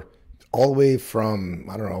River all the way from,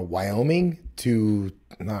 I don't know, Wyoming to,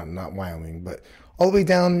 not Wyoming, but all the way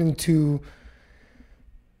down into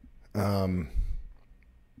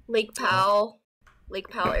Lake Powell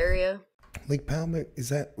area. Lake Powell, is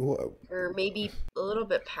that? Or maybe a little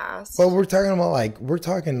bit past. Well, we're talking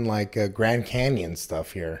Grand Canyon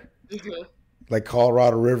stuff here. Mm-hmm. Like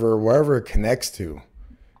Colorado River, wherever it connects to.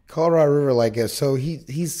 Colorado River, so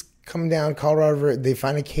he's coming down Colorado River. They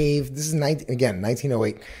find a cave. This is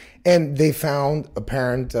 1908. And they found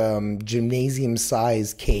apparent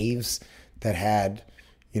gymnasium-sized caves that had,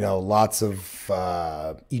 lots of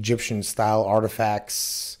Egyptian-style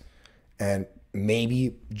artifacts and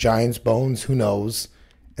maybe giant's bones, who knows.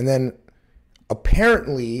 And then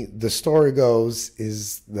apparently the story goes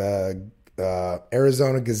is the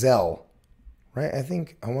Arizona Gazelle, right? I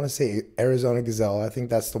want to say Arizona Gazelle. I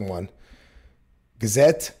think that's the one.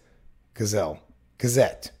 Gazette.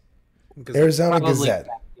 Arizona Probably. Gazette.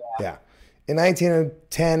 Yeah. In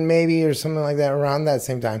 1910 maybe, or something like that, around that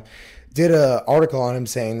same time, did an article on him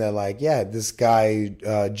saying that, this guy,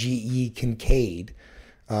 G.E. Kincaid,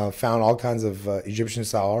 found all kinds of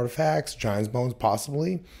Egyptian-style artifacts, giant's bones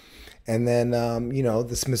possibly. And then,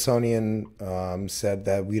 the Smithsonian said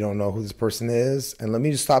that we don't know who this person is. And let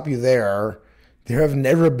me just stop you there. There have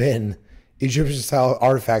never been Egyptian-style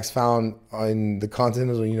artifacts found in the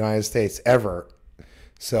continental United States ever.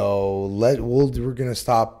 So we're going to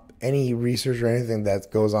stop any research or anything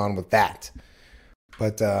that goes on with that.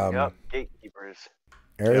 But gatekeepers.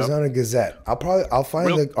 Arizona Gazette. I'll find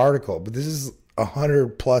the article, but this is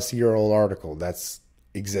 100-plus-year-old article that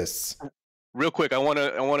exists. Real quick, I want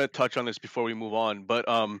to touch on this before we move on. But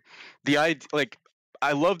I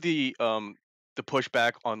love the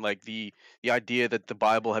pushback on the idea that the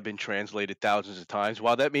Bible had been translated thousands of times.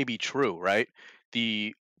 While that may be true, right?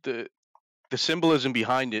 The symbolism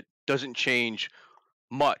behind it doesn't change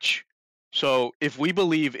much. So if we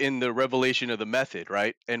believe in the revelation of the method,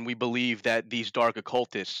 right, and we believe that these dark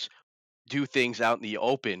occultists do things out in the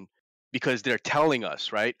open because they're telling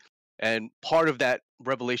us, right, and part of that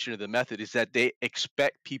revelation of the method is that they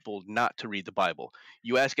expect people not to read the Bible.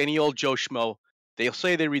 You ask any old Joe Schmo, they'll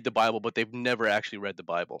say they read the Bible, but they've never actually read the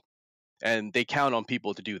Bible, and they count on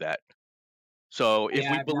people to do that. So if we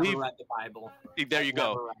I've believe, never read the Bible. there you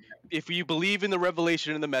go. If you believe in the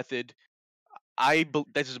revelation and the method,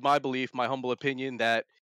 this is my belief, my humble opinion, that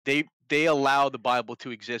they allow the Bible to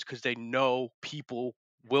exist because they know people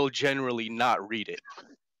will generally not read it.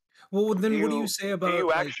 Well, then what do you say about? Do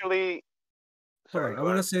you actually? Sorry, I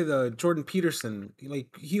want to say the Jordan Peterson.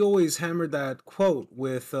 He always hammered that quote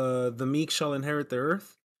with "the meek shall inherit the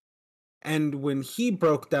earth," and when he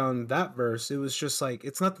broke down that verse, it was just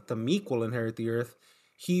it's not that the meek will inherit the earth.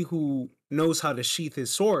 He who knows how to sheath his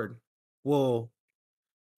sword will.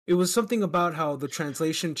 It was something about how the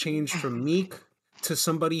translation changed from meek to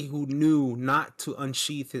somebody who knew not to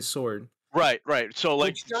unsheath his sword. Right. So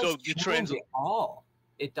It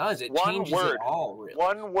does. It one changes word, it all, really.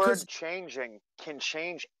 One word changing can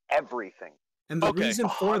change everything. And the reason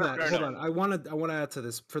for that, hold on, I want to add to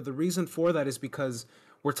this. For the reason for that is because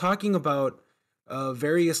we're talking about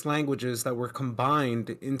various languages that were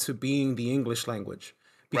combined into being the English language.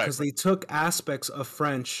 Because they took aspects of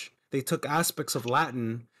French, they took aspects of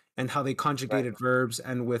Latin, and how they conjugated verbs,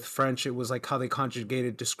 and with French it was how they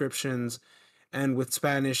conjugated descriptions, and with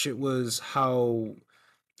Spanish it was how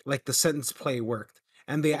the sentence play worked,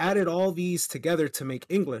 and they added all these together to make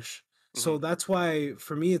English. So that's why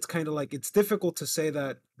for me it's kind of it's difficult to say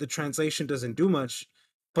that the translation doesn't do much,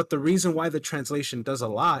 but the reason why the translation does a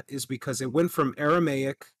lot is because it went from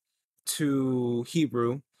Aramaic to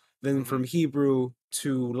Hebrew, then from Hebrew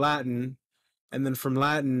to Latin, and then from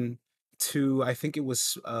Latin to, I think it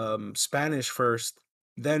was Spanish first,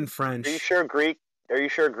 then French. Are you sure Greek? Are you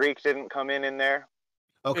sure Greek didn't come in there?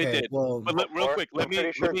 Okay, it did. well, But real quick, I'm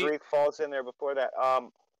pretty sure Greek falls in there before that.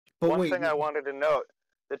 One thing I wanted to note: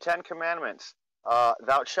 the Ten Commandments.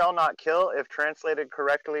 Thou shalt not kill, if translated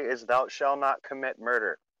correctly, is thou shalt not commit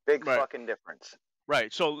murder. Big Right. fucking difference.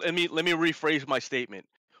 Right. So let me rephrase my statement.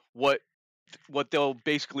 What they'll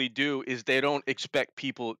basically do is they don't expect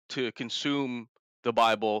people to consume the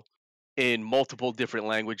Bible in multiple different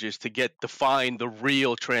languages to find the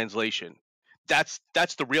real translation. That's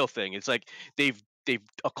the real thing. It's like they've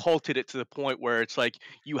occulted it to the point where it's like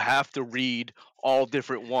you have to read all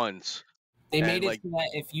different ones. They made And, it like, so that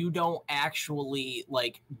if you don't actually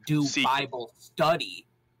like do Seek it. Bible study,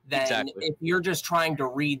 then Exactly. if you're just trying to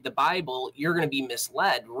read the Bible, you're going to be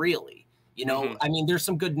misled, really. You know, Mhm. I mean, there's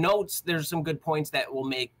some good notes, there's some good points that will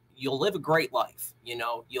make you'll live a great life, you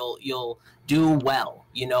know, you'll do well,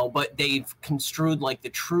 you know, but they've construed like the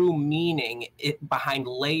true meaning behind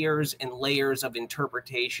layers and layers of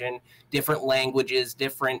interpretation, different languages,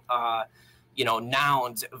 different you know,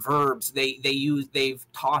 nouns, verbs. They've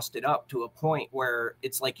tossed it up to a point where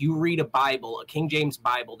it's like you read a Bible, a King James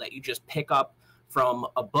Bible that you just pick up from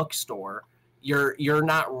a bookstore. You're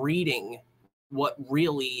not reading what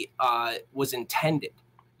really was intended.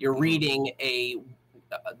 You're reading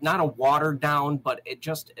not a watered down, but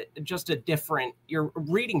just a different. You're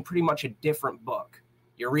reading pretty much a different book.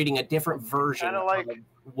 You're reading a different version Kinda like of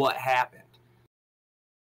what happened.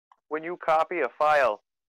 when you copy a file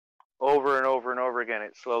over and over and over again,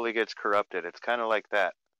 it slowly gets corrupted. It's kind of like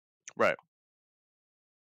that. Right.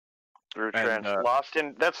 Through And, lost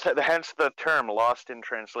in, that's hence the term lost in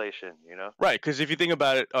translation, you know? Right, because if you think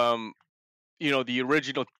about it, you know, the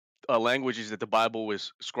original languages that the Bible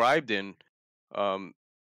was scribed in,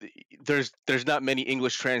 there's not many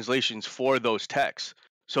English translations for those texts,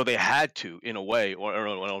 so they had to, in a way, or I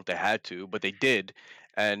don't know if they had to, but they did,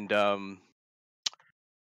 and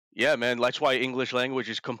yeah, man, that's why English language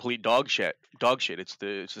is complete dog shit. Dog shit. It's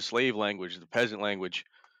the slave language, the peasant language,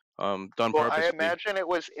 done Well, purposely. I imagine it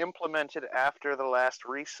was implemented after the last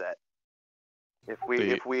reset. If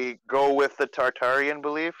we go with the Tartarian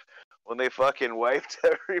belief, when they fucking wiped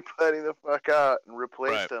everybody the fuck out and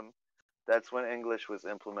replaced them, that's when English was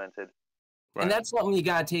implemented. And that's something you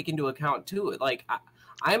got to take into account too. Like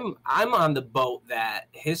I'm on the boat that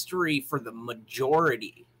history for the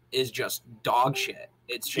majority is just dog shit.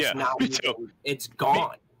 It's just not. Me too. It's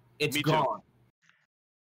gone. It's me too. gone.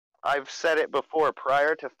 I've said it before.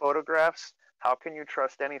 Prior to photographs, how can you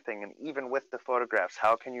trust anything? And even with the photographs,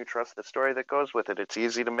 how can you trust the story that goes with it? It's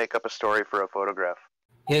easy to make up a story for a photograph.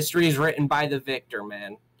 History is written by the victor,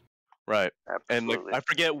 man. Right. Absolutely. And like I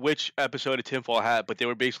forget which episode of Tinfoil Hat, but they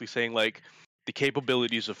were basically saying like the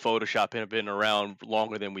capabilities of Photoshop have been around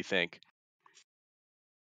longer than we think.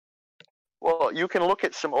 Well, you can look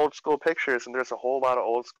at some old school pictures, and there's a whole lot of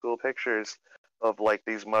old school pictures of like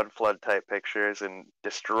these mud flood type pictures and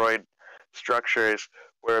destroyed structures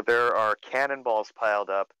where there are cannonballs piled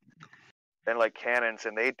up and like cannons,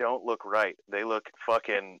 and they don't look right. They look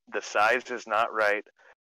fucking, the size is not right.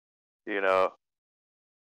 You know,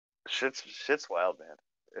 shit's wild, man.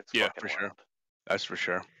 It's Yeah, fucking for wild. sure. That's for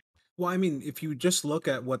sure. Well, I mean, if you just look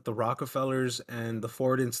at what the Rockefellers and the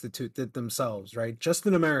Ford Institute did themselves, right? Just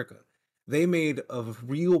in America, they made a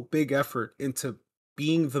real big effort into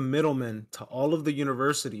being the middleman to all of the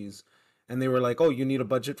universities. And they were like, oh, you need a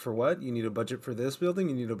budget for what? You need a budget for this building?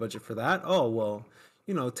 You need a budget for that? Oh, well,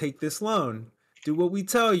 you know, take this loan. Do what we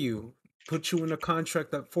tell you. Put you in a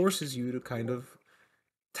contract that forces you to kind of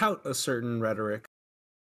tout a certain rhetoric.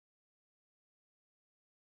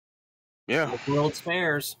 Yeah. World's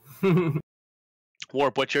Fairs.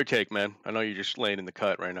 Warp, what's your take, man? I know you're just laying in the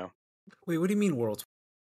cut right now. Wait, what do you mean World's?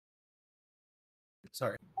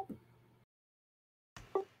 Sorry.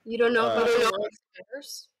 You don't know about the World's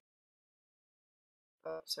Fairs?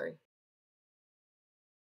 Oh, sorry.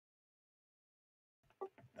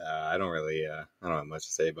 I don't really, I don't have much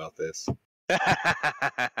to say about this.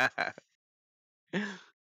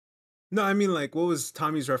 No, I mean, like, what was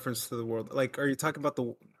Tommy's reference to the world? Like, are you talking about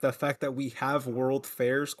the fact that we have world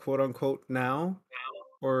fairs, quote unquote, now,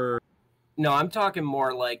 or? No, I'm talking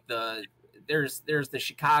more like there's the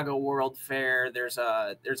Chicago World Fair. There's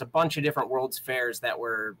a bunch of different World's Fairs that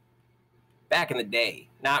were back in the day.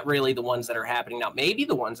 Not really the ones that are happening now. Maybe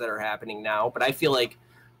the ones that are happening now, but I feel like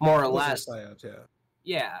more or Those are less, psyops, yeah.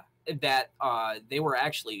 yeah, that they were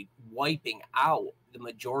actually wiping out the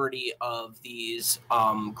majority of these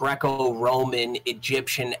Greco-Roman,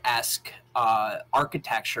 Egyptian-esque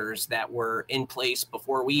architectures that were in place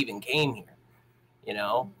before we even came here, you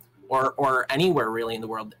know, or anywhere really in the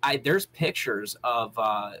world. There's pictures of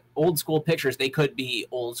old school pictures. They could be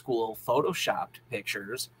old school photoshopped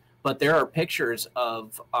pictures, but there are pictures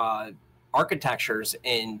of architectures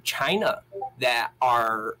in China that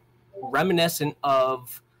are reminiscent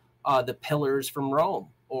of the pillars from Rome,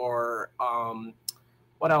 or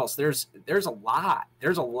what else? There's a lot.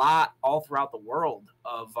 There's a lot all throughout the world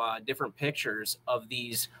of different pictures of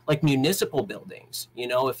these like municipal buildings. You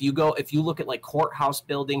know, if you look at like courthouse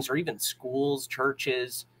buildings or even schools,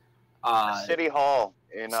 churches, City Hall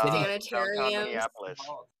in downtown Sanitariums. Minneapolis.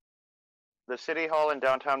 The City Hall in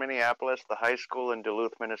downtown Minneapolis, the high school in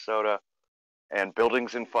Duluth, Minnesota, and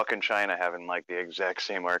buildings in fucking China having like the exact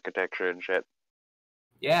same architecture and shit.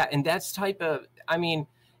 Yeah, and that's type of. I mean,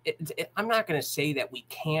 I'm not going to say that we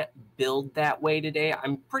can't build that way today.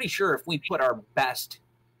 I'm pretty sure if we put our best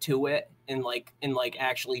to it and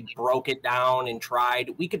actually broke it down and tried,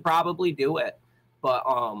 we could probably do it. But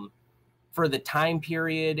for the time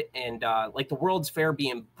period and like the World's Fair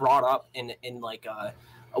being brought up in like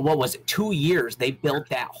what was it, 2 years, they built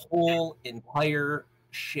that whole entire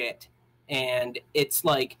shit. And it's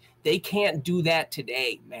like they can't do that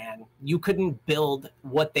today, man. You couldn't build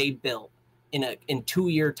what they built in 2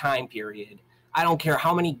 year time period. I don't care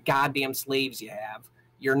how many goddamn slaves you have.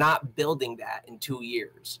 You're not building that in 2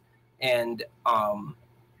 years. And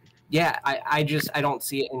yeah, I don't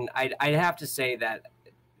see it. And I'd have to say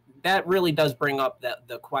that really does bring up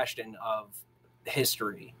the question of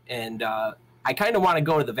history. And I kind of want to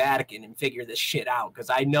go to the Vatican and figure this shit out, because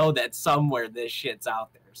I know that somewhere this shit's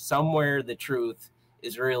out there. Somewhere the truth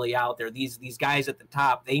is really out there. These guys at the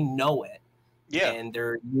top, they know it. Yeah. And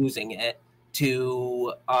they're using it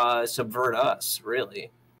to subvert us,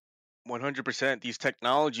 really. 100%. These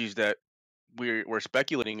technologies that we're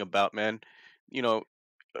speculating about, man, you know,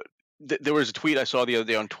 there was a tweet I saw the other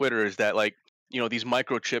day on Twitter, is that like, you know, these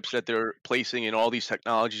microchips that they're placing in all these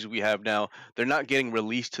technologies we have now, they're not getting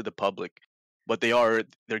released to the public, but they're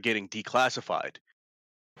getting declassified.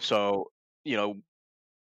 So, you know.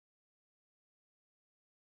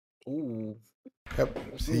 Ooh. Yep.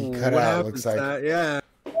 See, cut out. Looks like. Yeah.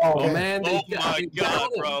 Oh man! Oh my god,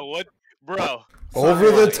 bro! What, bro?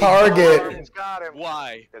 Over the target.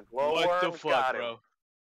 Why? What the fuck, bro?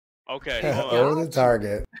 Okay. Over the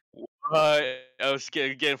target. I was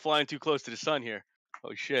getting flying too close to the sun here.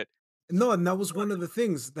 Oh shit. No, and that was one of the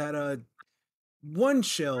things that one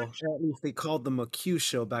shill, or at least they called them a Q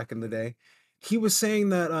shill back in the day. He was saying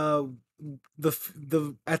that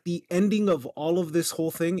the at the ending of all of this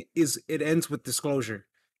whole thing is it ends with disclosure.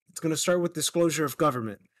 It's gonna start with disclosure of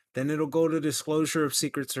government. Then it'll go to disclosure of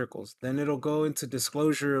secret circles. Then it'll go into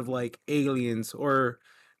disclosure of like aliens, or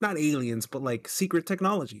not aliens, but like secret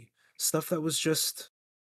technology. Stuff that was just...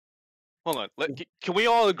 Hold on. Can we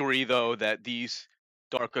all agree, though, that these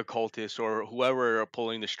dark occultists or whoever are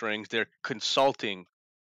pulling the strings, they're consulting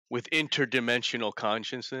with interdimensional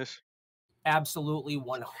consciousness? Absolutely,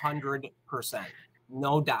 100%.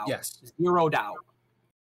 No doubt. Yes. 0 doubt.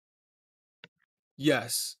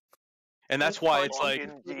 Yes. And that's why it's like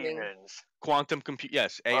demons. Quantum compute.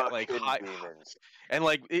 Yes, AI, like high, demons. And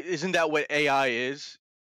like, isn't that what AI is?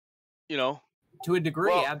 You know, to a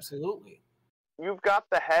degree, absolutely. You've got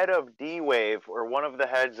the head of D-Wave, or one of the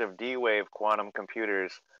heads of D-Wave quantum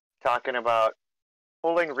computers, talking about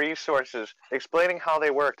pulling resources, explaining how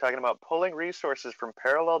they work, talking about pulling resources from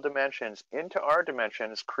parallel dimensions into our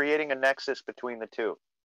dimensions, creating a nexus between the two.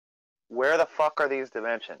 Where the fuck are these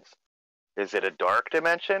dimensions? Is it a dark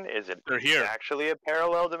dimension? Is it actually a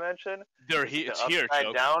parallel dimension? It's here,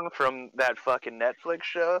 upside down from that fucking Netflix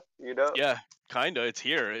show, you know? Yeah, kinda. It's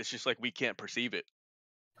here. It's just like we can't perceive it.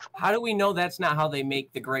 How do we know that's not how they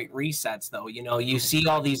make the Great Resets, though? You know, you see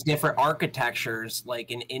all these different architectures, like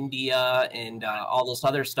in India and all this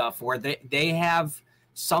other stuff, where they have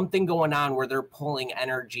something going on where they're pulling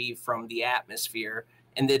energy from the atmosphere.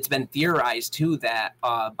 And it's been theorized, too, that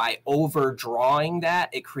by overdrawing that,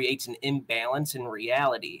 it creates an imbalance in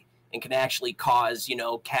reality and can actually cause, you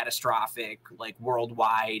know, catastrophic, like,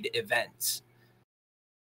 worldwide events.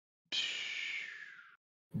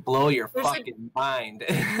 Blow your fucking mind.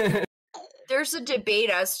 There's a debate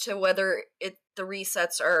as to whether the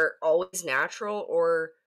resets are always natural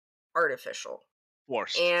or artificial.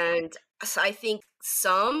 Forced. And so I think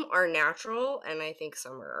some are natural, and I think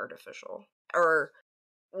some are artificial. Or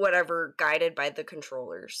whatever, guided by the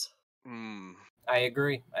controllers. I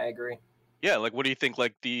agree. Yeah, like what do you think?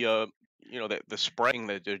 Like the you know, the spraying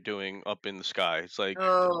that they're doing up in the sky. It's like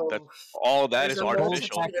that all of that is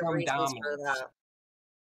artificial.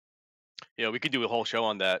 Yeah, we could do a whole show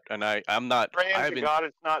on that, and I'm not. Praying to God,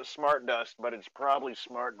 it's not smart dust, but it's probably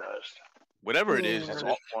smart dust. Whatever it is, it's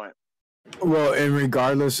all point. Well, and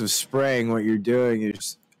regardless of spraying, what you're doing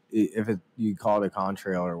is, you call it a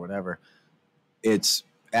contrail or whatever, it's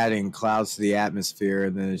adding clouds to the atmosphere,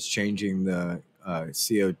 and then it's changing the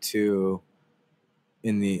CO2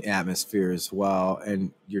 in the atmosphere as well,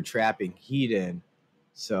 and you're trapping heat in.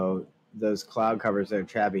 So those cloud covers that are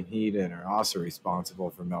trapping heat in are also responsible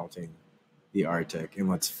for melting the Arctic. And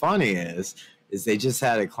what's funny is they just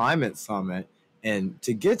had a climate summit, and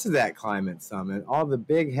to get to that climate summit, all the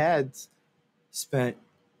big heads spent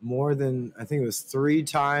more than, I think it was 3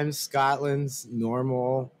 times Scotland's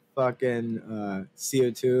normal fucking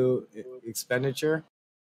CO2 expenditure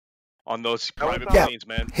on those private Yeah. planes,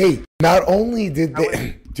 man. Hey, not only did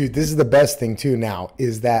they, dude, this is the best thing too now,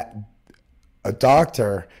 is that a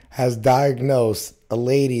doctor has diagnosed a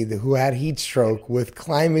lady who had heat stroke with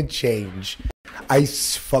climate change.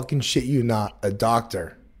 Fucking shit you not, a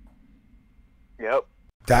doctor Yep.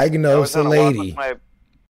 diagnosed a I was on a walk lady with my-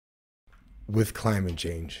 with climate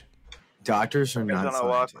change. Doctors are I was not on a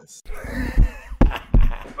walk- scientists.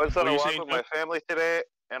 I was on What a you walk saying, with my family today,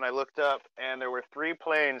 and I looked up, and there were 3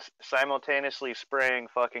 planes simultaneously spraying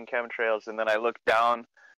fucking chemtrails. And then I looked down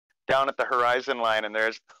at the horizon line, and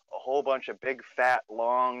there's a whole bunch of big, fat,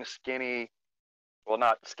 long, skinny. Well,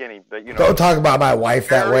 not skinny, but you know. Don't talk about my wife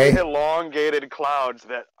that very way. elongated clouds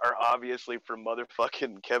that are obviously from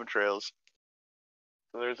motherfucking chemtrails.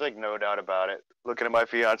 So there's like no doubt about it. Looking at my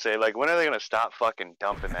fiance, like, when are they gonna stop fucking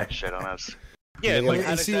dumping that shit on us? Yeah, Yeah, like but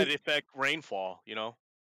how you does see- that affect rainfall? You know.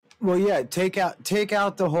 Well, yeah, take out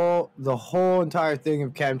the whole entire thing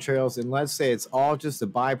of chemtrails, and let's say it's all just a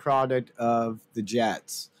byproduct of the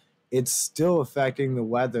jets. It's still affecting the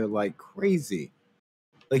weather like crazy.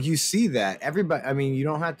 Like, you see that everybody. I mean, you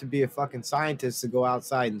don't have to be a fucking scientist to go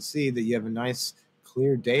outside and see that you have a nice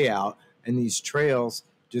clear day out, and these trails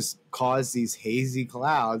just cause these hazy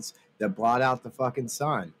clouds that blot out the fucking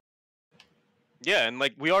sun. Yeah, and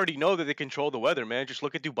like we already know that they control the weather, man. Just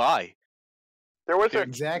look at Dubai. There was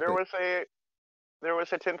Exactly. there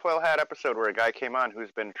was a tinfoil hat episode where a guy came on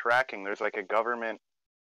who's been tracking. There's like a government,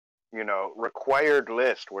 required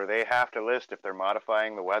list where they have to list if they're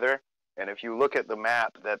modifying the weather. And if you look at the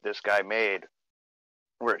map that this guy made,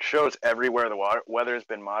 where it shows everywhere the weather has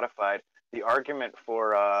been modified, the argument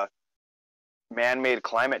for man-made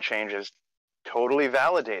climate change is totally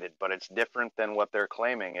validated, but it's different than what they're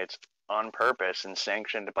claiming. It's on purpose and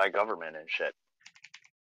sanctioned by government and shit.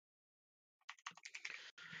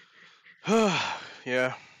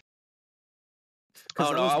 Yeah. I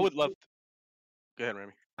don't know. I would love. Go ahead,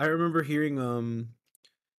 Remy. I remember hearing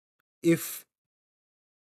if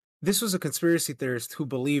this was a conspiracy theorist who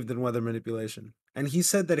believed in weather manipulation, and he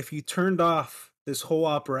said that if you turned off this whole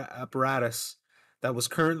apparatus that was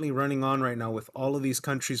currently running on right now with all of these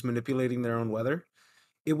countries manipulating their own weather,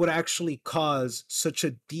 it would actually cause such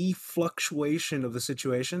a defluctuation of the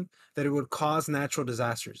situation that it would cause natural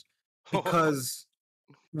disasters, because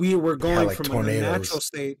we were going like from a tornadoes. natural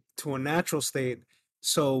state to a natural state.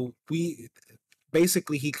 So he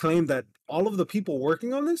claimed that all of the people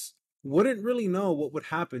working on this wouldn't really know what would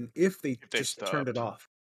happen if they just turned it off.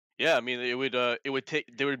 Yeah, I mean, it would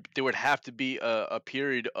take there would have to be a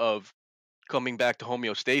period of coming back to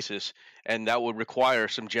homeostasis, and that would require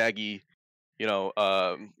some jaggy,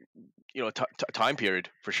 time period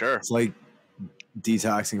for sure. It's like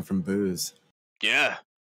detoxing from booze. Yeah,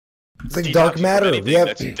 It's like dark detoxing from matter. anything We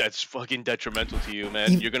have that's fucking detrimental to you,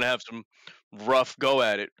 man. You're gonna have some rough go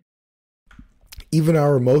at it. even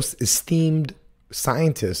our most esteemed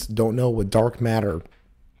scientists don't know what dark matter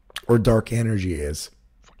or dark energy is.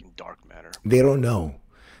 Fucking dark matter. They don't know.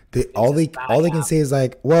 All they can say is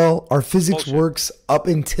like, well, our physics works up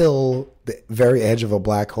until the very edge of a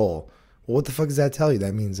black hole. Well, what the fuck does that tell you?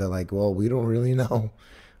 That means that, like, well, we don't really know.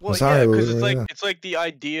 Well, I'm sorry, yeah, we because don't it's really like know. it's like the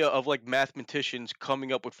idea of like mathematicians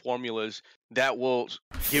coming up with formulas that will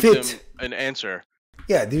give Fit. them an answer.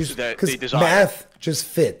 Yeah, that they because desire. math just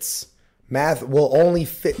fits. Math will only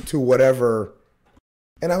fit to whatever.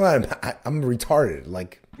 And I'm retarded.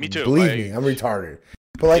 Like, Me too. Believe me, I'm retarded.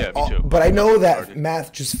 But like, Yeah, me too. but I know that Retarded.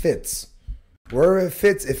 math just fits. Wherever it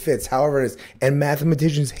fits, it fits. However it is, and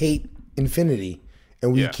mathematicians hate infinity,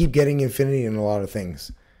 and we Yeah. keep getting infinity in a lot of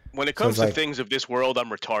things. When it So comes it's to like- things of this world, I'm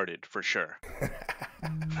retarded for sure.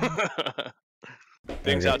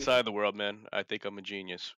 Things Okay. outside the world, man, I think I'm a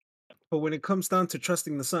genius. But when it comes down to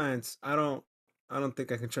trusting the science, I don't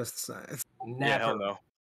think I can trust the science. Yeah, hell no,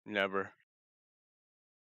 never.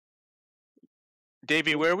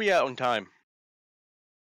 Davey, where are we at on time?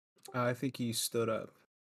 I think he stood up.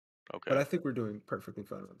 Okay. But I think we're doing perfectly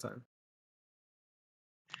fine on time.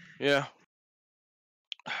 Yeah.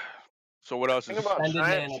 So what else Think is? about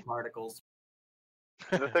Suspended science. nanoparticles.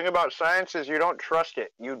 The thing about science is you don't trust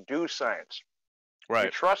it. You do science. You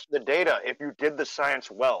Right. trust the data if you did the science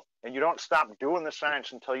well. And you don't stop doing the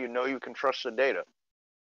science until you know you can trust the data.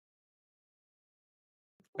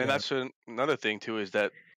 And that's another thing too, is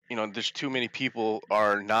that there's too many people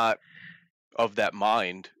are not of that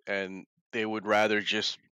mind, and they would rather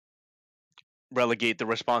just relegate the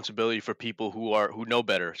responsibility for people who know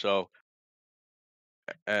better. So,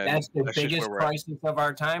 and That's the that's just biggest where we're at. crisis of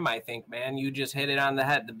our time, I think, man. You just hit it on the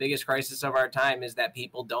head. The biggest crisis of our time is that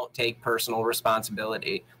people don't take personal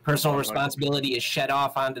responsibility. Personal 100%. responsibility is shed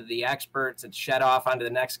off onto the experts. It's shed off onto the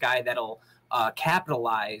next guy that'll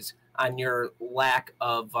capitalize on your lack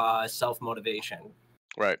of self-motivation.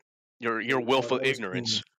 Right. Your willful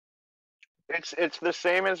ignorance. It's the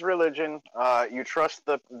same as religion. You trust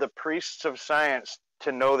the priests of science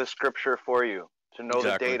to know the scripture for you, to know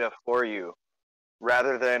Exactly. the data for you,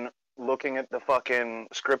 rather than looking at the fucking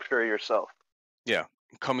scripture yourself. Yeah,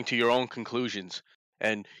 coming to your own conclusions.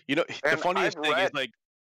 And the And funniest I've thing is read- like,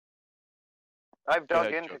 I've Go dug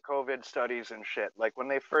ahead, into Joe. COVID studies and shit. Like when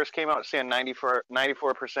they first came out saying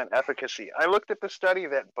 94% efficacy, I looked at the study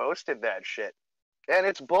that boasted that shit. And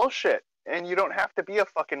it's bullshit. And you don't have to be a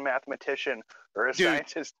fucking mathematician or a Dude.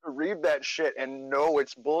 scientist to read that shit and know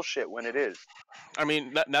it's bullshit when it is. I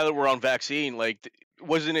mean, now that we're on vaccine, like,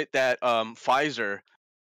 wasn't it that Pfizer,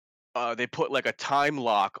 they put like a time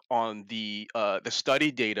lock on the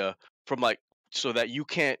study data from like so that you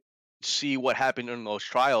can't see what happened in those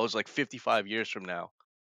trials like 55 years from now.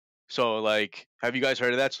 So like, have you guys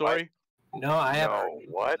heard of that story? No, I haven't. No,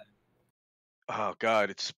 what? Oh God,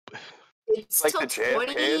 It's Like till the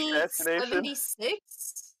JFK assassination?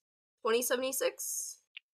 2076?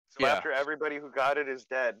 So after everybody who got it is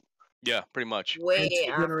dead. Yeah, pretty much. Way And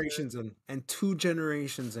two after. generations in, and 2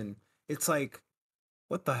 generations in. It's like,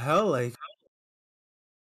 what the hell? Like,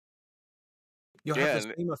 you'll Yeah, have the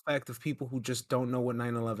and- same effect of people who just don't know what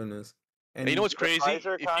 9/11 is. And you know what's The crazy?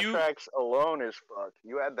 Pfizer If you contracts alone is fucked.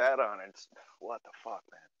 You add that on, it's what the fuck,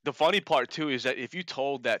 man. The funny part too is that if you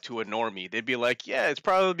told that to a normie, they'd be like, "Yeah, it's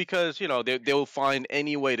probably because they'll find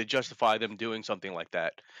any way to justify them doing something like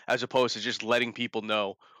that," as opposed to just letting people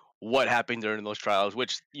know what happened during those trials,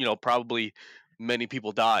 which probably many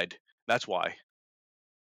people died. That's why.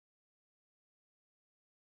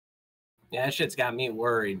 Yeah, that shit's got me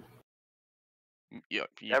worried.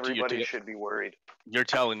 Everybody should be worried. You're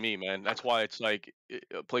telling me, man. That's why it's like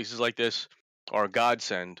places like this are a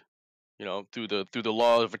godsend. Through the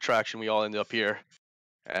law of attraction, we all end up here,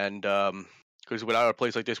 and because without a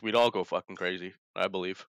place like this, we'd all go fucking crazy. I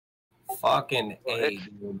believe. Fucking A,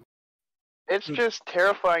 dude. It's just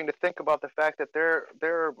terrifying to think about the fact that they're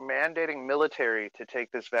mandating military to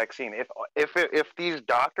take this vaccine. If these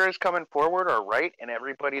doctors coming forward are right and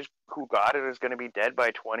everybody who got it is going to be dead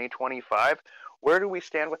by 2025, where do we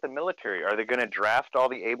stand with the military? Are they going to draft all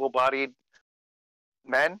the able-bodied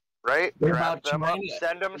men, right? What Draft about them up, China?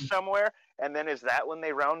 send them somewhere, and then is that when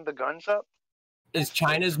they round the guns up? Is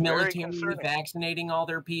China's very military concerning. vaccinating all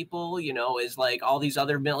their people? Is like all these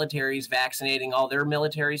other militaries vaccinating all their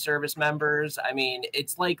military service members? I mean,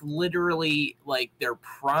 it's like literally like they're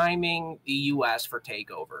priming the U.S. for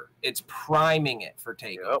takeover. It's priming it for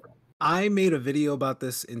takeover. I made a video about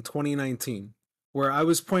this in 2019 where I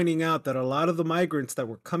was pointing out that a lot of the migrants that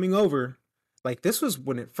were coming over, like this was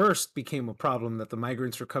when it first became a problem that the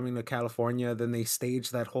migrants were coming to California, then they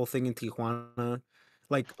staged that whole thing in Tijuana.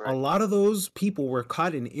 Like a lot of those people were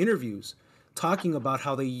caught in interviews talking about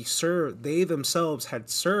how they themselves had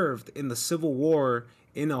served in the civil war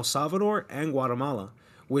in El Salvador and Guatemala,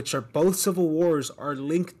 which are both civil wars are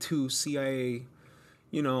linked to CIA,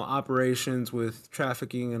 operations with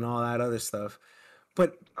trafficking and all that other stuff.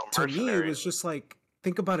 But to me, it was just like,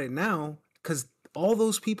 think about it now, because all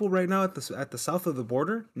those people right now at the south of the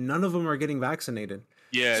border, none of them are getting vaccinated.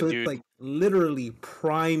 Yeah, so dude. it's like literally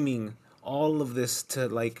priming all of this to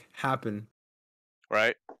like happen.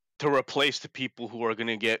 Right? To replace the people who are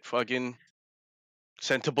gonna get fucking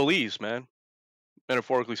sent to Belize, man.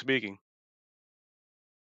 Metaphorically speaking.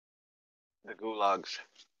 The gulags.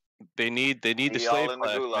 They need the Be slave all in the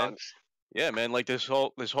class, man. gulags. Yeah, man. Like this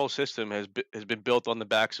whole system has been built on the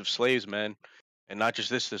backs of slaves, man, and not just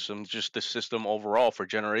this system, just the system overall for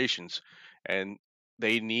generations. And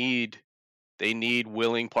they need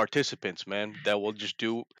willing participants, man, that will just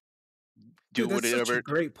do Dude, that's such whatever. a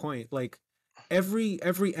great point. Like every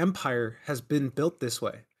empire has been built this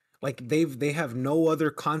way. Like they have no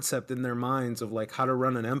other concept in their minds of like how to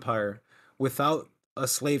run an empire without a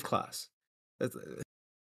slave class.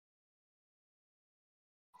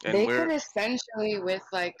 They could essentially, with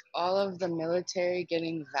like all of the military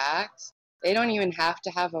getting vaxxed, they don't even have to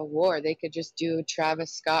have a war. They could just do a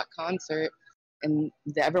Travis Scott concert and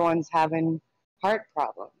everyone's having heart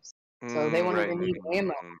problems. So they won't even need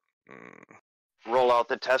ammo. Roll out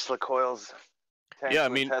the Tesla coils. Yeah, I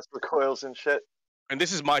mean- Tesla coils and shit. And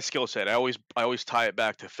this is my skill set. I always tie it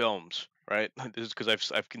back to films. right? This is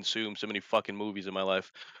because I've consumed so many fucking movies in my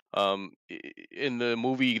life. In the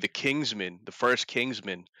movie The Kingsman, the first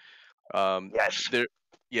Kingsman, Yes.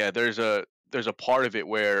 there's a part of it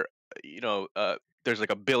where there's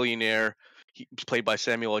like a billionaire. He's played by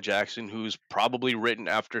Samuel L. Jackson, who's probably written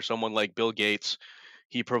after someone like Bill Gates.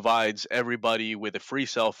 He provides everybody with a free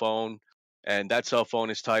cell phone, and that cell phone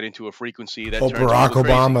is tied into a frequency that turns Barack people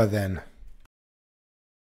crazy. Obama then.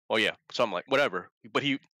 Oh yeah, something like whatever. But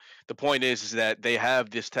the point is that they have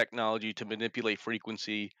this technology to manipulate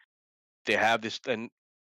frequency. They have this, and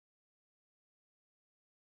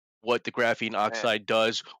what the graphene oxide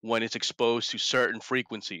does when it's exposed to certain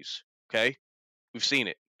frequencies. Okay, we've seen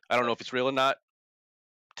it. I don't know if it's real or not.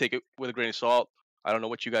 Take it with a grain of salt. I don't know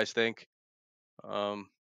what you guys think.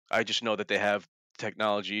 I just know that they have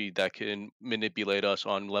technology that can manipulate us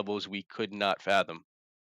on levels we could not fathom.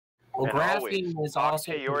 Well, And graphene always is talk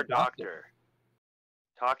also to your conductive. doctor.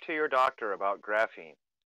 Talk to your doctor about graphene.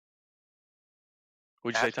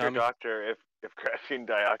 What'd you say, Ask your Tommy? doctor if graphene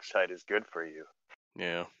dioxide is good for you.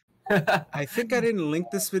 Yeah. I think I didn't link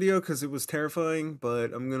this video because it was terrifying,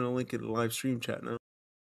 but I'm gonna link it in live stream chat now.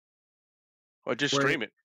 Or just stream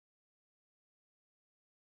it.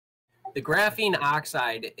 The graphene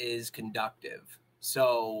oxide is conductive,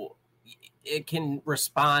 so it can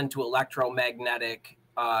respond to electromagnetic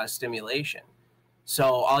stimulation. So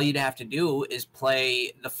all you'd have to do is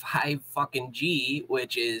play the 5G,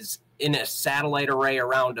 which is in a satellite array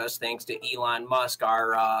around us, thanks to Elon Musk,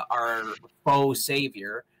 our faux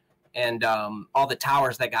savior, and all the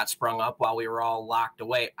towers that got sprung up while we were all locked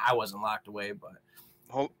away. I wasn't locked away, but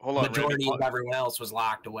hold on, majority Randy. of everyone else was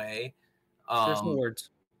locked away. There's no words.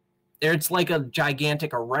 It's like a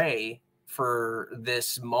gigantic array for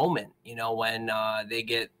this moment, when they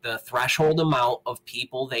get the threshold amount of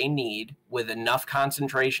people they need with enough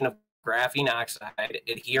concentration of graphene oxide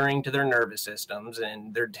adhering to their nervous systems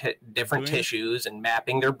and their different tissues and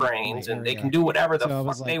mapping their brains, and they can do whatever the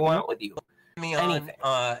fuck they want with you. Me on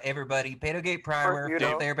everybody, Patogate Primer,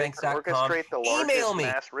 FairBanks.com. Orchestrate the largest Email me.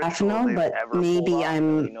 mass I ritual don't know, they've but ever maybe pulled off.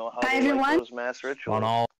 I'm. You know how Hi they like everyone. those mass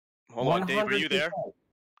rituals. Hold on, Dave, are you there?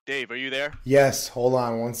 Dave, are you there? Yes, hold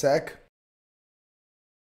on one sec.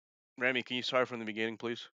 Remy, can you start from the beginning,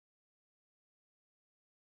 please?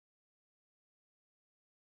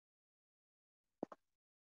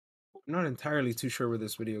 I'm not entirely too sure where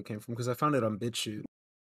this video came from because I found it on BitChute.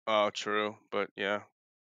 Oh, true, but yeah.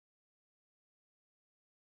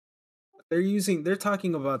 They're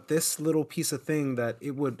talking about this little piece of thing that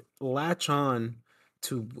it would latch on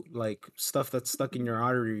to like stuff that's stuck in your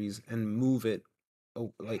arteries and move it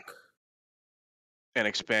And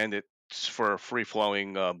expand it for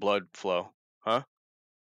free-flowing blood flow, huh?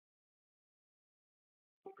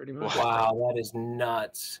 Pretty much. Wow, that is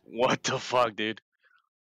nuts. What the fuck, dude?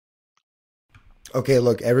 Okay,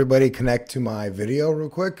 look, everybody connect to my video real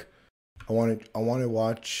quick. I want to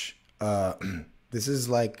watch this is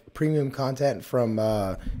like premium content from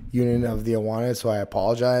Union of the Awana, so I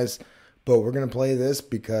apologize. But we're going to play this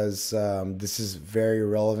because this is very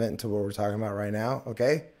relevant to what we're talking about right now,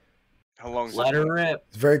 okay? How long is Let her rip.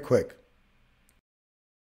 It's very quick.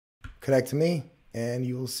 Connect to me and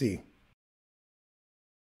you will see.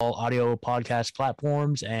 All audio podcast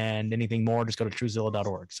platforms and anything more, just go to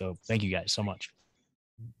truezilla.org. So thank you guys so much.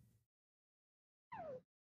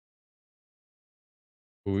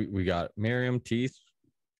 We got Miriam Teeth.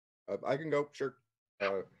 I can go, sure.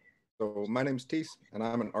 So my name's Teeth, and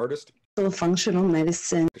I'm an artist. So functional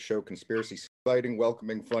medicine. To show conspiracy exciting,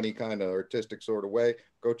 welcoming, funny, kind of artistic sort of way.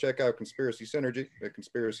 Go check out Conspiracy Synergy at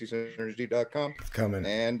conspiracysynergy.com. It's coming.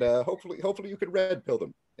 And hopefully you could red pill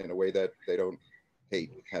them in a way that they don't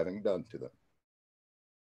hate having done to them.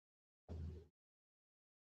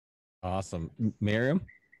 Awesome. Miriam?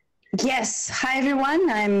 Yes. Hi, everyone.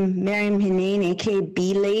 I'm Miriam Hinane, aka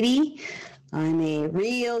B Lady. I'm a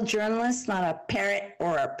real journalist, not a parrot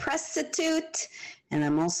or a prostitute. And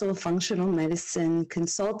I'm also a functional medicine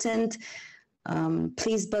consultant.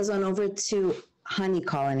 Please buzz on over to Honey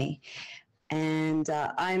Colony. And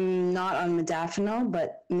I'm not on modafinil,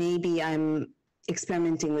 but maybe I'm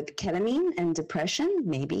experimenting with ketamine and depression,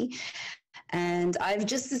 maybe. And I've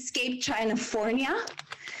just escaped Chinafornia.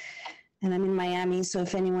 And I'm in Miami, so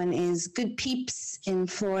if anyone is good peeps in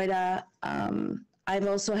Florida, I've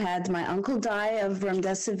also had my uncle die of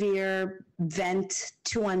remdesivir vent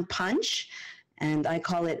 2-1 punch, and I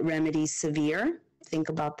call it remedy severe. Think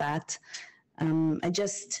about that. I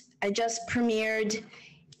just premiered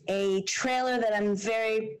a trailer that I'm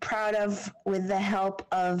very proud of with the help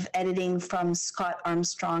of editing from Scott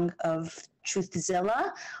Armstrong of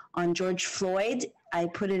Truthzilla on George Floyd. I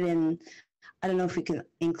put it in I don't know if we can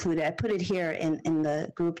include it. I put it here in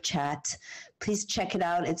the group chat. Please check it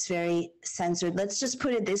out. It's very censored. Let's just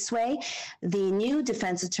put it this way. The new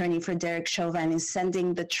defense attorney for Derek Chauvin is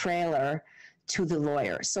sending the trailer to the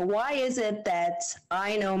lawyer. So why is it that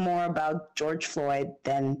I know more about George Floyd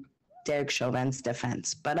than Derek Chauvin's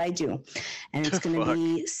defense? But I do. And it's going to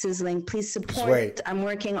be sizzling. Please support. Wait. I'm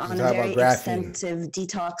working on a very extensive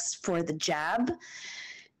detox for the jab.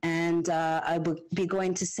 And I will be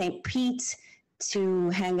going to St. Pete to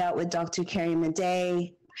hang out with Dr. Carrie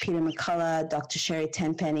Madej, Peter McCullough, Dr. Sherry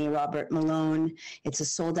Tenpenny, Robert Malone. It's a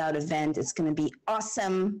sold-out event. It's going to be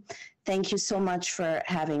awesome. Thank you so much for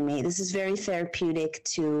having me. This is very therapeutic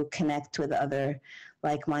to connect with other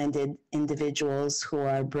like-minded individuals who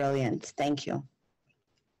are brilliant. Thank you.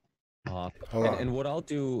 And what I'll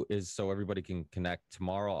do is, so everybody can connect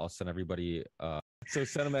tomorrow, I'll send everybody so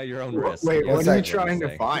send them at your own risk. Wait, what are you trying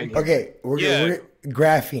to find? Okay, we're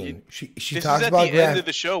graphene. She This talks is at about the end of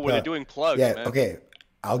the show where they're doing plugs, Yeah, man. okay.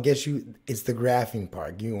 I'll get you. It's the graphene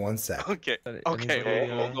part. Give me 1 sec. Okay.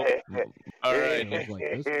 Okay. All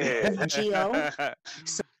right. Geo,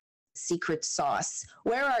 so secret sauce.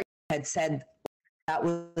 Where are you? Had said that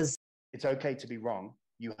was. It's okay to be wrong.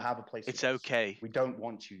 You have a place. It's okay. We don't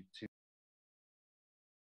want you to.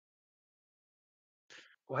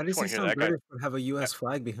 Why does he Wanna hear sound that guy? British but have a U.S.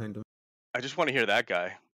 flag behind him? I just want to hear that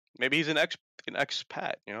guy. Maybe he's an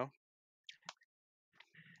expat, you know?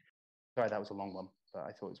 Sorry, that was a long one, but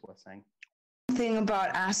I thought it was worth saying. Thing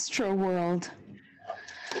about Astro World.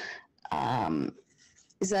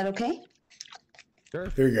 Is that okay? Sure.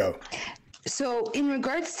 There you go. So, in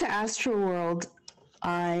regards to Astro World,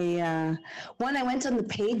 I went on the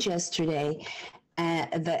page yesterday,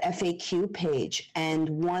 the FAQ page, and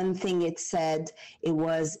one thing it said, it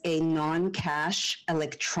was a non-cash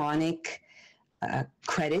electronic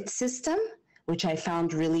credit system, which I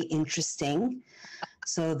found really interesting.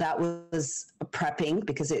 So that was prepping,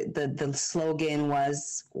 because the slogan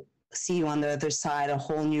was "See you on the other side, a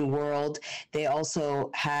whole new world." They also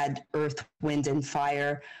had Earth, Wind, and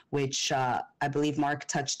Fire, which I believe Mark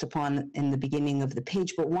touched upon in the beginning of the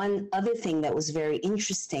page. But one other thing that was very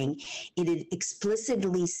interesting, it had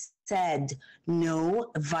explicitly said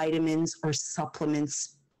no vitamins or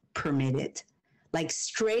supplements permitted. Like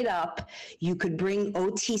straight up, you could bring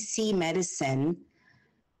OTC medicine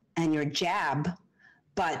and your jab,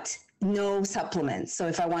 but no supplements. So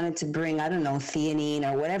if I wanted to bring, I don't know, theanine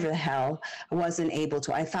or whatever the hell, I wasn't able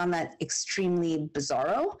to. I found that extremely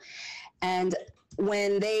bizarro. And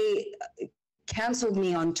when they canceled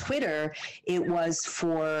me on Twitter, it was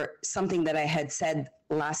for something that I had said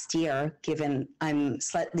last year, given I'm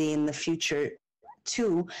slightly in the future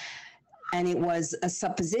too. And it was a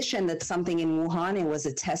supposition that something in Wuhan, it was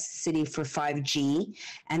a test city for 5G,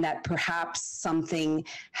 and that perhaps something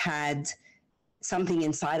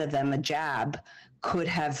inside of them, a jab, could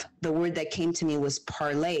have, the word that came to me was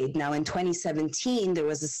parlayed. Now, in 2017, there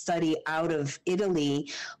was a study out of Italy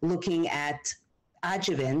looking at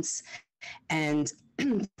adjuvants, and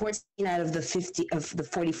 14 out of the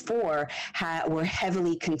 44 were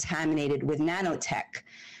heavily contaminated with nanotech.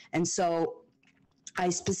 And so I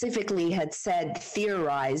specifically had said,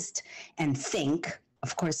 theorized, and think.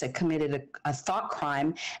 Of course, I committed a thought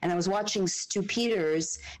crime, and I was watching Stu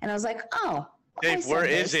Peters, and I was like, oh, Dave, where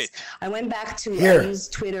is it? I went back to Here. I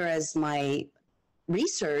used Twitter as my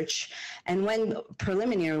research, and when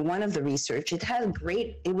preliminary, one of the research, it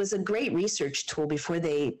was a great research tool before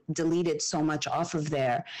they deleted so much off of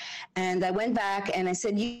there. And I went back and I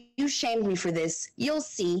said, you shamed me for this. You'll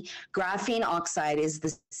see, graphene oxide is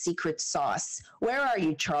the secret sauce. Where are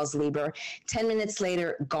you, Charles Lieber? 10 minutes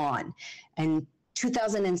later, gone. And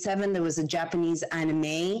 2007, there was a Japanese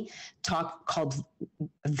anime called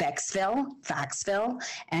Vaxville,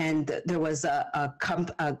 and there was a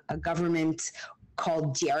government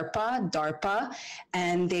called DARPA,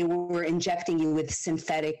 and they were injecting you with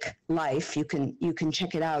synthetic life. You can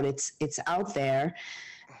check it out. It's out there.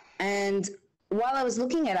 And while I was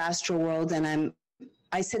looking at Astroworld, and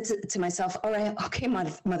I said to myself, all right, okay,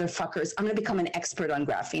 motherfuckers, I'm going to become an expert on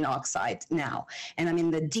graphene oxide now. And I'm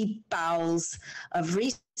in the deep bowels of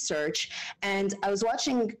research. And I was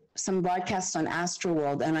watching some broadcasts on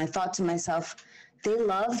Astroworld, and I thought to myself, they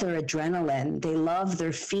love their adrenaline. They love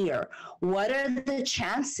their fear. What are the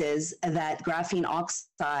chances that graphene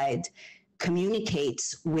oxide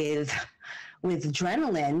communicates with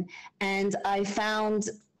adrenaline? And I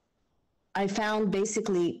found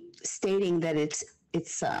basically stating that it's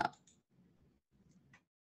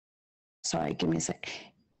sorry, give me a sec.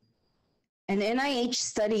 An NIH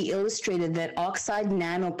study illustrated that oxide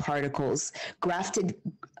nanoparticles, grafted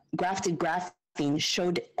graphene morphine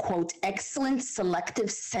showed, quote, excellent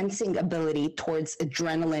selective sensing ability towards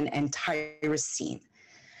adrenaline and tyrosine.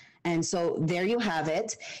 And so there you have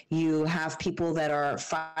it. You have people that are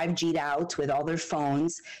 5G'd out with all their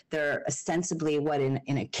phones. They're ostensibly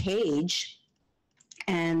in a cage,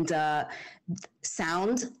 and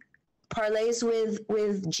sound parlays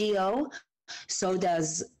with geo. So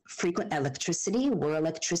does frequent electricity, war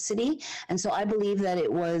electricity. And so I believe that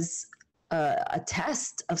it was a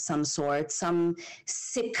test of some sort, some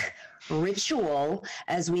sick ritual,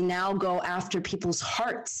 as we now go after people's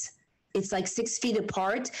hearts. It's like 6 feet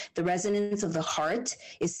apart. The resonance of the heart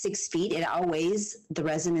is 6 feet. It outweighs the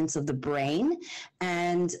resonance of the brain.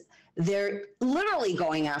 And they're literally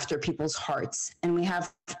going after people's hearts. And we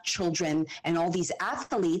have children and all these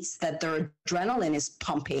athletes that their adrenaline is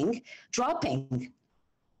pumping, dropping.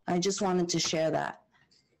 I just wanted to share that.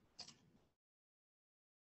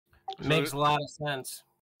 Makes a lot of sense.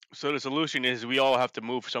 So the solution is we all have to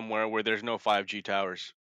move somewhere where there's no 5G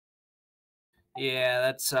towers. Yeah,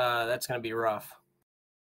 that's gonna be rough.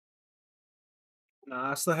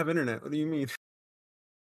 Nah, I still have internet. What do you mean?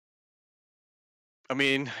 I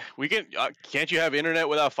mean, we can. Can't you have internet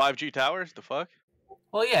without 5G towers? The fuck?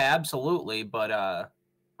 Well, yeah, absolutely. But I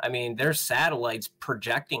mean, there's satellites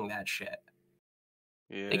projecting that shit.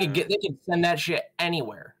 Yeah. They could send that shit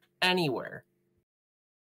anywhere.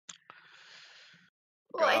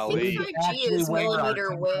 Well, I think 5G is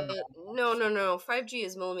millimeter wave. No. 5G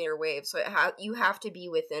is millimeter wave, so you have to be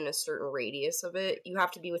within a certain radius of it. You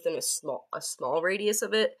have to be within a small radius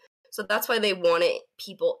of it. So that's why they want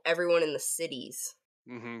everyone in the cities.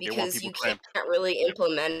 Mm-hmm. Because you can't really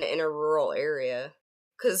implement it in a rural area.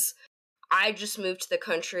 Because I just moved to the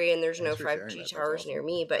country and there's no 5G towers near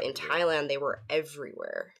me, but in Thailand they were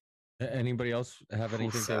everywhere. Anybody else have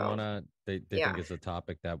anything they wanna? They think it's a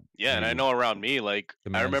topic that. Yeah, and I know around me, like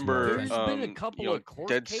I remember,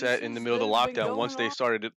 dead set in the middle of the lockdown. Once they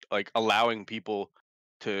started like allowing people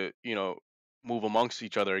to, move amongst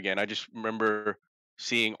each other again, I just remember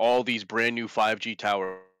seeing all these brand new 5G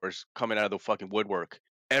towers coming out of the fucking woodwork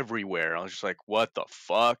everywhere. I was just like, what the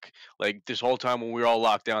fuck? Like this whole time when we were all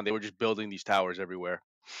locked down, they were just building these towers everywhere.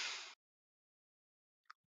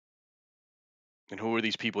 And who were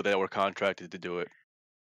these people that were contracted to do it?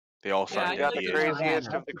 They all signed got the NDAs.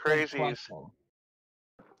 craziest of the crazies.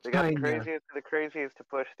 They got the craziest of the crazies to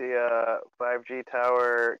push the 5G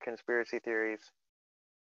tower conspiracy theories.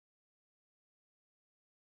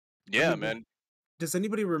 Yeah, man. Does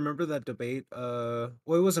anybody remember that debate? Well,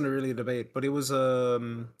 it wasn't really a debate, but it was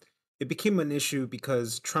it became an issue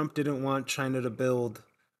because Trump didn't want China to build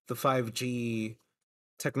the 5G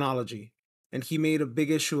technology. And he made a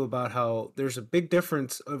big issue about how there's a big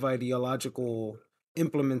difference of ideological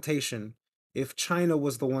implementation if China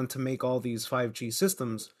was the one to make all these 5G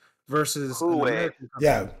systems versus an American company.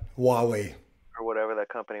 Yeah, Huawei. Or whatever that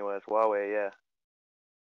company was. Huawei, yeah.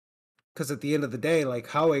 Because at the end of the day, like,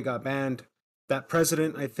 Huawei got banned. That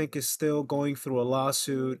president, I think, is still going through a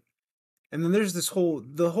lawsuit. And then there's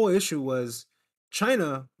the whole issue was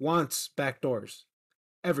China wants backdoors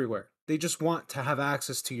everywhere. They just want to have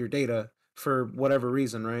access to your data for whatever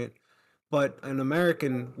reason, right? But an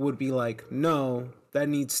American would be like, no, that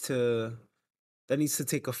needs to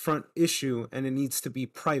take a front issue, and it needs to be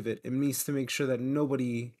private. It needs to make sure that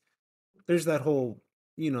nobody, there's that whole,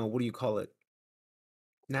 what do you call it?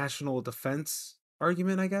 National defense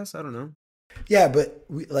argument, I guess. I don't know. Yeah, but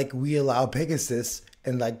we allow Pegasus,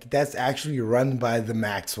 and that's actually run by the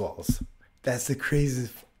Maxwells. That's the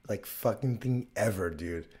craziest fucking thing ever,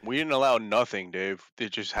 dude. We didn't allow nothing, Dave.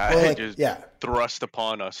 It just had thrust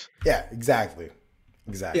upon us. Yeah, exactly.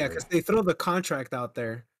 Yeah, because they throw the contract out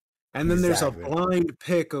there, and then there's a blind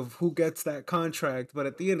pick of who gets that contract. But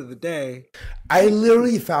at the end of the day, I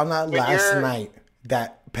literally found out last night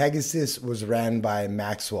that Pegasus was ran by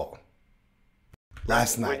Maxwell.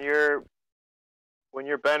 Last night. When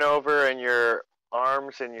you're bent over and your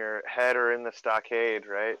arms and your head are in the stockade,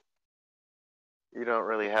 right? You don't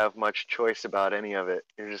really have much choice about any of it.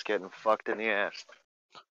 You're just getting fucked in the ass.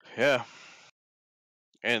 Yeah.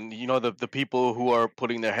 And the people who are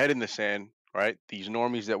putting their head in the sand, right? These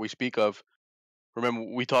normies that we speak of. Remember,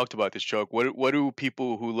 we talked about this, Choke. What do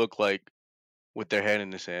people who look like with their head in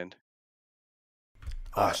the sand?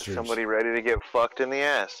 Somebody ready to get fucked in the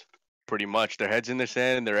ass. Pretty much. Their head's in the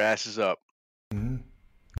sand and their ass is up. Mm-hmm.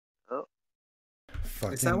 Oh.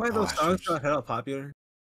 Is that why those songs got hella popular?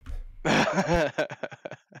 I'm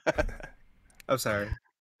sorry.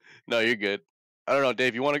 No, you're good. I don't know,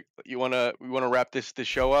 Dave. We want to wrap this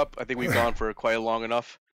show up. I think we've gone for quite long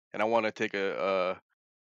enough, and I want to take a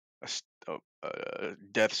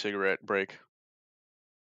death cigarette break.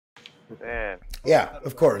 Man. Yeah,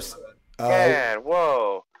 of course. Man,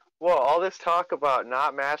 whoa. Whoa, all this talk about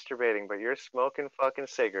not masturbating, but you're smoking fucking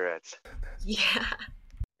cigarettes. Yeah.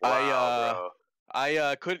 Wow,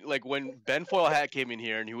 I couldn't, like, when Ben Foyle Hat came in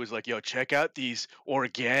here and he was like, "Yo, check out these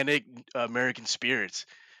organic American spirits,"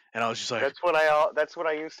 and I was just like, That's what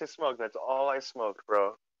I used to smoke. That's all I smoked,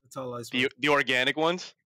 bro. That's all I smoke. the organic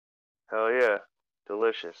ones. Hell yeah,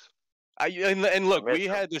 delicious. And look, we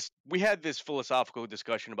had this philosophical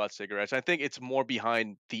discussion about cigarettes. I think it's more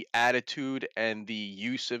behind the attitude and the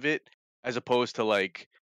use of it, as opposed to like,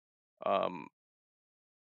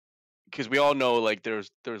 because we all know like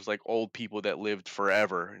there's like old people that lived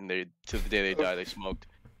forever and they to the day they die they smoked,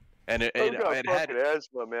 and it had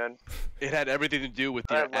asthma, man. It had everything to do with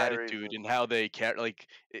their attitude and how they care. Like,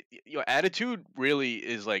 attitude really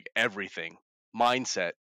is like everything.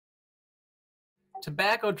 Mindset.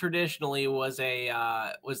 Tobacco traditionally was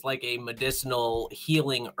like a medicinal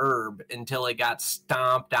healing herb until it got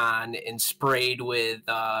stomped on and sprayed with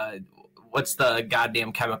what's the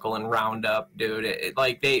goddamn chemical in Roundup, dude?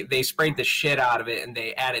 They sprayed the shit out of it and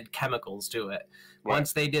they added chemicals to it.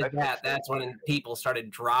 Once they did that, that's when people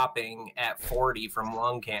started dropping at 40 from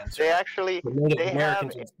lung cancer. They actually Americans have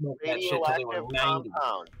would smoke a that shit till they were 90.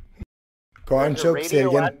 compound. Go on, There's a Choke, say it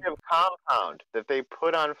again. radioactive compound that they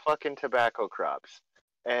put on fucking tobacco crops.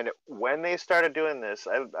 And when they started doing this,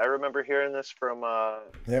 I remember hearing this from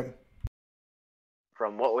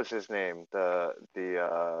from what was his name? The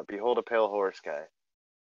Behold a Pale Horse guy.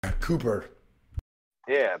 Cooper.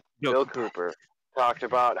 Yeah, Bill Cooper talked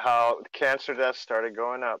about how cancer deaths started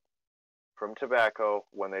going up from tobacco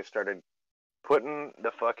when they started putting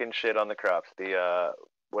the fucking shit on the crops, the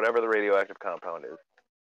whatever the radioactive compound is.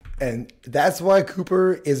 And that's why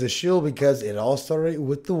Cooper is a shill, because it all started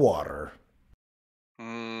with the water.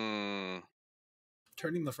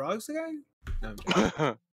 Turning the frogs guy? No,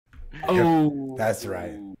 oh, that's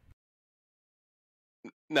right.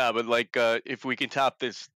 No, but like, if we can top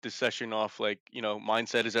this session off, like,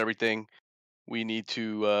 mindset is everything. We need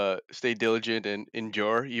to stay diligent and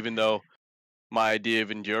endure, even though my idea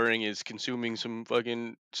of enduring is consuming some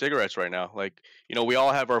fucking cigarettes right now. Like, we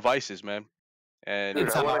all have our vices, man. And dude,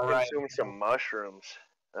 I want to consume some mushrooms.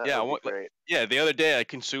 That would be great. Yeah, the other day I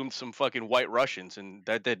consumed some fucking White Russians, and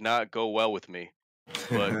that did not go well with me.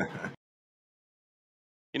 But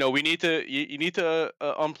we need to you need to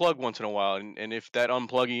unplug once in a while, and if that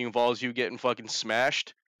unplugging involves you getting fucking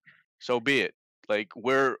smashed, so be it. Like,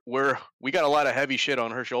 we got a lot of heavy shit on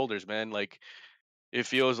her shoulders, man. Like, it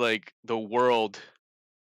feels like the world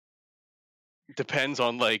depends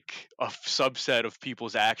on like a subset of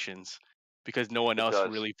people's actions, because no one else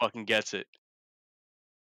really fucking gets it.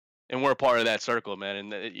 And we're a part of that circle, man.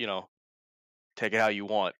 And take it how you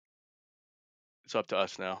want. It's up to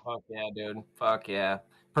us now. Fuck yeah, dude. Fuck yeah.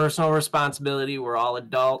 Personal responsibility. We're all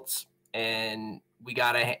adults, and we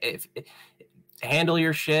gotta handle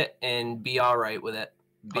your shit and be all right with it.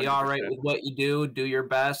 Be 100%. All right with what you do. Do your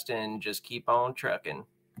best, and just keep on trucking.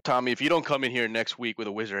 Tommy, if you don't come in here next week with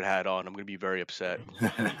a wizard hat on, I'm gonna be very upset.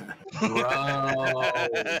 Bro.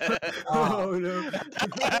 Oh no.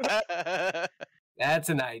 That's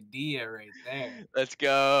an idea right there. Let's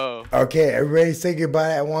go. Okay, everybody say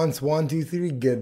goodbye at once. 1, 2, 3. Good.